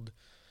build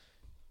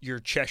your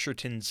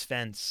Chesterton's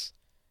fence.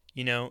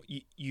 You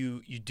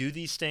do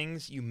these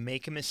things, you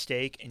make a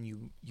mistake, and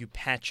you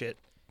patch it.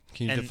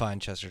 Can you and define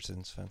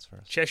Chesterton's fence for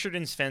us?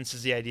 Chesterton's fence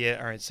is the idea.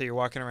 All right, so you're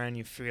walking around,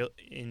 you feel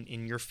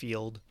in your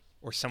field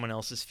or someone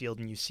else's field,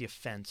 and you see a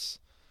fence.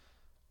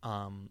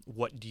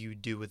 What do you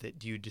do with it?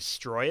 Do you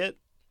destroy it,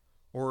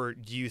 or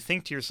do you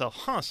think to yourself,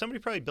 somebody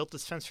probably built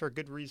this fence for a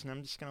good reason,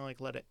 I'm just gonna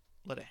let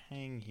it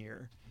hang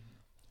here,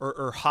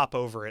 or hop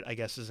over it, I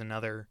guess, is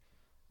another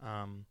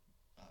option,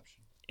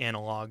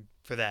 analog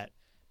for that.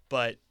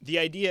 But the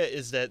idea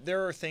is that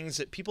there are things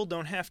that people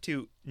don't have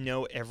to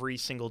know every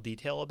single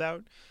detail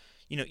about.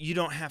 You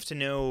don't have to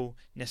know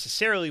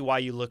necessarily why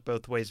you look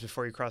both ways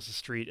before you cross the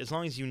street. As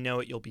long as you know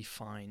it, you'll be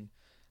fine.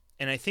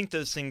 And I think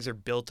those things are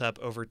built up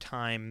over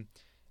time.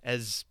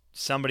 As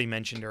somebody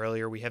mentioned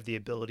earlier, we have the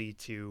ability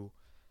to,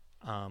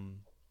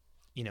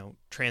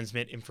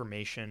 transmit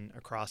information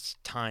across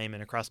time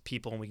and across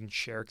people, and we can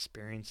share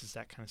experiences,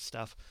 that kind of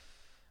stuff.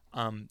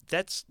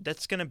 That's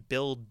going to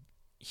build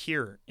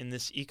here in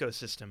this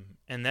ecosystem.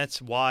 And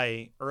that's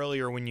why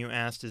earlier when you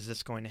asked, is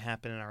this going to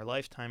happen in our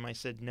lifetime, I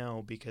said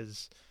no,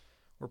 because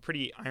we're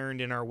pretty ironed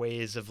in our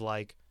ways of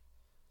like,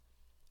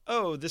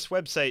 oh, this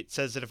website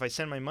says that if I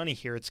send my money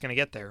here, it's going to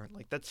get there.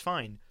 Like, that's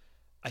fine.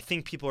 I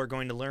think people are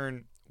going to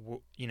learn,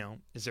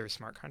 is there a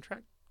smart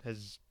contract?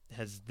 Has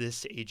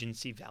this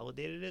agency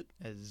validated it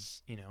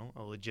as,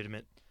 a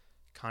legitimate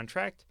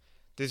contract?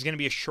 There's going to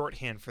be a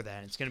shorthand for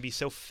that. It's going to be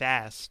so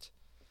fast.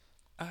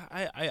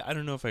 I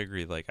don't know if I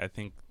agree. Like, I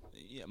think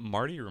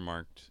Marty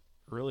remarked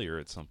earlier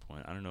at some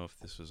point, I don't know if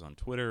this was on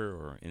Twitter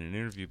or in an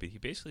interview, but he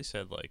basically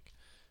said, like,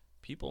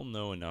 people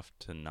know enough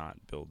to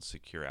not build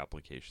secure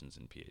applications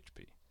in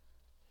PHP.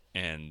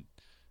 And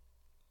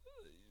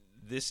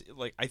this,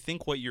 like, I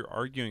think what you're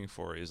arguing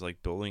for is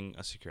like building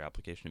a secure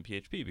application in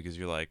PHP, because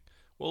you're like,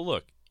 well,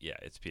 look, yeah,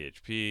 it's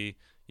PHP,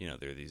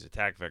 there are these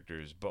attack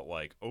vectors, but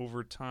like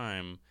over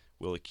time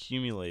we'll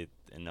accumulate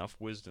enough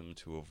wisdom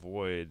to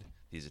avoid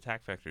these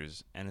attack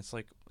vectors. And it's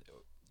like,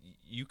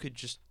 you could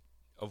just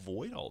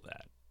avoid all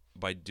that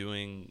by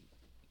doing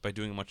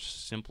a much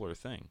simpler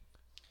thing.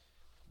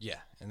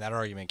 Yeah, and that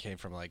argument came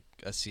from like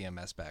a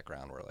CMS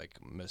background, where like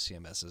most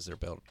CMSs are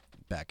built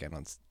back end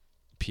on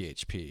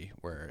PHP,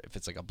 where if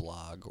it's like a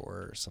blog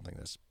or something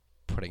that's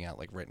putting out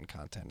like written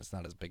content, it's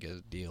not as big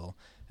a deal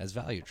as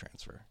value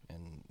transfer,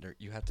 and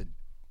you have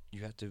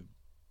to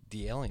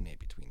de-alienate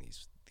between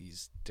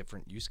these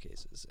different use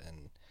cases.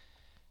 And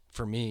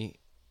for me,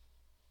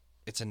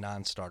 it's a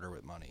non-starter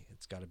with money.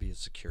 It's got to be as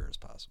secure as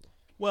possible.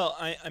 Well,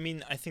 I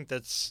mean, I think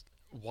that's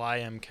why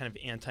I'm kind of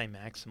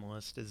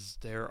anti-maximalist, is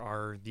there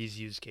are these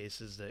use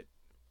cases that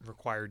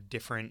require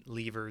different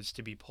levers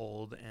to be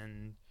pulled,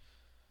 and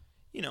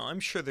I'm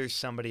sure there's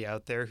somebody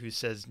out there who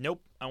says,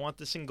 nope, I want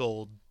this in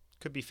gold.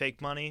 Could be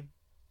fake money,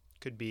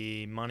 could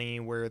be money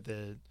where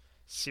the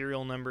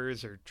serial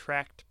numbers are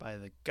tracked by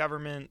the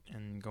government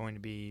and going to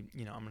be,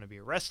 I'm going to be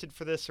arrested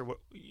for this, or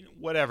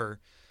whatever.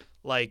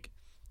 Like,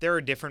 there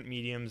are different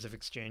mediums of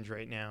exchange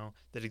right now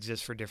that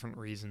exist for different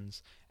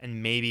reasons,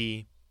 and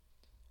maybe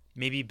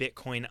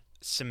Bitcoin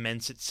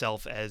cements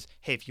itself as,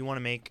 hey, if you want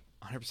to make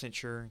 100%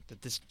 sure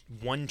that this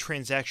one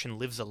transaction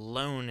lives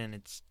alone and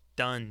it's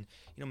done,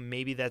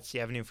 maybe that's the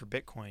avenue for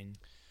Bitcoin.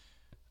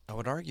 I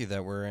would argue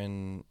that we're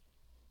in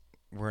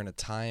a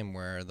time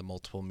where the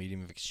multiple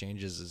medium of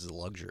exchanges is a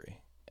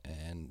luxury,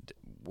 and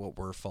what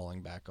we're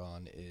falling back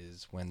on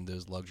is when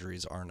those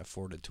luxuries aren't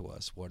afforded to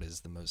us, what is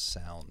the most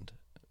sound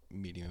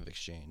medium of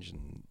exchange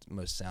and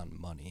most sound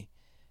money?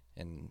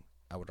 And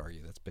I would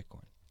argue that's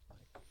Bitcoin.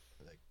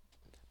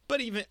 But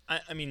even,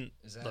 I mean,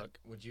 is that, look,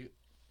 would you,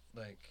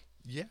 like,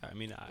 Yeah, I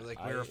mean,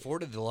 We're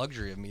afforded the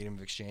luxury of medium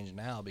of exchange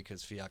now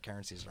because fiat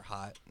currencies are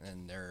hot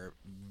and they're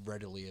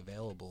readily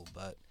available.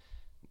 But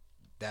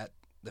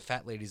the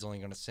fat lady's only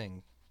going to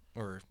sing,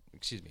 or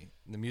excuse me,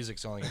 the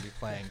music's only going to be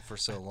playing for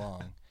so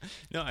long.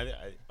 No,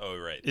 oh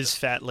right. Is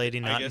Fat Lady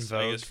not in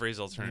vogue? I guess phrased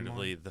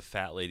alternatively, the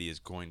fat lady is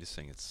going to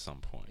sing at some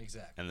point.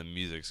 Exactly. And the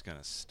music's going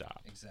to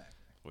stop. Exactly.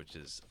 Which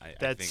is, I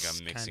That's think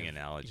I'm mixing kind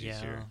of- analogies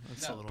yeah, here.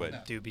 that's a little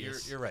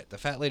dubious. You're right. The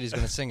fat lady's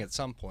going to sing at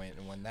some point,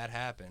 and when that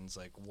happens,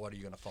 like, what are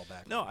you going to fall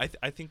back No, on?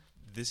 I think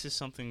this is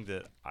something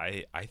that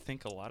I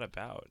think a lot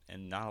about,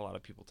 and not a lot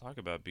of people talk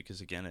about because,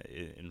 again,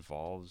 it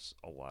involves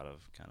a lot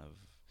of kind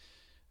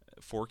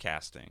of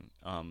forecasting.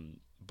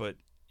 But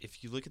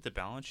if you look at the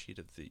balance sheet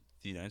of the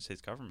United States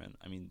government,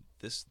 I mean,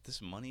 this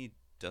money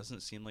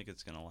doesn't seem like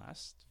it's going to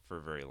last for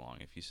very long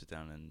if you sit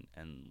down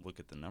and look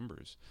at the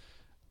numbers.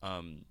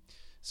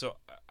 So,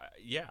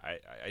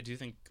 I do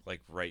think,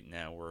 like, right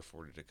now we're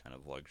afforded a kind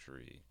of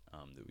luxury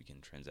that we can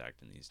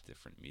transact in these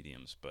different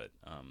mediums. But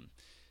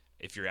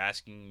if you're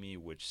asking me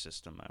which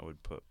system I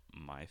would put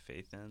my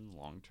faith in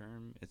long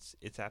term,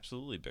 it's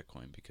absolutely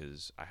Bitcoin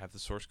because I have the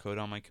source code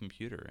on my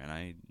computer and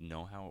I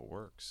know how it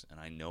works and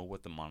I know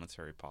what the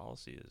monetary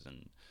policy is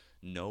and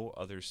no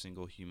other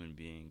single human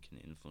being can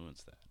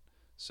influence that.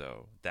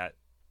 So that,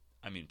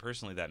 I mean,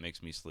 personally, that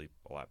makes me sleep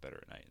a lot better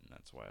at night, and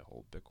that's why I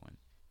hold Bitcoin.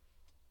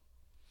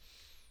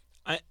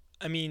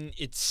 I mean,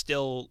 it's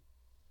still,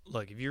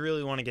 look, if you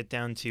really want to get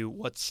down to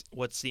what's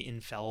the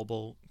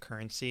infallible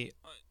currency,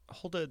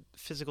 hold a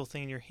physical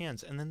thing in your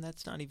hands, and then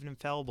that's not even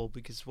infallible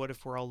because what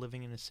if we're all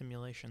living in a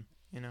simulation,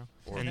 you know?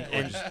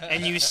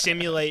 And you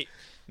simulate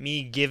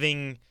me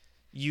giving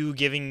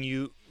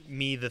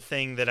me the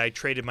thing that I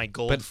traded my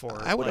gold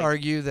for. I would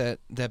argue that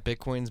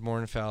Bitcoin's more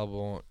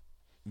infallible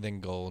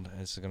than gold.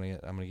 I'm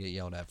gonna get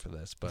yelled at for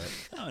this, but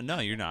No,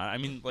 you're not. I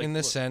mean, like, in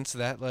the sense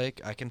that, like,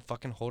 I can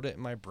fucking hold it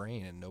in my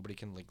brain and nobody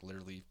can, like,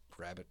 literally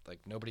grab it. Like,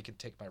 nobody can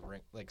take my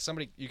ring. Like,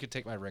 you could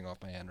take my ring off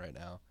my hand right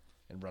now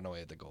and run away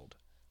with the gold.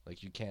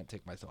 Like, you can't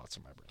take my thoughts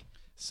from my brain.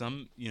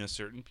 some,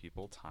 certain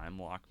people time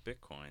lock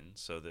Bitcoin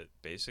so that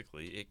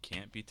basically it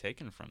can't be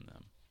taken from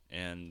them,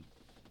 and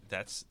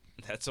that's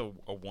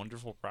a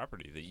wonderful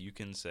property that you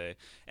can say.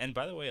 And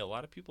by the way, a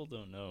lot of people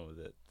don't know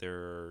that there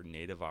are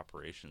native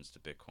operations to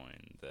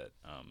Bitcoin that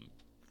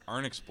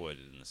aren't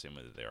exploited in the same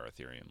way that they are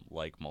Ethereum,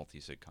 like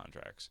multi-sig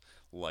contracts,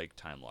 like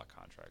time lock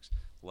contracts,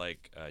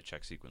 like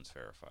check sequence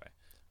verify.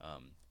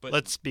 But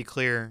let's be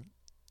clear,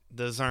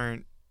 those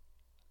aren't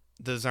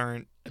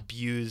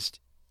abused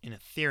in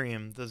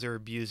Ethereum. Those are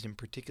abused in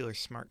particular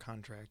smart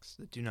contracts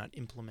that do not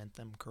implement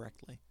them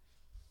correctly.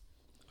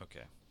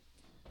 okay.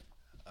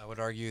 I would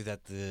argue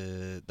that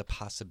the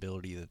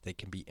possibility that they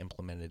can be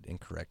implemented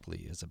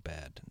incorrectly is a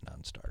bad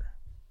non-starter.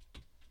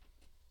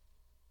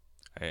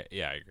 I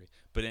agree.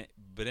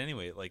 But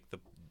anyway, like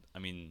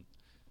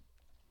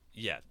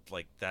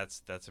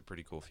that's a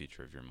pretty cool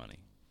feature of your money.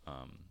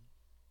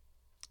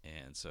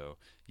 And so,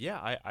 yeah,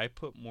 I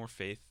put more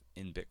faith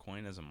in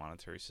Bitcoin as a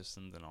monetary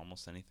system than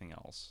almost anything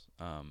else.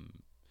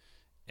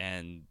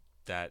 And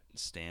that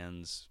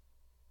stands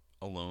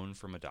alone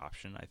from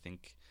adoption. I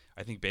think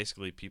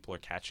basically people are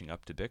catching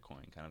up to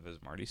Bitcoin, kind of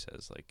as Marty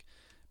says, like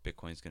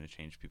Bitcoin's going to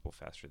change people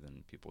faster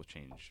than people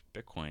change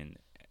Bitcoin.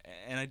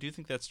 And I do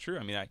think that's true.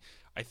 I mean,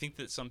 I think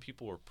that some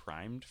people were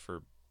primed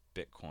for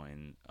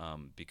Bitcoin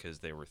because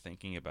they were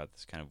thinking about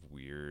this kind of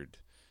weird,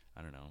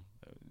 I don't know,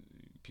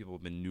 people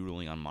have been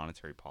noodling on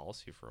monetary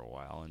policy for a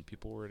while, and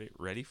people were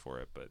ready for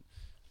it. But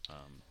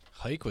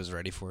Hike was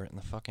ready for it in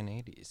the fucking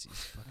 80s.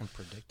 He's fucking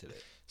predicted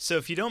it. So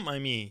if you don't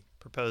mind me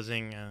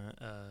proposing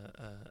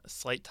a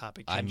slight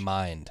topic I change.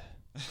 mind.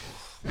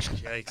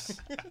 Yikes.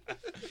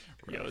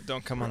 Yo,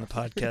 don't come on the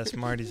podcast.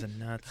 Marty's a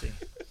Nazi.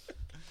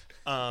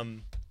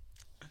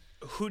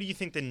 Who do you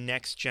think the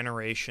next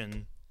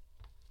generation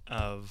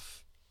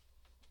of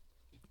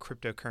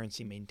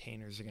cryptocurrency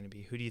maintainers are going to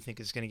be? Who do you think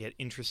is going to get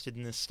interested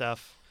in this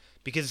stuff?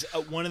 Because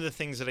one of the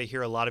things that I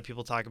hear a lot of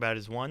people talk about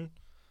is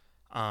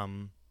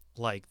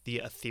like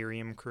the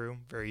Ethereum crew,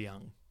 very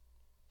young,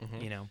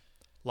 a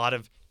lot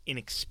of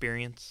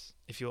inexperience,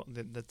 if you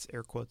that's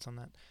air quotes on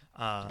that.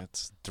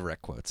 That's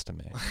direct quotes to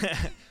me.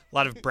 A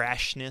lot of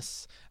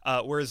brashness,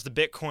 whereas the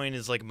Bitcoin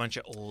is like a bunch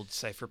of old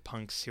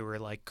cypherpunks who are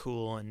like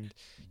cool and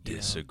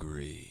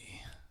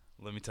disagree.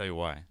 Let me tell you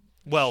why.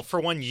 Well,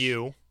 for one,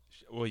 you.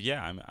 Well,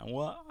 yeah,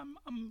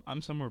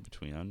 I'm somewhere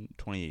between. I'm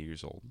 28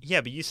 years old.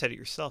 Yeah, but you said it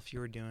yourself. You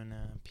were doing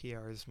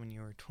PRs when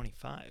you were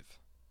 25.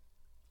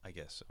 I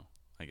guess so.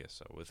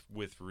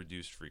 With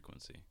reduced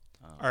frequency.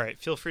 All right,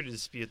 feel free to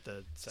dispute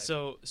the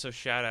cipher. So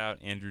shout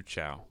out Andrew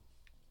Chow.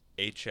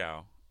 A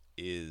Chow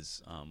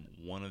is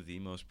one of the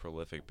most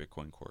prolific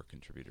Bitcoin Core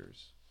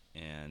contributors,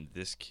 and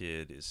this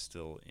kid is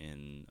still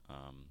in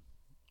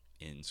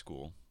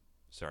school.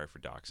 Sorry for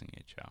doxing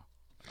A Chow.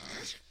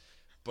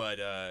 But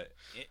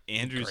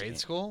Andrew's grade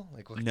school?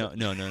 Like what? No.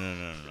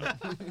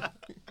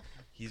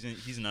 He's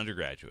an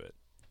undergraduate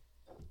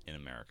in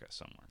America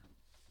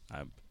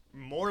somewhere.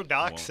 More I won't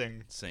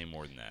doxing. say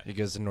more than that. He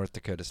goes to North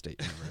Dakota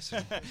State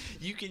University.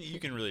 you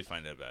can really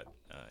find out about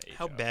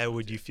How HO bad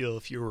would you feel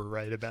if you were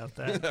right about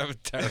that? That was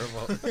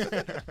terrible.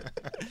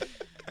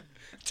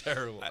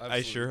 Terrible.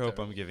 I sure hope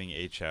I'm giving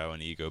HO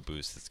an ego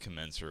boost that's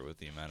commensurate with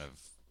the amount of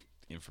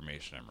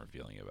information I'm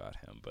revealing about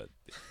him. But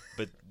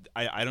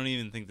I don't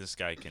even think this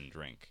guy can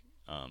drink.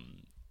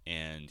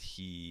 And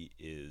he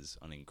is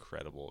an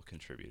incredible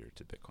contributor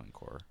to Bitcoin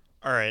Core.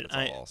 All right,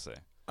 That's all I'll say.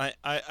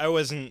 I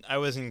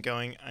wasn't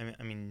going.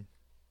 I mean,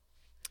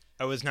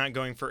 I was not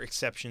going for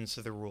exceptions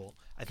to the rule.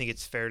 I think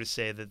it's fair to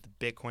say that the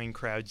Bitcoin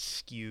crowd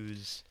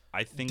skews.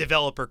 I think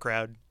Developer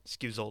crowd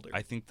skews older.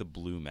 I think the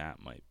blue map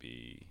might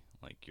be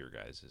like your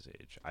guys'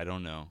 age. I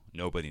don't know.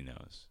 Nobody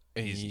knows.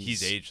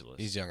 He's ageless.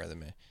 He's younger than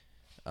me.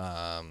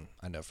 I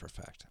know for a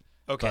fact.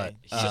 Okay.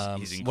 But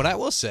he's what I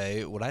will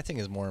say, what I think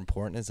is more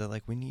important is that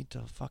like we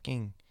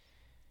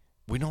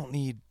don't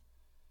need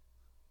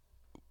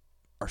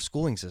our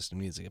schooling system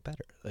needs to get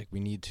better. Like we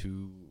need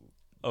to.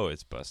 Oh,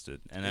 it's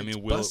busted. And I It's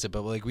mean, busted,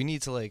 but like we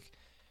need to like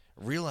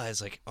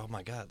realize like, oh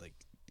my god, like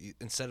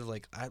instead of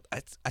like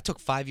I took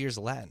 5 years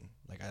of Latin.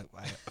 Like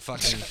I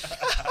fucking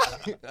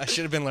I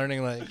should have been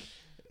learning like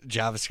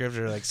JavaScript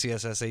or like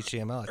CSS,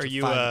 HTML.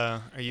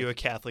 Are you a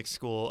Catholic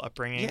school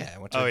upbringing? Yeah, I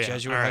went to a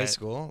Jesuit All high right.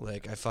 school.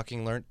 Like I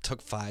fucking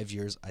took 5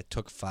 years. I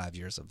took 5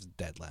 years of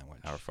dead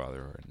language. Our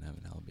Father who art in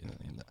heaven, hallowed be thy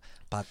name.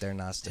 Pater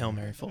noster. Hail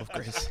Mary, full of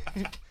grace.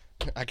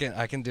 I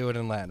can do it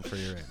in Latin for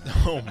you right now.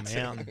 Oh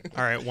man!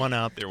 All right, one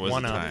up. There was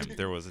one a up. time.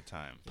 There was a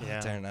time.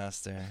 Yeah. Pater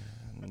noster.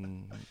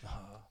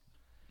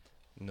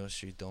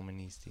 Nostri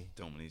Dominici.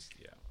 Dominis,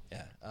 yeah.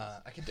 Yeah,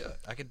 I could do it.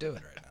 I could do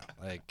it right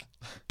now. Like,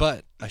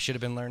 but I should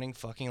have been learning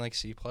fucking like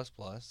C++ or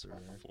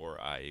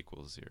 4I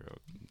equals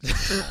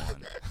 0.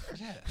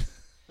 yeah.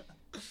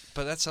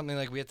 But that's something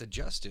like we have to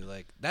adjust to.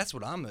 Like, that's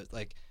what I'm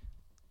like.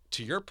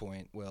 To your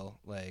point, Will.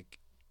 Like,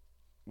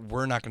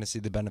 we're not going to see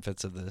the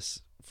benefits of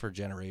this for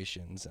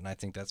generations, and I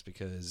think that's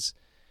because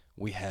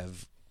we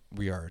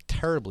are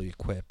terribly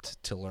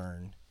equipped to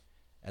learn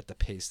at the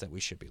pace that we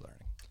should be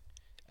learning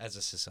as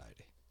a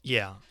society.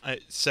 Yeah.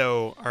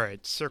 So, all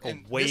right, circle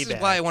And way this back.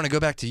 is why I want to go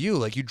back to you.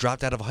 Like, you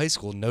dropped out of high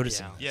school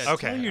noticing Yeah. this. Yeah,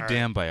 Okay, tell your all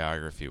damn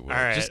biography, Will.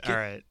 all right, Just all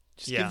right.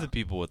 Just Yeah. give the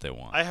people what they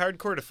want. I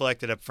hardcore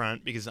deflected up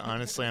front because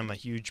honestly, I'm a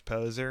huge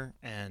poser,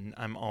 and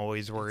I'm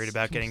always worried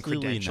about getting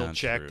completely credential not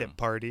checked true. at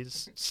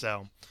parties.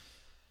 So,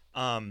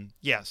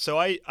 yeah. So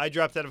I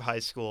dropped out of high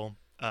school.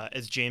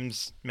 As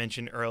James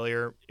mentioned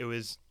earlier, it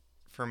was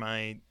for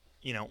my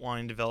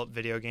wanting to develop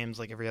video games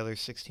like every other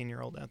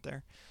 16-year-old out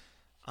there.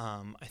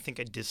 I think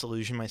I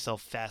disillusioned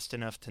myself fast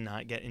enough to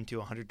not get into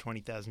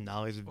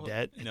 $120,000 of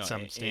debt at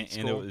some state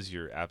and school. it was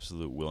your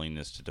absolute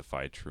willingness to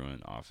defy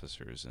truant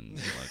officers and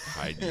like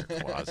hide in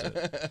your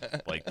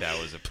closet. Like that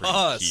was a pretty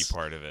Boss. key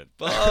part of it.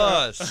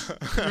 Boss,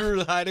 you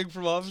were hiding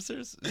from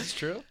officers? It's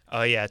true.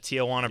 Oh yeah,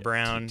 Tijuana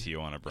Brown.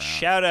 Tijuana Brown.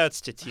 Shout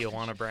outs to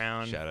Tijuana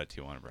Brown. Shout out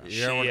Tijuana Brown.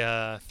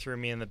 She threw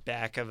me in the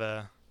back of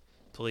a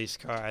police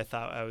car. I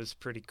thought I was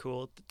pretty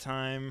cool at the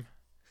time.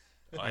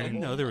 I didn't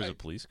know there was a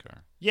police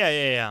car.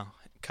 Yeah.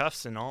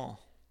 Cuffs and all.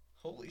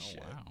 Holy Oh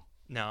wow.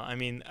 No, I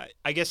mean,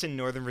 I guess in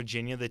Northern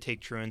Virginia they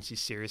take truancy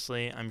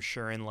seriously. I'm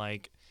sure in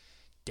like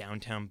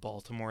downtown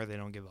Baltimore they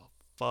don't give a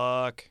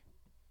fuck.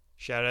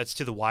 Shout outs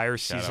to The Wire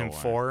Shout out season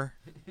Wire.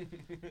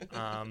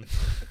 4.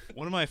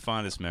 One of my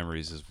fondest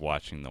memories is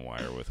watching The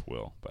Wire with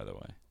Will, by the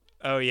way.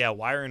 Oh yeah,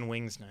 Wire and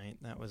Wings night.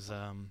 That was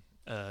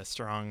a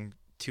strong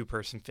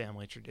 2-person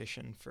family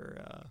tradition for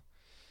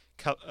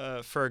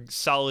a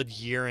solid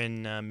year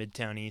in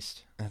Midtown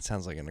East. That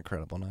sounds like an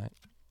incredible night.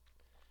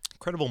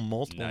 Incredible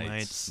multiple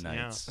nights.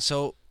 Nights.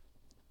 So,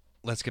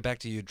 let's get back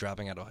to you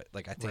dropping out of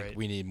like. I think Right.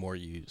 we need more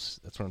yous.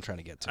 That's what I'm trying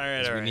to get to. All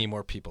right, is all we right. need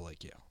more people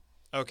like you.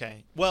 Yeah.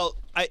 Okay. Well,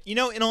 in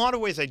a lot of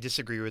ways I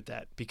disagree with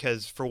that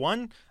because for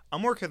one,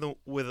 I'm working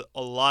with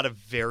a lot of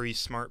very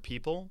smart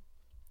people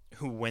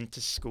who went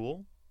to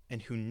school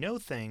and who know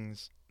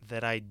things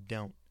that I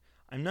don't.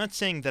 I'm not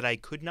saying that I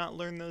could not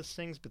learn those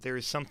things, but there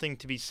is something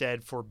to be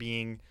said for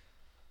being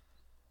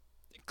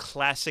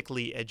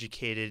classically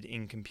educated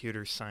in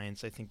computer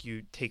science. I think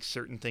you take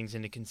certain things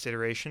into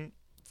consideration.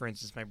 For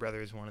instance, my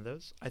brother is one of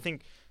those. I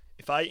think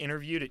if I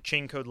interviewed at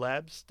Chain Code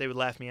Labs, they would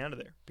laugh me out of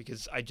there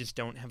because I just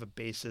don't have a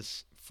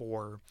basis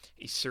for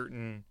a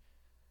certain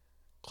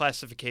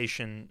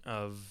classification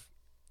of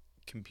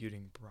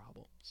computing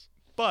problems.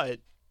 But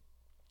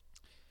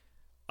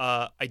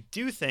I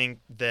do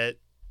think that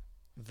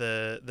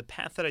the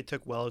path that I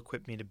took well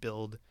equipped me to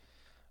build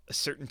a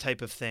certain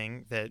type of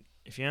thing that,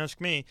 if you ask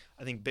me,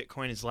 I think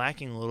Bitcoin is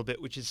lacking a little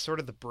bit, which is sort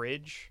of the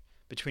bridge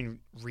between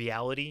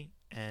reality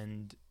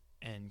and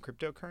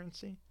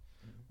cryptocurrency,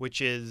 which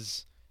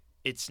is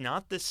it's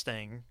not this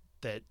thing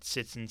that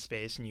sits in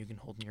space and you can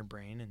hold in your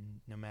brain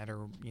and no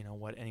matter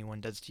what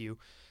anyone does to you,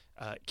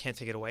 can't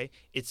take it away.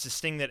 It's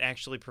this thing that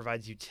actually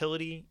provides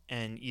utility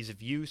and ease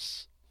of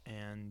use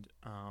and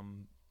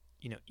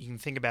you can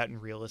think about it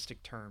in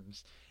realistic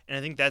terms. And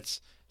I think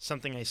that's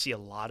something I see a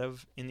lot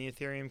of in the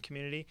Ethereum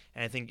community,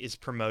 and I think is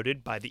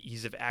promoted by the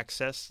ease of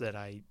access that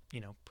I,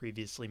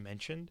 previously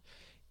mentioned,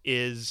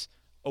 is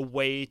a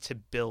way to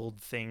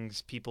build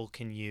things people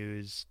can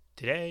use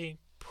today,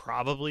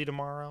 probably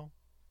tomorrow.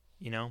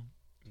 You know,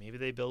 maybe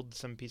they build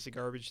some piece of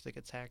garbage that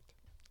gets hacked.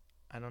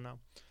 I don't know.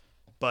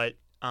 But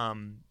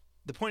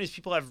the point is,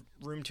 people have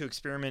room to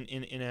experiment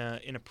in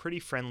a pretty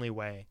friendly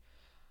way.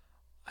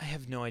 I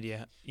have no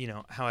idea,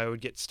 how I would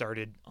get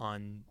started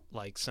on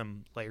like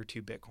some layer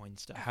 2 Bitcoin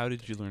stuff. How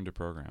did you learn to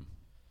program?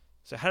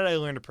 So how did I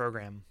learn to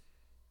program?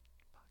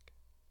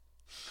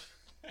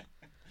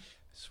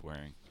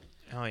 Swearing.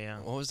 Oh yeah,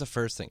 What was the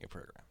first thing you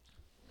programmed?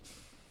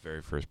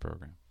 Very first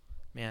program.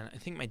 man. I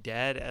think my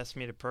dad asked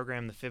me to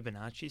program the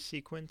Fibonacci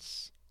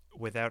sequence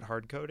without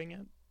hard coding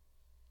it.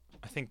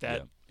 I think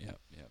that. Yep.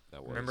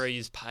 That was. Remember, I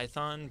used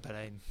Python, but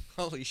I.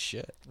 Holy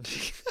shit.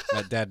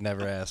 My dad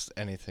never asked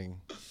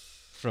anything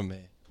from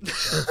me.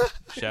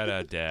 Shout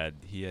out, Dad.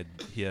 He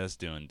has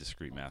doing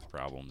discrete math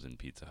problems in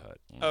Pizza Hut.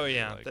 when Oh we were,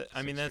 yeah, like,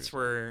 I mean 6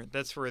 years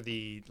that's where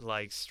the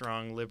like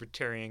strong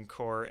libertarian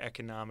core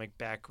economic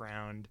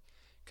background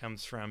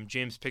comes from.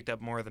 James picked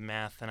up more of the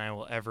math than I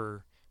will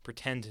ever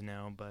pretend to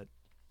know, but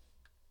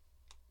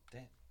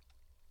Damn.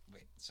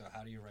 Wait, so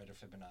how do you write a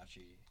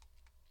Fibonacci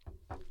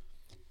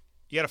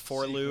you got a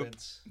for loop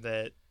sequence?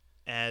 that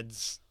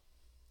adds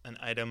an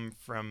item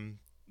from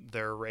the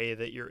array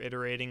that you're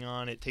iterating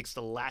on. It takes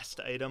the last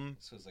item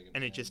So it's like an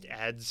and it just end.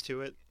 adds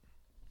to it.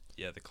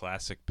 Yeah, the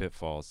classic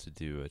pitfall is to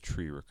do a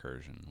tree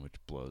recursion, which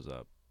blows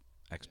up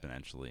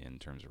exponentially in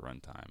terms of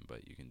runtime,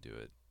 but you can do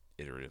it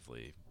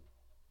iteratively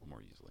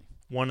more easily.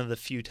 One of the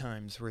few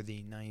times where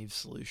the naive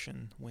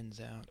solution wins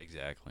out.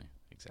 Exactly.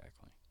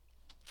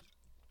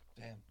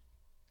 Damn.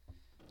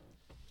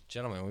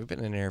 Gentlemen, we've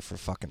been in here for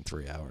fucking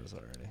 3 hours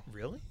already.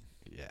 Really?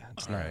 Yeah,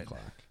 it's All 9 right.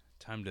 o'clock.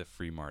 Time to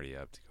free Marty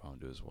up to go home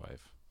to his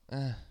wife.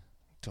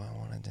 Do I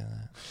want to do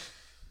that?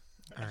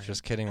 All right.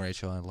 Just kidding,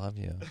 Rachel. I love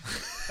you.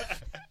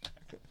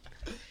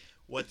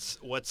 What's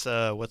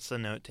the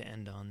note to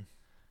end on?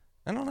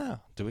 I don't know.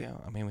 Do we?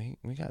 I mean,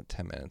 we got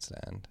 10 minutes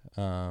to end.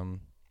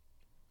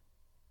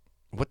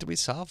 What did we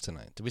solve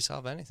tonight? Did we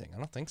solve anything? I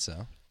don't think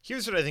so.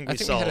 Here's what I think I we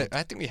think solved.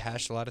 I think we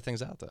hashed a lot of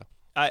things out, though.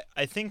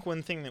 I think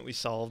one thing that we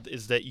solved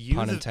is that you,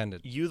 Pun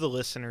intended. you the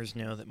listeners,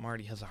 know that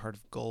Marty has a heart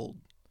of gold.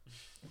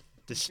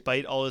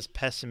 Despite all his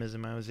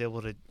pessimism, I was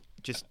able to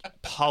just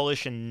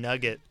polish a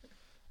nugget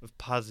of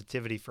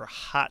positivity for a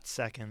hot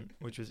second,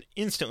 which was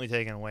instantly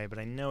taken away, but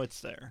I know it's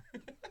there.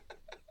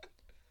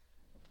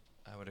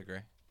 I would agree.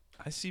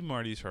 I see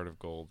Marty's heart of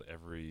gold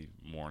every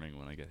morning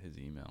when I get his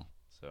email,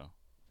 so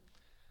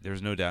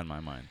there's no doubt in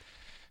my mind.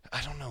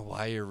 I don't know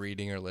why you're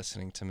reading or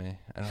listening to me.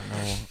 I don't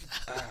know.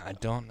 I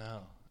don't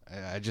know.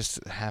 I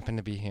just happened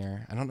to be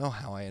here. I don't know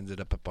how I ended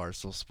up at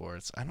Barstool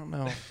Sports. I don't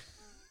know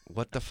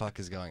what the fuck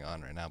is going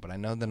on right now, but I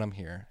know that I'm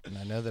here, and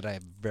I know that I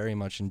very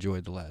much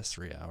enjoyed the last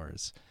 3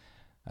 hours.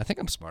 I think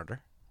I'm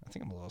smarter. I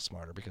think I'm a little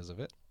smarter because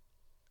of it.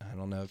 I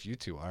don't know if you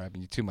two are. I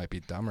mean, you two might be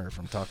dumber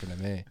from talking to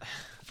me,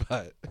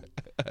 but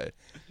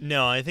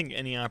No, I think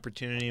any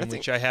opportunity in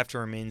which I have to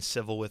remain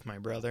civil with my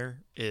brother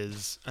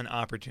is an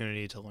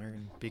opportunity to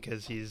learn,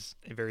 because he's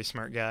a very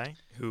smart guy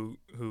who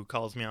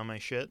calls me on my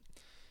shit,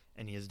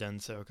 and he has done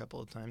so a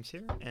couple of times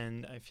here,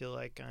 and I feel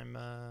like I'm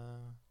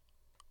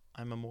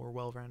a more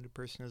well-rounded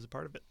person as a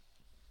part of it.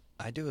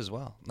 I do as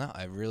well. No,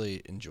 I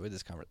really enjoyed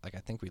this conversation. Like, I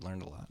think we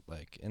learned a lot.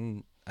 Like,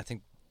 and I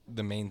think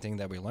the main thing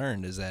that we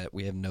learned is that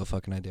we have no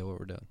fucking idea what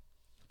we're doing.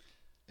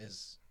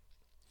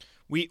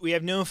 We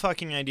have no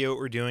fucking idea what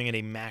we're doing at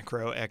a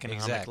macroeconomic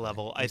Exactly,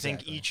 level. I think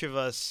exactly. each of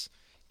us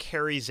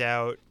carries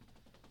out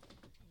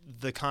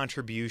the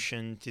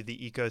contribution to the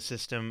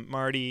ecosystem.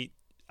 Marty,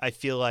 I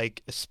feel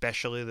like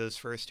especially those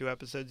first 2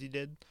 episodes you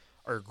did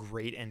are a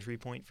great entry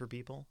point for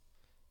people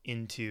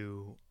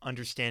into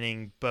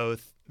understanding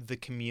both the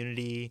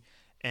community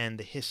and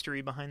the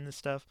history behind this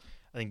stuff.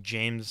 I think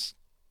James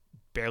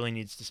barely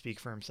needs to speak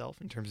for himself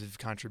in terms of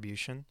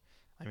contribution.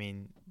 I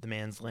mean, the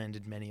man's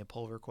landed many a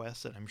pull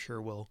request that I'm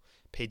sure will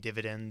pay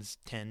dividends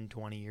 10,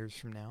 20 years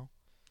from now.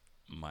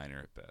 Minor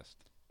at best.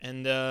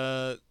 And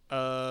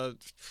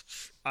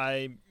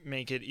I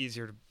make it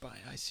easier to buy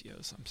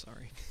ICOs. I'm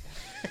sorry.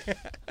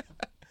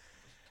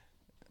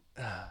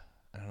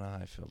 I don't know how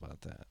I feel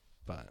about that,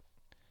 but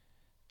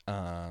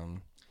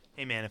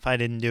Hey, man, if I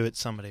didn't do it,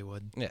 somebody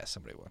would. yeah,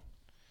 somebody would.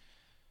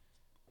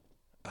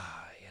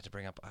 You had to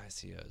bring up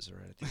ICOs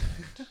right at the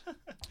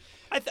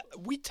end.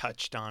 We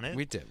touched on it.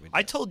 We did.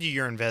 I told you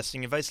your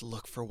investing advice.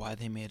 Look for why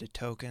they made a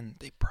token.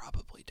 They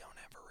probably don't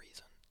have a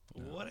reason.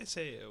 No. What I would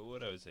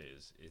say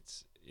is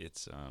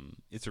it's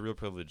a real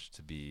privilege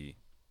to be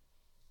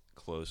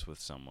close with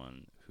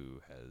someone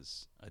who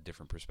has a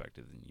different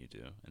perspective than you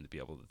do, and to be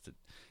able to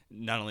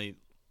not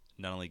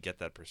only get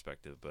that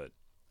perspective, but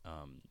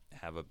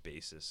have a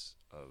basis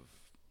of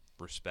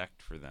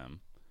respect for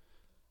them,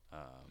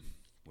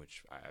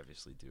 which I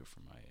obviously do for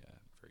my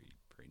very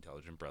very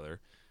intelligent brother,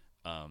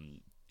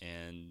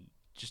 and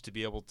just to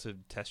be able to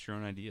test your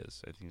own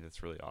ideas. I think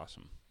that's really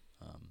awesome.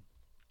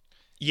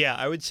 Yeah,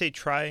 I would say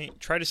try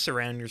to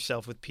surround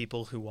yourself with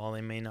people who, while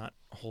they may not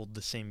hold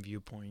the same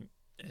viewpoint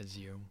as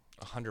you,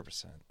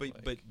 100%.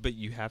 But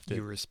you have to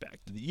You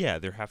respect. Yeah,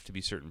 there have to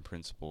be certain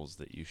principles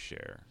that you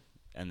share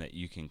and that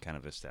you can kind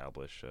of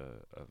establish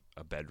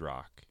a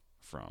bedrock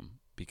from,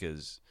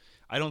 because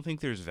I don't think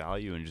there's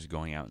value in just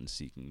going out and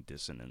seeking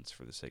dissonance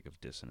for the sake of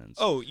dissonance.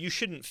 Oh, you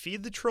shouldn't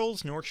feed the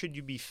trolls, nor should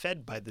you be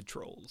fed by the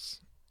trolls.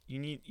 You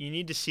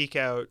need to seek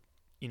out,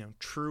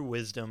 true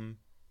wisdom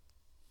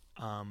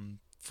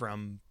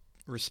from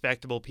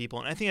respectable people.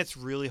 And I think that's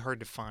really hard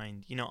to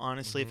find.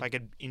 Honestly, if I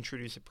could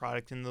introduce a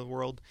product into the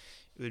world,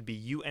 it would be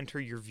you enter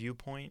your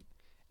viewpoint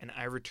and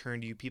I return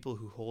to you people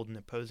who hold an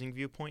opposing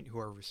viewpoint who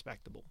are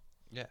respectable.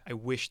 Yeah. I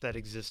wish that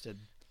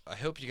existed. I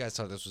hope you guys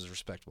thought this was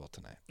respectable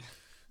tonight.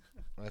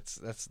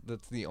 That's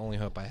the only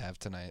hope I have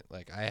tonight.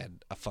 Like, I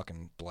had a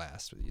fucking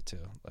blast with you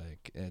two.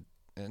 Like, it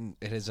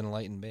has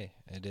enlightened me.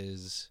 It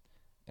is,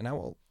 and I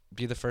will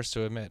be the first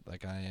to admit,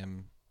 like, I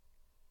am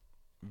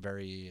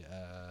very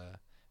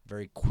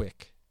very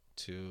quick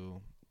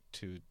to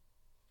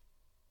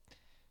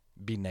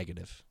be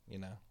negative,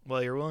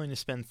 Well, you're willing to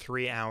spend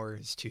 3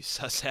 hours to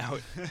suss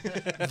out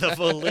the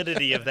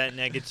validity of that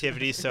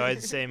negativity. So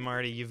I'd say,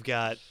 Marty, you've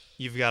got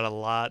a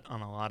lot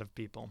on a lot of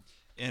people.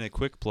 And a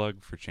quick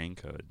plug for Chain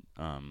Code.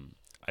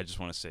 I just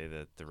want to say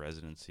that the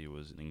residency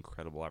was an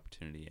incredible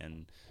opportunity,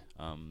 and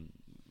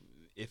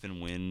if and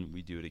when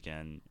we do it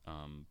again,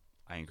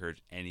 I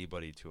encourage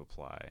anybody to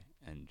apply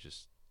and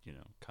just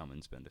come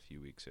and spend a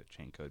few weeks at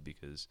Chain Code,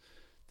 because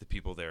the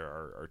people there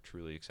are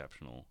truly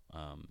exceptional,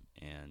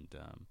 and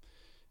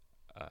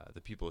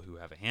the people who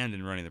have a hand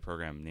in running the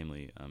program,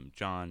 namely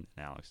John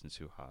and Alex and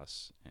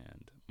Suhas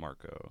and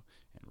Marco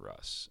and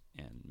Russ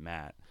and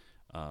Matt,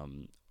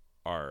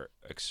 are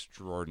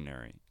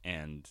extraordinary,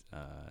 and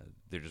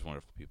they're just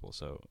wonderful people.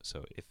 So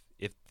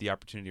if the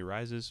opportunity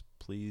arises,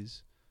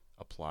 please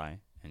apply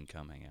and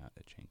come hang out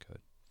at Chain Code.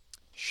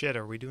 Shit,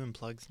 are we doing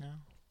plugs now?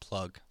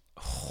 Plug.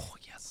 Oh,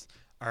 yes.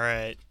 All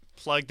right.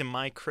 Plug to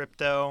My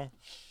Crypto.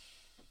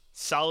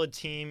 Solid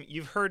team.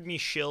 You've heard me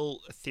shill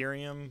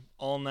Ethereum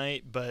all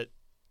night, but,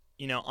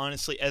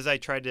 honestly, as I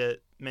tried to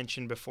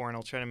mention before, and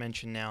I'll try to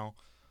mention now,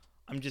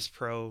 I'm just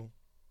pro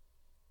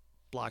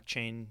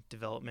blockchain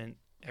development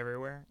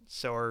everywhere.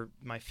 So are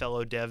my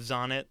fellow devs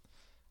on it.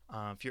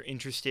 If you're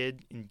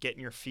interested in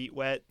getting your feet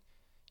wet,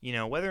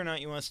 whether or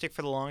not you want to stick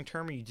for the long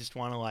term or you just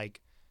want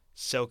to,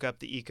 soak up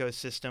the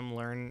ecosystem,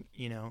 learn,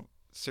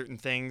 certain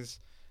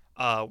things,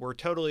 we're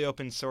totally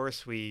open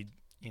source.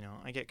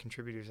 I get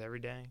contributors every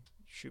day,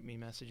 shoot me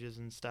messages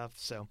and stuff.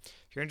 So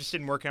if you're interested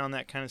in working on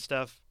that kind of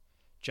stuff,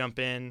 jump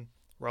in.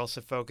 We're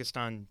also focused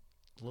on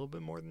a little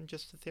bit more than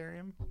just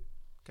Ethereum.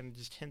 Gonna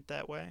just hint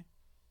that way.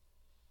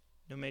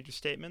 No major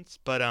statements,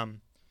 but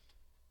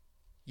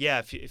yeah.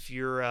 If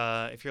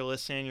you're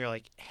listening, you're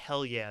like,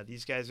 hell yeah,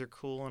 these guys are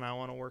cool, and I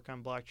want to work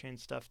on blockchain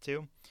stuff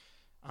too.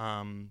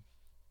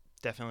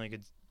 Definitely a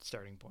good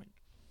starting point.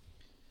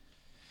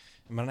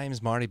 My name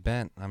is Marty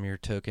Bent. I'm your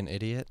token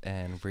idiot,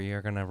 and we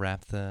are gonna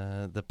wrap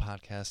the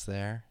podcast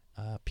there.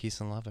 Peace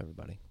and love,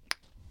 everybody.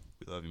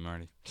 We love you,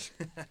 Marty.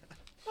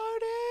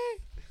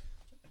 Marty!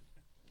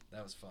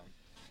 That was fun.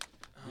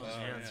 Oh,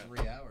 man.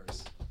 3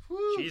 hours.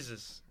 Woo.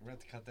 Jesus. We're gonna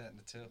have to cut that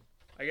into 2.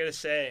 I gotta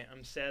say,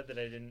 I'm sad that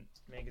I didn't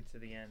make it to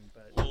the end,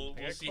 but We'll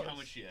I got see close. how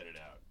much you edit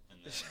out,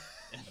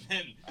 and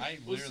then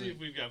we'll see if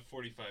we've got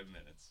 45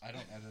 minutes. I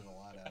don't edit a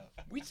lot out.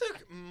 We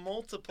took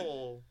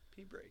multiple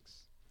pee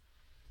breaks.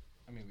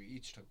 I mean, we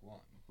each took one.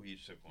 We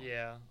each took one.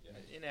 Yeah.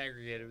 Yeah. In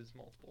aggregate, it was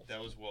multiple.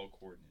 That was well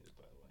coordinated,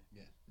 by the way.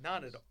 Yeah.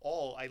 Not at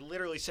all. I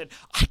literally said,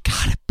 I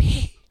gotta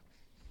pee.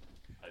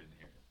 I didn't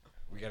hear it.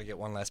 We gotta get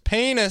one last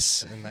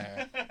penis in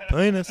there.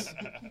 Penis.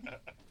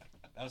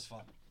 That was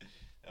fun.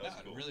 That was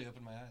No, cool. It really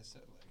opened my eyes.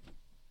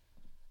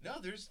 No,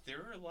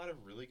 there are a lot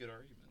of really good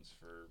arguments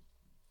for,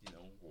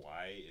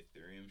 why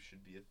Ethereum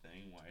should be a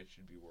thing, why it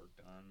should be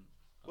worked on.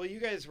 Well,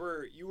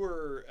 you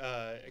were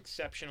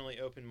exceptionally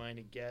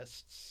open-minded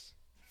guests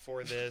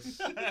for this.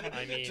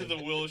 I mean, to the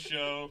Will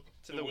show,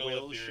 to the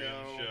Will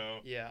Ethereum show.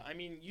 Yeah, I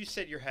mean, you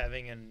said you're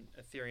having an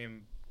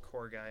Ethereum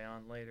core guy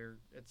on later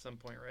at some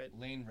point, right?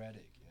 Lane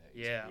Reddick.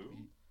 Yeah.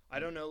 Who? I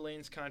don't know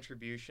Lane's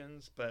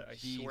contributions, but I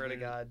He swear to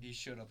God, he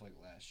showed up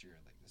last year,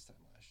 this time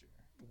last year.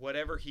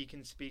 whatever he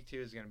can speak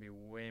to is going to be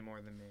way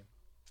more than me.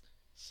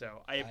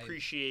 So I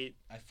appreciate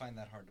I find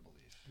that hard to believe.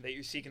 that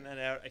you're seeking that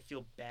out. I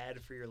feel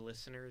bad for your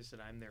listeners that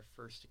I'm their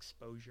first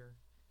exposure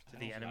to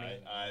the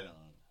enemy. I don't.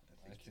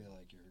 I feel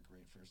like you're a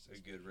great first. A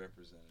good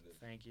representative.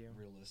 Thank you.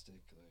 Realistic,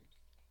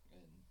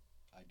 and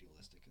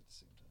idealistic at the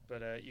same time.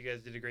 But you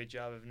guys did a great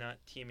job of not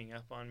teaming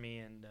up on me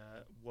and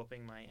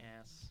whooping my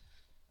ass.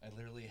 I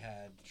literally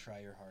had try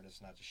your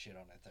hardest not to shit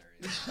on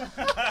Ethereum.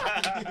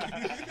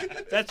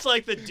 That's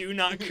like the do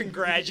not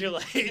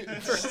congratulate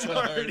for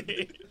Start.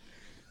 Marty.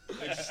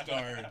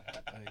 Start.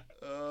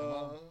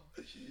 Oh,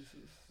 Jesus.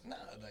 No,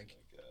 Oh my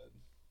God.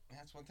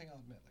 that's one thing I'll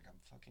admit.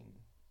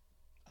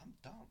 I'm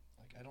dumb.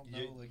 I don't know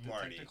the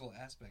Marty, technical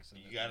aspects of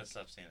it. You gotta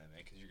stop saying that,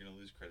 man, because you're gonna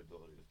lose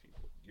credibility with people.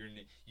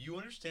 You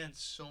understand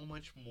so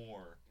much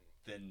more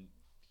than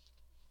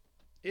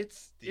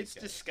It's These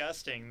guys.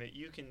 disgusting that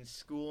you can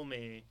school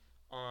me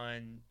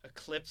on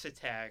eclipse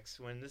attacks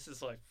when this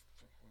is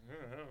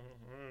I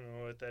don't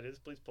know what that is.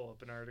 Please pull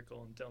up an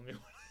article and tell me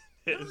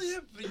what it No, is. yeah,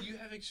 but you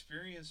have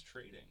experience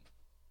trading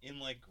in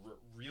like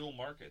real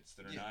markets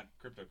that are not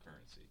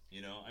cryptocurrency.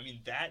 You know, I mean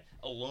that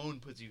alone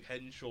puts you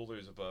head and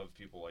shoulders above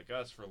people like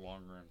us for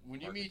long run. When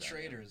you market meet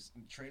dynamics.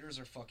 traders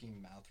are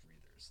fucking mouth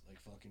readers. Like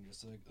fucking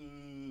just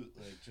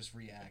like just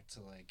react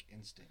to like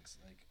instincts.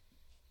 Like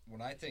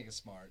when I think of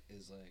smart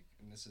is like,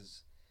 and this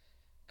is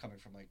coming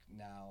from like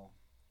now,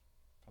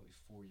 probably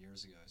 4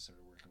 years ago. I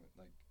started working with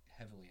like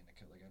heavily into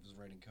code. Like I was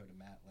writing code in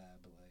MATLAB,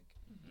 but like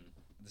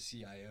the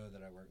CIO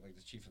that I worked, like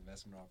the chief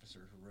investment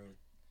officer who wrote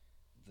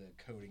the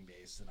coding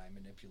base that I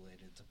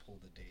manipulated to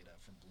pull the data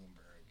from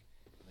Bloomberg,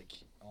 like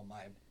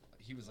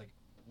he was like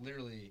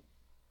literally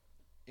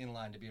in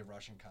line to be a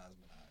Russian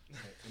cosmonaut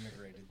that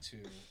immigrated to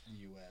the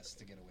U.S.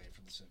 to get away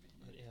from the Soviet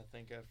Union. Yeah,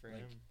 thank God for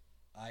Like, him.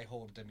 I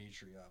hold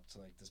Dmitry up to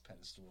like this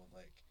pedestal of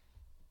like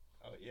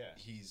Oh yeah.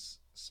 he's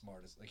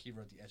smartest. Like he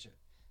wrote the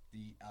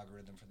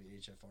algorithm for the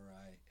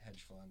HFRI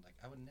hedge fund. Like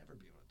I would never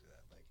be able to do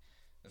that. Like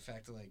the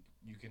fact that like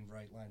you can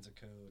write lines of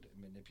code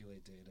and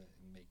manipulate data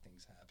and make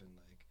things happen.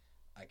 Like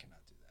I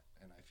cannot do that,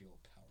 and I feel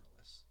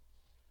powerless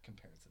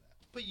compared to that.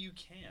 But you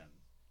can.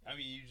 I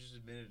mean, you just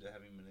admitted to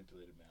having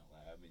manipulated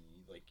MATLAB, and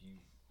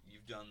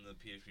you've done the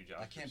PHP job.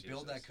 I can't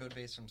build that code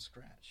base from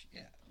scratch.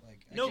 Yeah,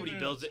 like Nobody given it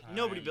builds it. time.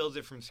 Nobody builds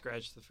it from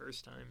scratch the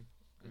first time.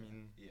 I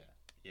mean, Yeah.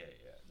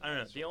 I don't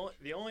know. that's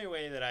The only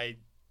way that I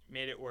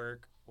made it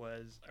work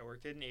was I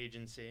worked at an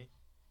agency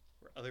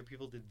where other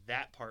people did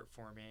that part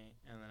for me,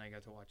 and then I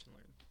got to watch and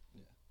learn.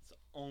 Yeah. It's the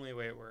only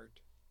way it worked.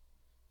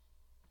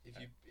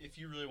 If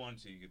you really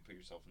wanted to, you could put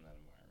yourself in that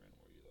environment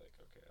where you're like,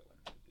 okay, I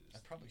learned how to do this. I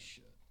probably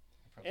should.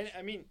 And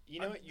I mean, you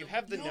know, you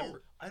have the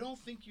number. I don't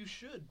think you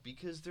should,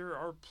 because there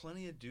are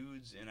plenty of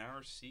dudes in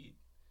our seat.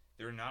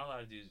 There are not a lot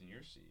of dudes in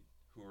your seat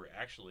who are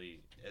actually,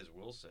 as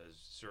Will says,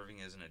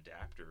 serving as an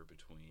adapter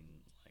between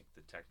like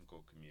the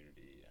technical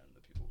community and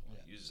the people who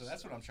use it. So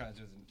that's what I'm trying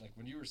to do. Like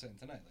when you were saying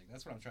tonight, like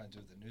that's what I'm trying to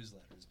do with the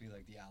newsletters. Be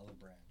like the olive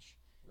branch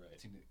Right.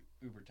 to the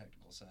uber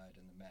technical side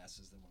and the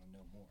masses that want to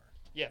know more.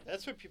 Yeah,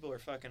 that's what people are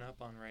fucking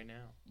up on right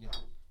now. Yeah.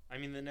 I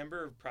mean, the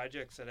number of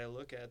projects that I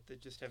look at that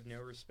just have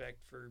no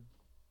respect for,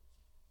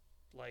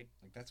 like,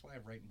 Like that's why I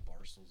write in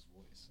Barstool's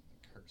voice and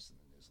like curse in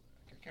the newsletter.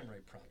 Like, I can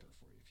write proper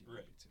for you if you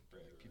want me to.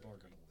 But, like, people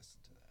are going to listen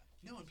to that.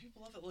 No, and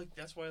people love it. Like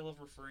that's why I love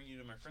referring you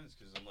to my friends,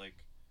 because I'm like,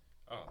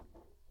 oh,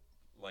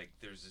 like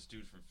there's this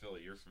dude from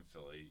Philly. You're from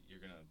Philly.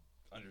 You're gonna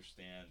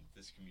understand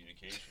this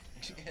communication.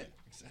 You know?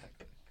 Yeah,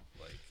 exactly.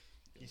 Like,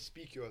 you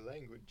speak your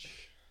language.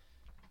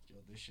 Yo,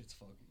 this shit's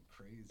fucking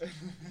crazy.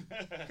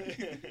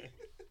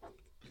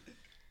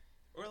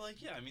 or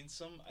like, yeah, I mean,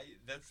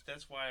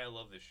 that's why I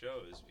love the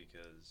show, is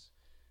because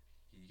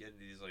you get into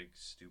these like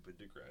stupid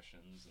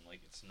digressions, and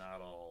like it's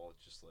not all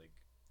just like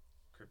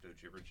crypto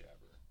jibber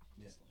jabber.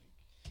 Yeah. It's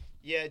like,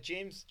 Yeah,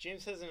 James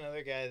has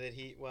another guy that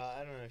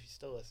I don't know if you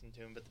still listen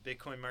to him, but the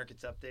Bitcoin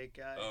Markets Update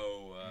guy.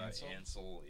 oh, Ansel? Ansel,